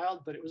of the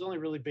Wild, but it was only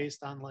really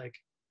based on like,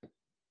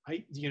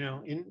 you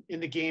know, in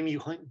the game you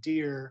hunt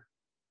deer,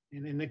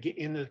 and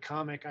in the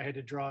comic I had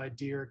to draw a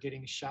deer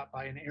getting shot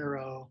by an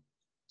arrow.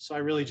 So I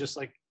really just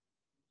like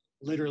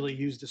literally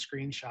used a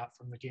screenshot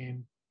from the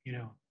game, you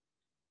know.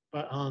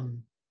 But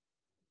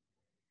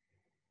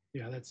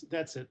yeah,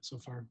 that's it so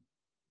far.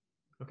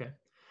 Okay.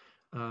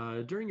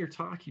 During your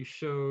talk, you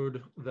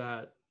showed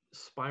that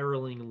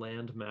spiraling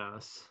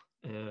landmass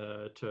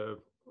to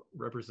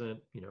represent,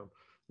 you know,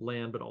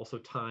 land, but also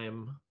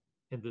time,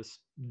 in this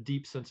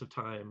deep sense of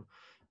time.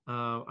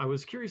 I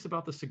was curious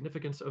about the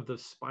significance of the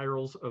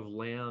spirals of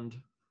land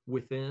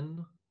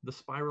within the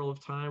spiral of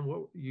time.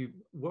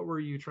 What were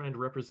you trying to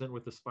represent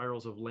with the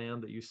spirals of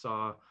land that you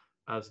saw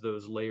as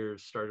those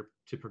layers started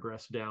to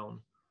progress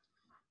down?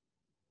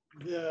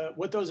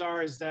 What those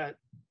are is that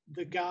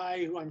the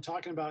guy who I'm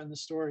talking about in the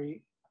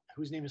story,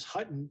 whose name is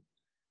Hutton,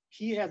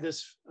 he had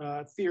this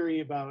theory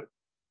about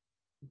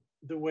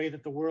the way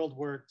that the world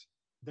worked,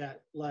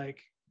 that like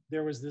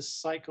there was this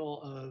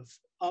cycle of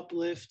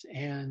uplift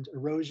and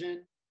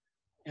erosion,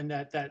 and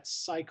that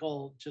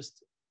cycle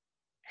just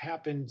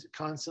happened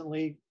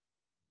constantly,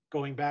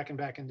 going back and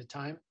back into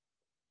time.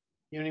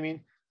 You know what I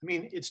mean? I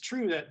mean, it's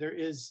true that there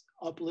is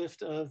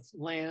uplift of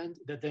land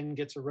that then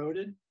gets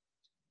eroded,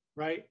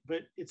 right?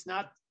 But it's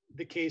not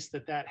the case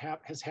that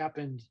has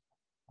happened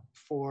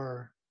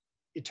for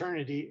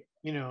eternity.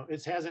 You know,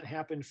 it hasn't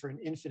happened for an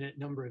infinite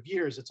number of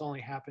years. It's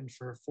only happened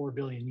for 4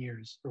 billion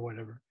years or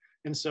whatever.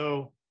 And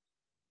so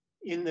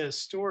in the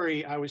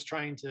story, I was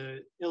trying to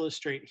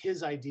illustrate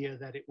his idea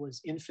that it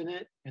was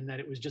infinite and that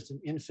it was just an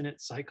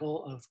infinite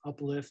cycle of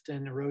uplift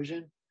and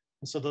erosion.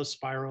 And so those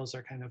spirals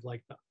are kind of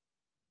like the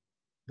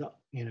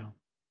you know,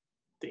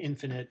 the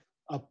infinite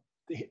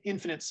the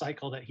infinite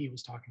cycle that he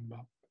was talking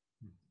about.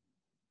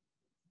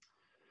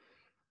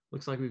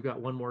 Looks like we've got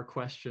one more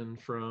question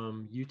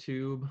from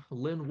YouTube.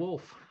 Lynn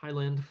Wolf. Hi,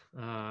 Lynn.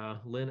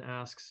 Lynn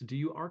asks, do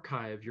you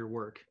archive your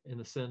work? In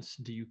the sense,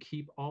 do you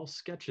keep all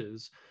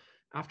sketches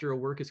after a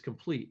work is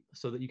complete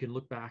so that you can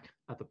look back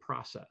at the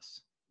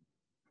process?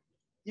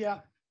 Yeah.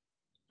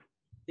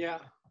 Yeah.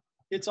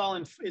 It's all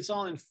in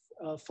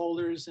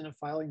folders in a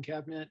filing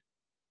cabinet.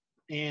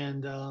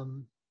 And,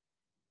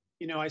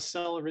 you know, I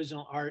sell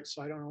original art,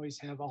 so I don't always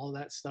have all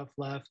that stuff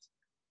left.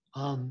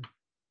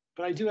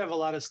 But I do have a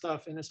lot of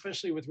stuff, and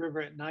especially with River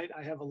at Night,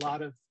 I have a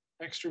lot of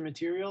extra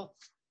material,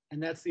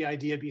 and that's the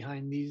idea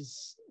behind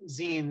these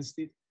zines.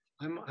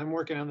 I'm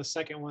working on the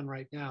second one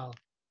right now,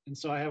 and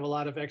so I have a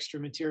lot of extra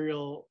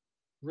material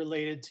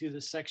related to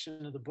the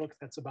section of the book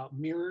that's about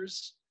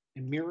mirrors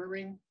and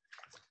mirroring,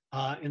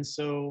 and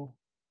so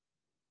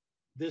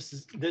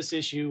this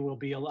issue will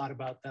be a lot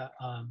about that,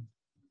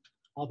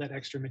 all that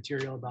extra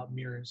material about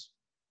mirrors.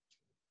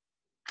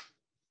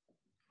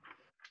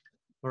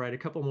 All right, a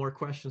couple more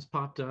questions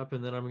popped up,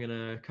 and then I'm going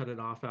to cut it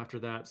off after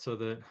that so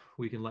that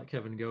we can let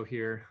Kevin go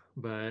here.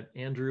 But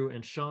Andrew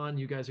and Sean,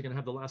 you guys are going to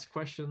have the last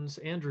questions.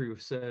 Andrew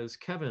says,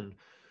 Kevin,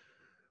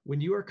 when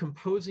you are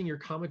composing your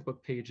comic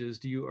book pages,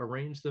 do you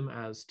arrange them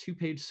as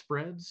 2-page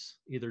spreads,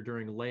 either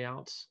during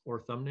layouts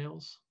or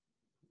thumbnails?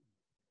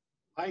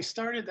 I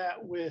started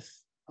that with,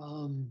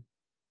 I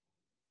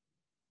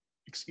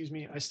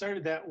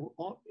started that,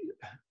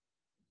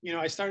 you know,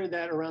 I started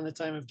that around the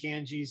time of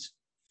Ganges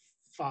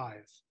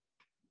 5.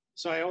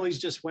 So I always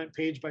just went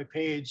page by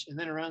page. And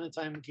then around the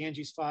time of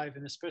Ganges 5,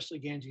 and especially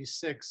Ganges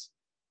 6,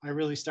 I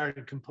really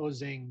started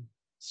composing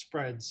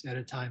spreads at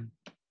a time.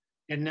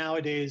 And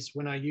nowadays,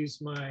 when I use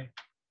my,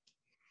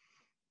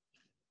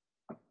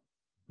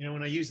 you know,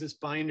 when I use this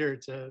binder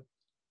to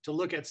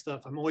look at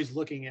stuff, I'm always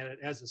looking at it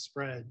as a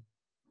spread.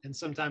 And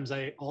sometimes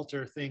I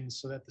alter things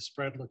so that the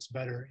spread looks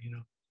better, you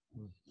know.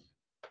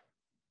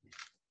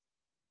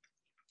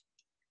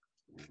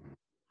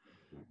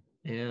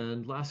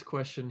 And last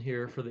question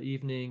here for the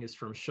evening is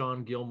from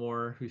Sean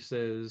Gilmore, who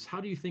says, how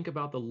do you think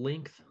about the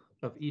length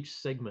of each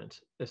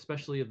segment,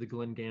 especially of the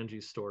Glenn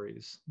Ganges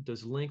stories?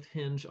 Does length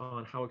hinge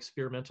on how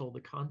experimental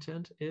the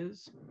content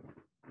is?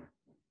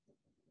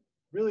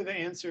 Really, the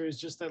answer is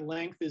just that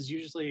length is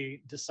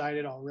usually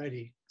decided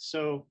already.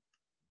 So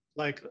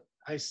like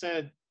I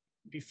said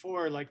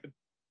before, like the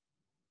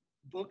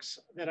books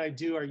that I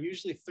do are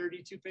usually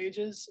 32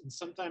 pages and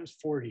sometimes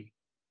 40.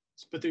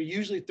 But they're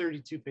usually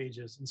 32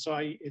 pages. And so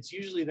it's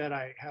usually that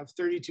I have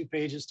 32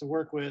 pages to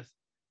work with,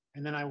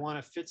 and then I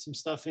want to fit some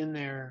stuff in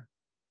there,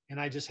 and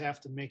I just have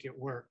to make it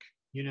work,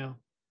 you know?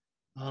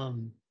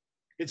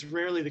 It's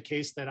rarely the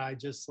case that I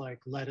just like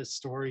let a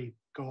story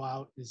go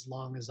out as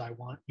long as I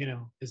want, you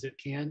know, as it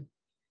can.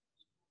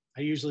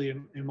 I usually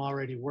am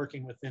already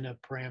working within a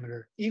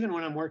parameter. Even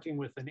when I'm working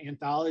with an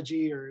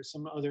anthology or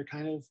some other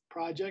kind of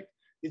project,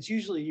 it's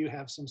usually you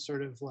have some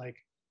sort of like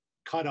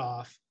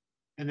cutoff,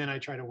 and then I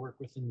try to work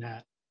within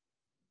that.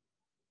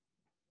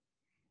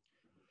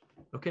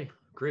 Okay,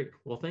 great.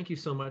 Well, thank you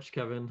so much,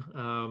 Kevin.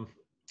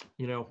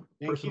 You know,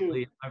 Thank personally,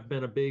 you. I've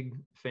been a big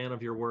fan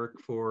of your work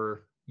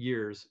for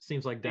years,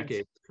 seems like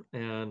decades.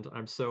 And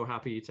I'm so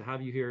happy to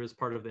have you here as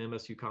part of the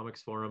MSU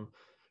Comics Forum.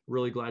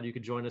 Really glad you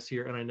could join us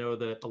here. And I know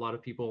that a lot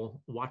of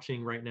people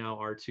watching right now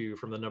are too,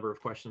 from the number of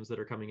questions that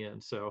are coming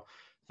in. So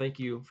thank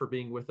you for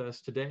being with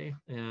us today.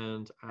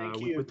 And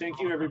thank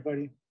you,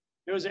 everybody.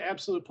 It was an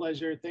absolute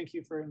pleasure. Thank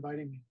you for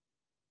inviting me.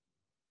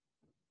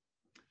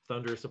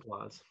 Thunderous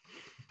applause.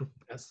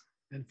 Yes,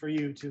 and for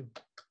you too.